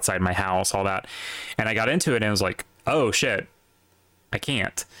Plex outside my house, all that. And I got into it and I was like, oh shit, I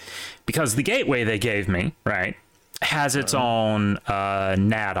can't, because the gateway they gave me, right, has its own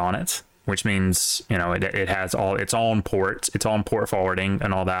NAT on it, which means, you know, it has all its own ports, its own port forwarding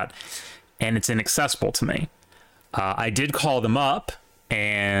and all that, and it's inaccessible to me. I did call them up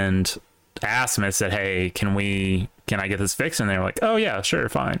and asked them. I said, hey, can I get this fixed? And they were like, oh yeah, sure,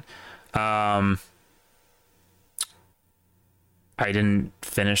 fine. I didn't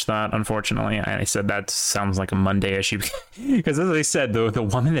finish that, unfortunately. I said that sounds like a Monday issue because, as I said, the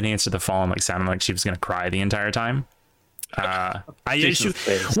woman that answered the phone like sounded like she was gonna cry the entire time. She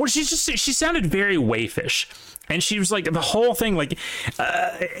sounded very waifish, and she was like the whole thing, like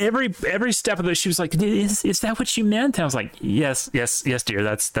every step of it, she was like, is that what you meant? And I was like, yes dear,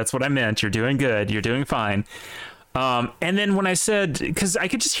 that's what I meant. You're doing good, you're doing fine. And then when I said, because I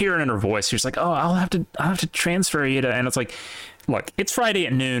could just hear it in her voice, she was like, oh, I'll have to transfer you to, and it's like, look, it's Friday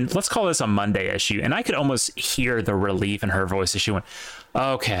at noon, let's call this a Monday issue. And I could almost hear the relief in her voice as she went,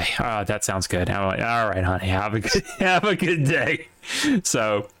 okay, that sounds good. I'm like, all right, honey, have a good day.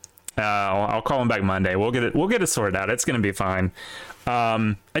 So I'll call him back Monday. We'll get it sorted out. It's gonna be fine.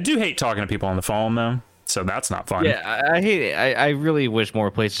 I do hate talking to people on the phone though, so that's not fun. Yeah, I hate it. I really wish more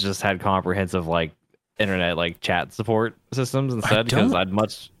places just had comprehensive like internet like chat support systems instead, because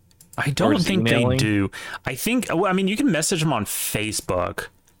I don't think they do. I think, well, I mean, you can message them on Facebook,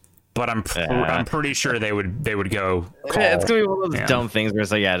 but I'm pretty sure they would go call. It's gonna be one of those dumb things where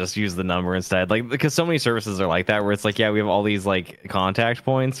it's like, yeah, just use the number instead. Like, because so many services are like that, where it's like, yeah, we have all these like contact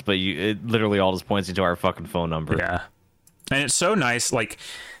points, but it literally all just points you to our fucking phone number. Yeah, and it's so nice. Like,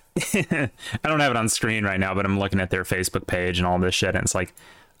 I don't have it on screen right now, but I'm looking at their Facebook page and all this shit, and it's like,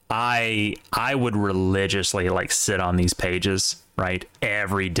 I would religiously like sit on these pages, right,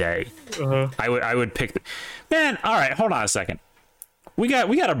 every day. I would pick man. All right, hold on a second. We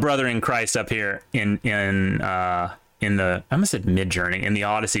got a brother in Christ up here in the, I almost said Midjourney, in the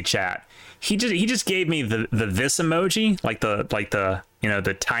Odyssey chat. He just gave me the this emoji, like the you know,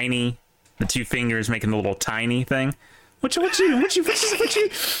 the tiny, the two fingers making the little tiny thing. What you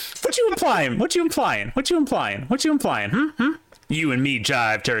implying? What you implying? You and me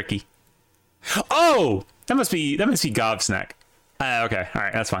jive, turkey. Oh, that must be Gobsnack. Okay, all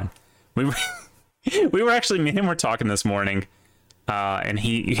right, that's fine. We were actually, me and him were talking this morning, and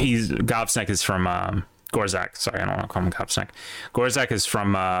he's Gobsnack is from Gorzak. Sorry, I don't want to call him Gobsnack. Gorzak is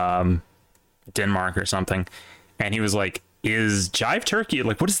from Denmark or something, and he was like, "Is jive turkey,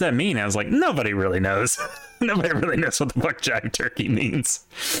 like, what does that mean?" And I was like, nobody really knows. Nobody really knows what the fuck jive turkey means.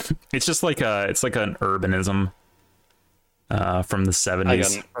 It's just like it's like an urbanism. From the 70s. I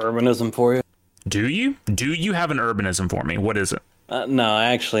got an urbanism for you. Do you have an urbanism for me? What is it? No,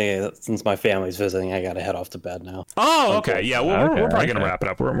 actually, since my family's visiting, I gotta head off to bed now. Oh, okay. Yeah, we're probably gonna wrap it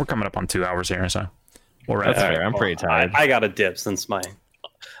up. We're coming up on 2 hours here, so we'll wrap That's fair. I'm pretty tired. I got a dip since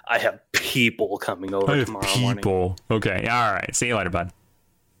I have people coming over tomorrow morning. Okay. All right. See you later, bud.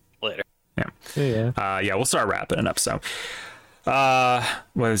 Later. Yeah. Yeah, we'll start wrapping it up. So I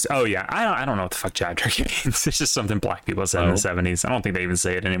don't know what the fuck jive turkey means. It's just something black people said in the 70s. I don't think they even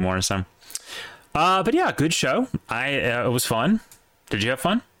say it anymore. So but yeah, good show. It was fun. Did you have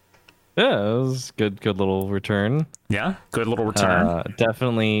fun? Yeah, it was good little return. Yeah, good little return.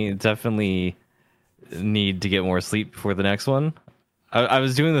 Definitely need to get more sleep before the next one. I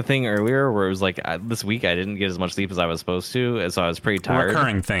was doing the thing earlier where it was like, this week I didn't get as much sleep as I was supposed to, and so I was pretty tired.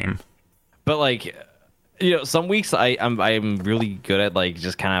 Recurring theme. But like, you know, some weeks I'm really good at like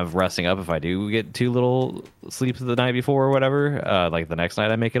just kind of resting up if I do get too little sleep the night before or whatever. Like the next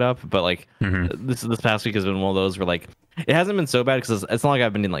night I make it up. But like this past week has been one of those where like it hasn't been so bad because it's not like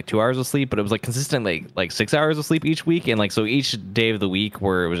I've been in like 2 hours of sleep, but it was like consistently like 6 hours of sleep each week, and like so each day of the week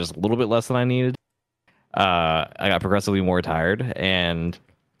where it was just a little bit less than I needed, I got progressively more tired.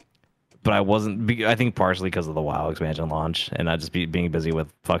 But I wasn't. I think partially because of the WoW expansion launch and I just being busy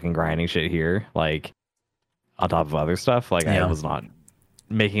with fucking grinding shit here, like on top of other stuff. Like I was not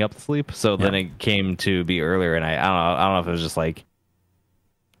making up the sleep. So then it came to be earlier, and I don't know if it was just like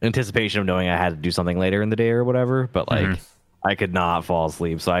anticipation of knowing I had to do something later in the day or whatever, but like I could not fall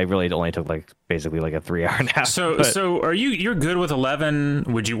asleep, so I really only took like basically like a 3-hour nap. So are you're good with 11?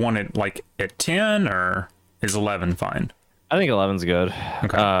 Would you want it like at 10, or is 11 fine? I think 11's good.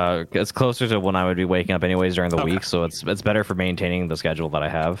 Okay. It's closer to when I would be waking up anyways during the week, so it's better for maintaining the schedule that I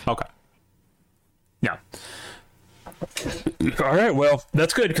have. Okay. Yeah. All right. Well,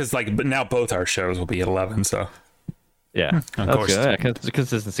 that's good because but now both our shows will be at 11. So. Yeah, of course. Good. Yeah,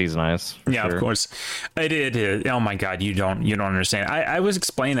 consistency is nice. Yeah, sure. Of course. It is. Oh my God, you don't understand. I was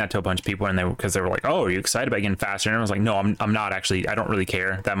explaining that to a bunch of people, and because they were like, "Oh, are you excited about getting faster?" And I was like, "No, I'm not actually. I don't really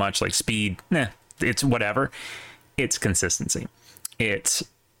care that much. Like speed, it's whatever. It's consistency. It's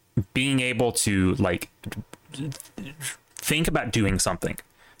being able to like think about doing something."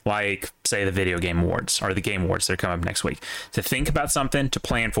 Like, say, the video game awards or the game awards that are coming up next week, to think about something, to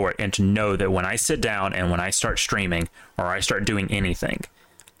plan for it, and to know that when I sit down and when I start streaming or I start doing anything,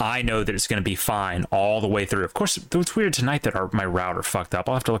 I know that it's going to be fine all the way through. Of course, it was weird tonight that my router fucked up.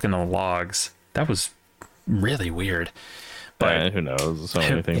 I'll have to look into the logs. That was really weird. But who knows? So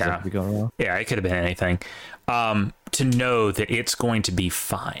many things that could be going on. Yeah, it could have been anything. To know that it's going to be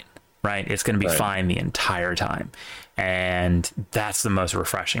fine, right? It's going to be fine the entire time. And that's the most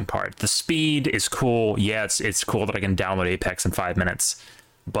refreshing part. The speed is cool. Yeah, it's cool that I can download Apex in 5 minutes,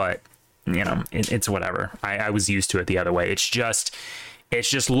 but it's whatever. I was used to it the other way. It's just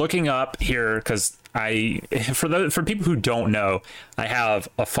looking up here because for people who don't know, I have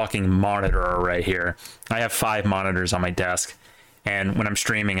a fucking monitor right here. I have 5 monitors on my desk, and when I'm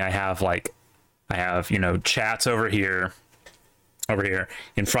streaming, I have chats over here. Over here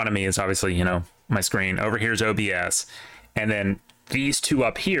in front of me is obviously my screen. Over here is OBS, and then these two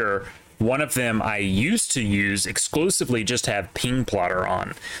up here, one of them I used to use exclusively just to have ping plotter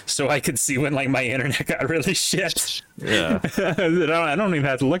on, so I could see when my internet got really shit. Yeah. I don't even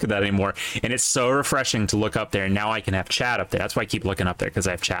have to look at that anymore, and it's so refreshing to look up there. And now I can have chat up there. That's why I keep looking up there, because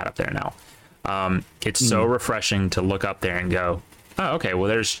I have chat up there now. It's so refreshing to look up there and go, oh, okay, well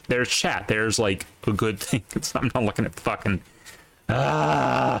there's chat. There's like a good thing. I'm not looking at fucking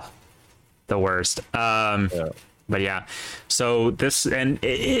the worst. But yeah, so this, and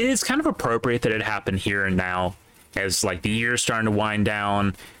it's kind of appropriate that it happened here and now, as like the year's starting to wind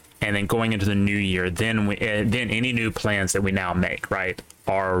down, and then going into the new year, then any new plans that we now make, right,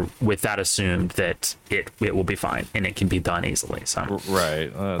 are with that assumed that it will be fine and it can be done easily. So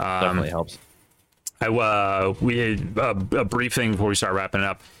right, definitely helps. We had a brief thing before we start wrapping it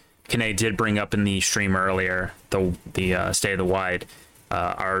up. Kane did bring up in the stream earlier the State of the Wide.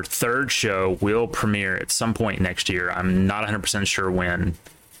 Our third show will premiere at some point next year. I'm not 100% sure when.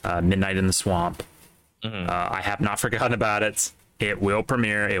 Midnight in the Swamp. I have not forgotten about it. It will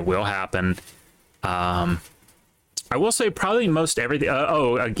premiere. It will happen. I will say probably most everything.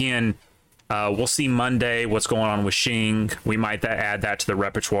 Again, we'll see Monday what's going on with Shing. We might add that to the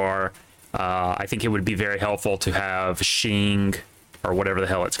repertoire. I think it would be very helpful to have Shing, or whatever the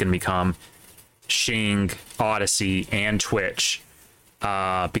hell it's going to become, Shing, Odyssey, and Twitch.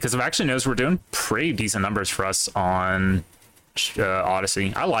 Because I've actually noticed we're doing pretty decent numbers for us on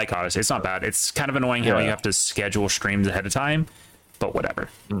Odyssey. I like Odyssey. It's not bad. It's kind of annoying how you have to schedule streams ahead of time, but whatever.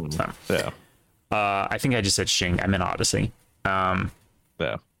 I think I just said Shing. I meant Odyssey. We'll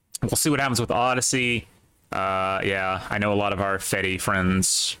see what happens with Odyssey. I know a lot of our Fetty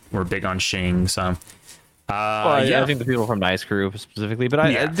friends were big on Shing, so... I think the people from Nice Crew specifically, but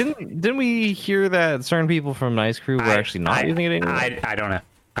didn't we hear that certain people from Nice Crew were actually not using it anymore? I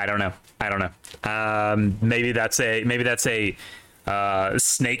don't know. Maybe that's a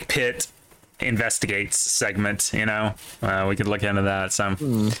Snake Pit investigates segment. We could look into that. So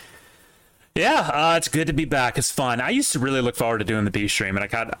it's good to be back. It's fun. I used to really look forward to doing the B stream, and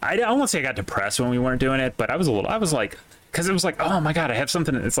I won't say I got depressed when we weren't doing it, but I was like. Because it was like, oh my God, I have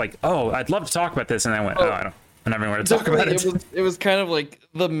something. It's like, oh, I'd love to talk about this. And I went, I don't have anywhere to talk about it. It was kind of like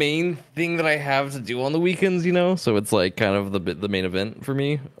the main thing that I have to do on the weekends, So it's like kind of the main event for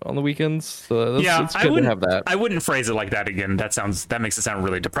me on the weekends. So it's good to have that. I wouldn't phrase it like that again. That makes it sound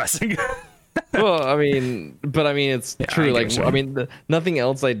really depressing. Well, it's true. Nothing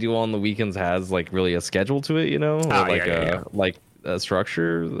else I do on the weekends has like really a schedule to it, or like a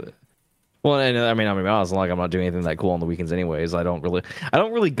structure. Well, and I'm honest, I'm not doing anything that cool on the weekends anyways. I don't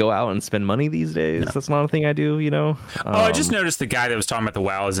really go out and spend money these days. No. That's not a thing I do, I just noticed the guy that was talking about the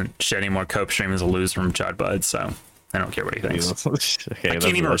WoW isn't shedding more cope stream as a loser from Judd Bud, so I don't care what he thinks. I can't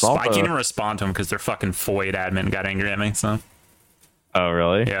even respond to him because their fucking Foyd admin got angry at me, so. Oh,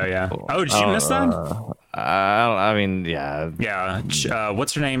 really? Yeah. Oh, did you miss that? I mean, yeah. Yeah.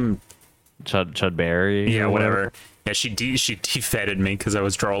 What's her name? Chud Berry. Yeah, whatever. Yeah, she defeated me because I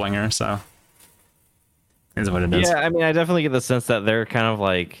was trolling her. So is what it is. Yeah, I mean, I definitely get the sense that they're kind of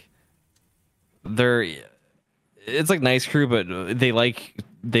like it's like Nice Crew, but they like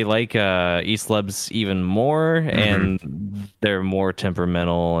East Lebs even more, and they're more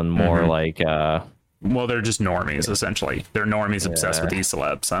temperamental and more like well, they're just normies essentially. They're normies obsessed with East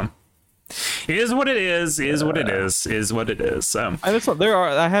Celeb. So is what it is. Is what it is. Is what it is. So I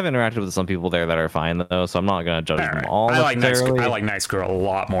have interacted with some people there that are fine though, so I'm not gonna judge them all. I like Nice Girl a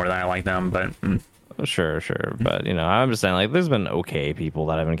lot more than I like them, but sure, but you know, I'm just saying like there's been okay people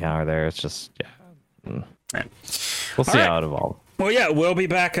that I've encountered there. It's just we'll see how it evolves. Well, yeah, we'll be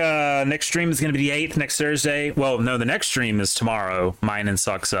back. Next stream is going to be the 8th, next Thursday. Well, no, the next stream is tomorrow, mine and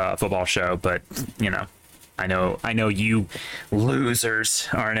Suck's football show. But, you know, I know you losers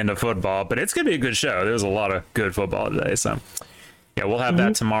aren't into football, but it's going to be a good show. There's a lot of good football today. So, yeah, we'll have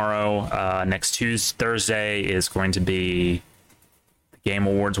that tomorrow. Next Thursday is going to be the Game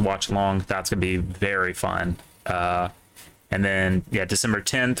Awards watch along. That's going to be very fun. And then, yeah, December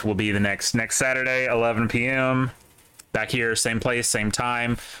 10th will be the next Saturday, 11 p.m. Back here, same place, same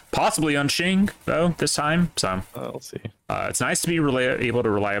time, possibly on Shing though this time. So we'll see. It's nice to be able to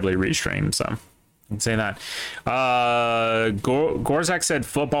reliably restream. So I can say that. Gorzak said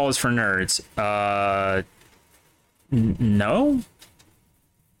football is for nerds. No,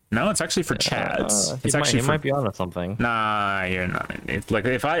 it's actually for chads. He might be onto something. Nah, you're not. Like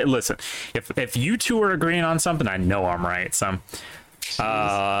if you two are agreeing on something, I know I'm right. So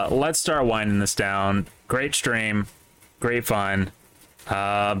let's start winding this down. Great stream. Great fun.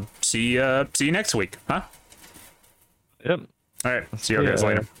 See you next week, huh? Yep. All right. See you guys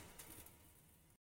later.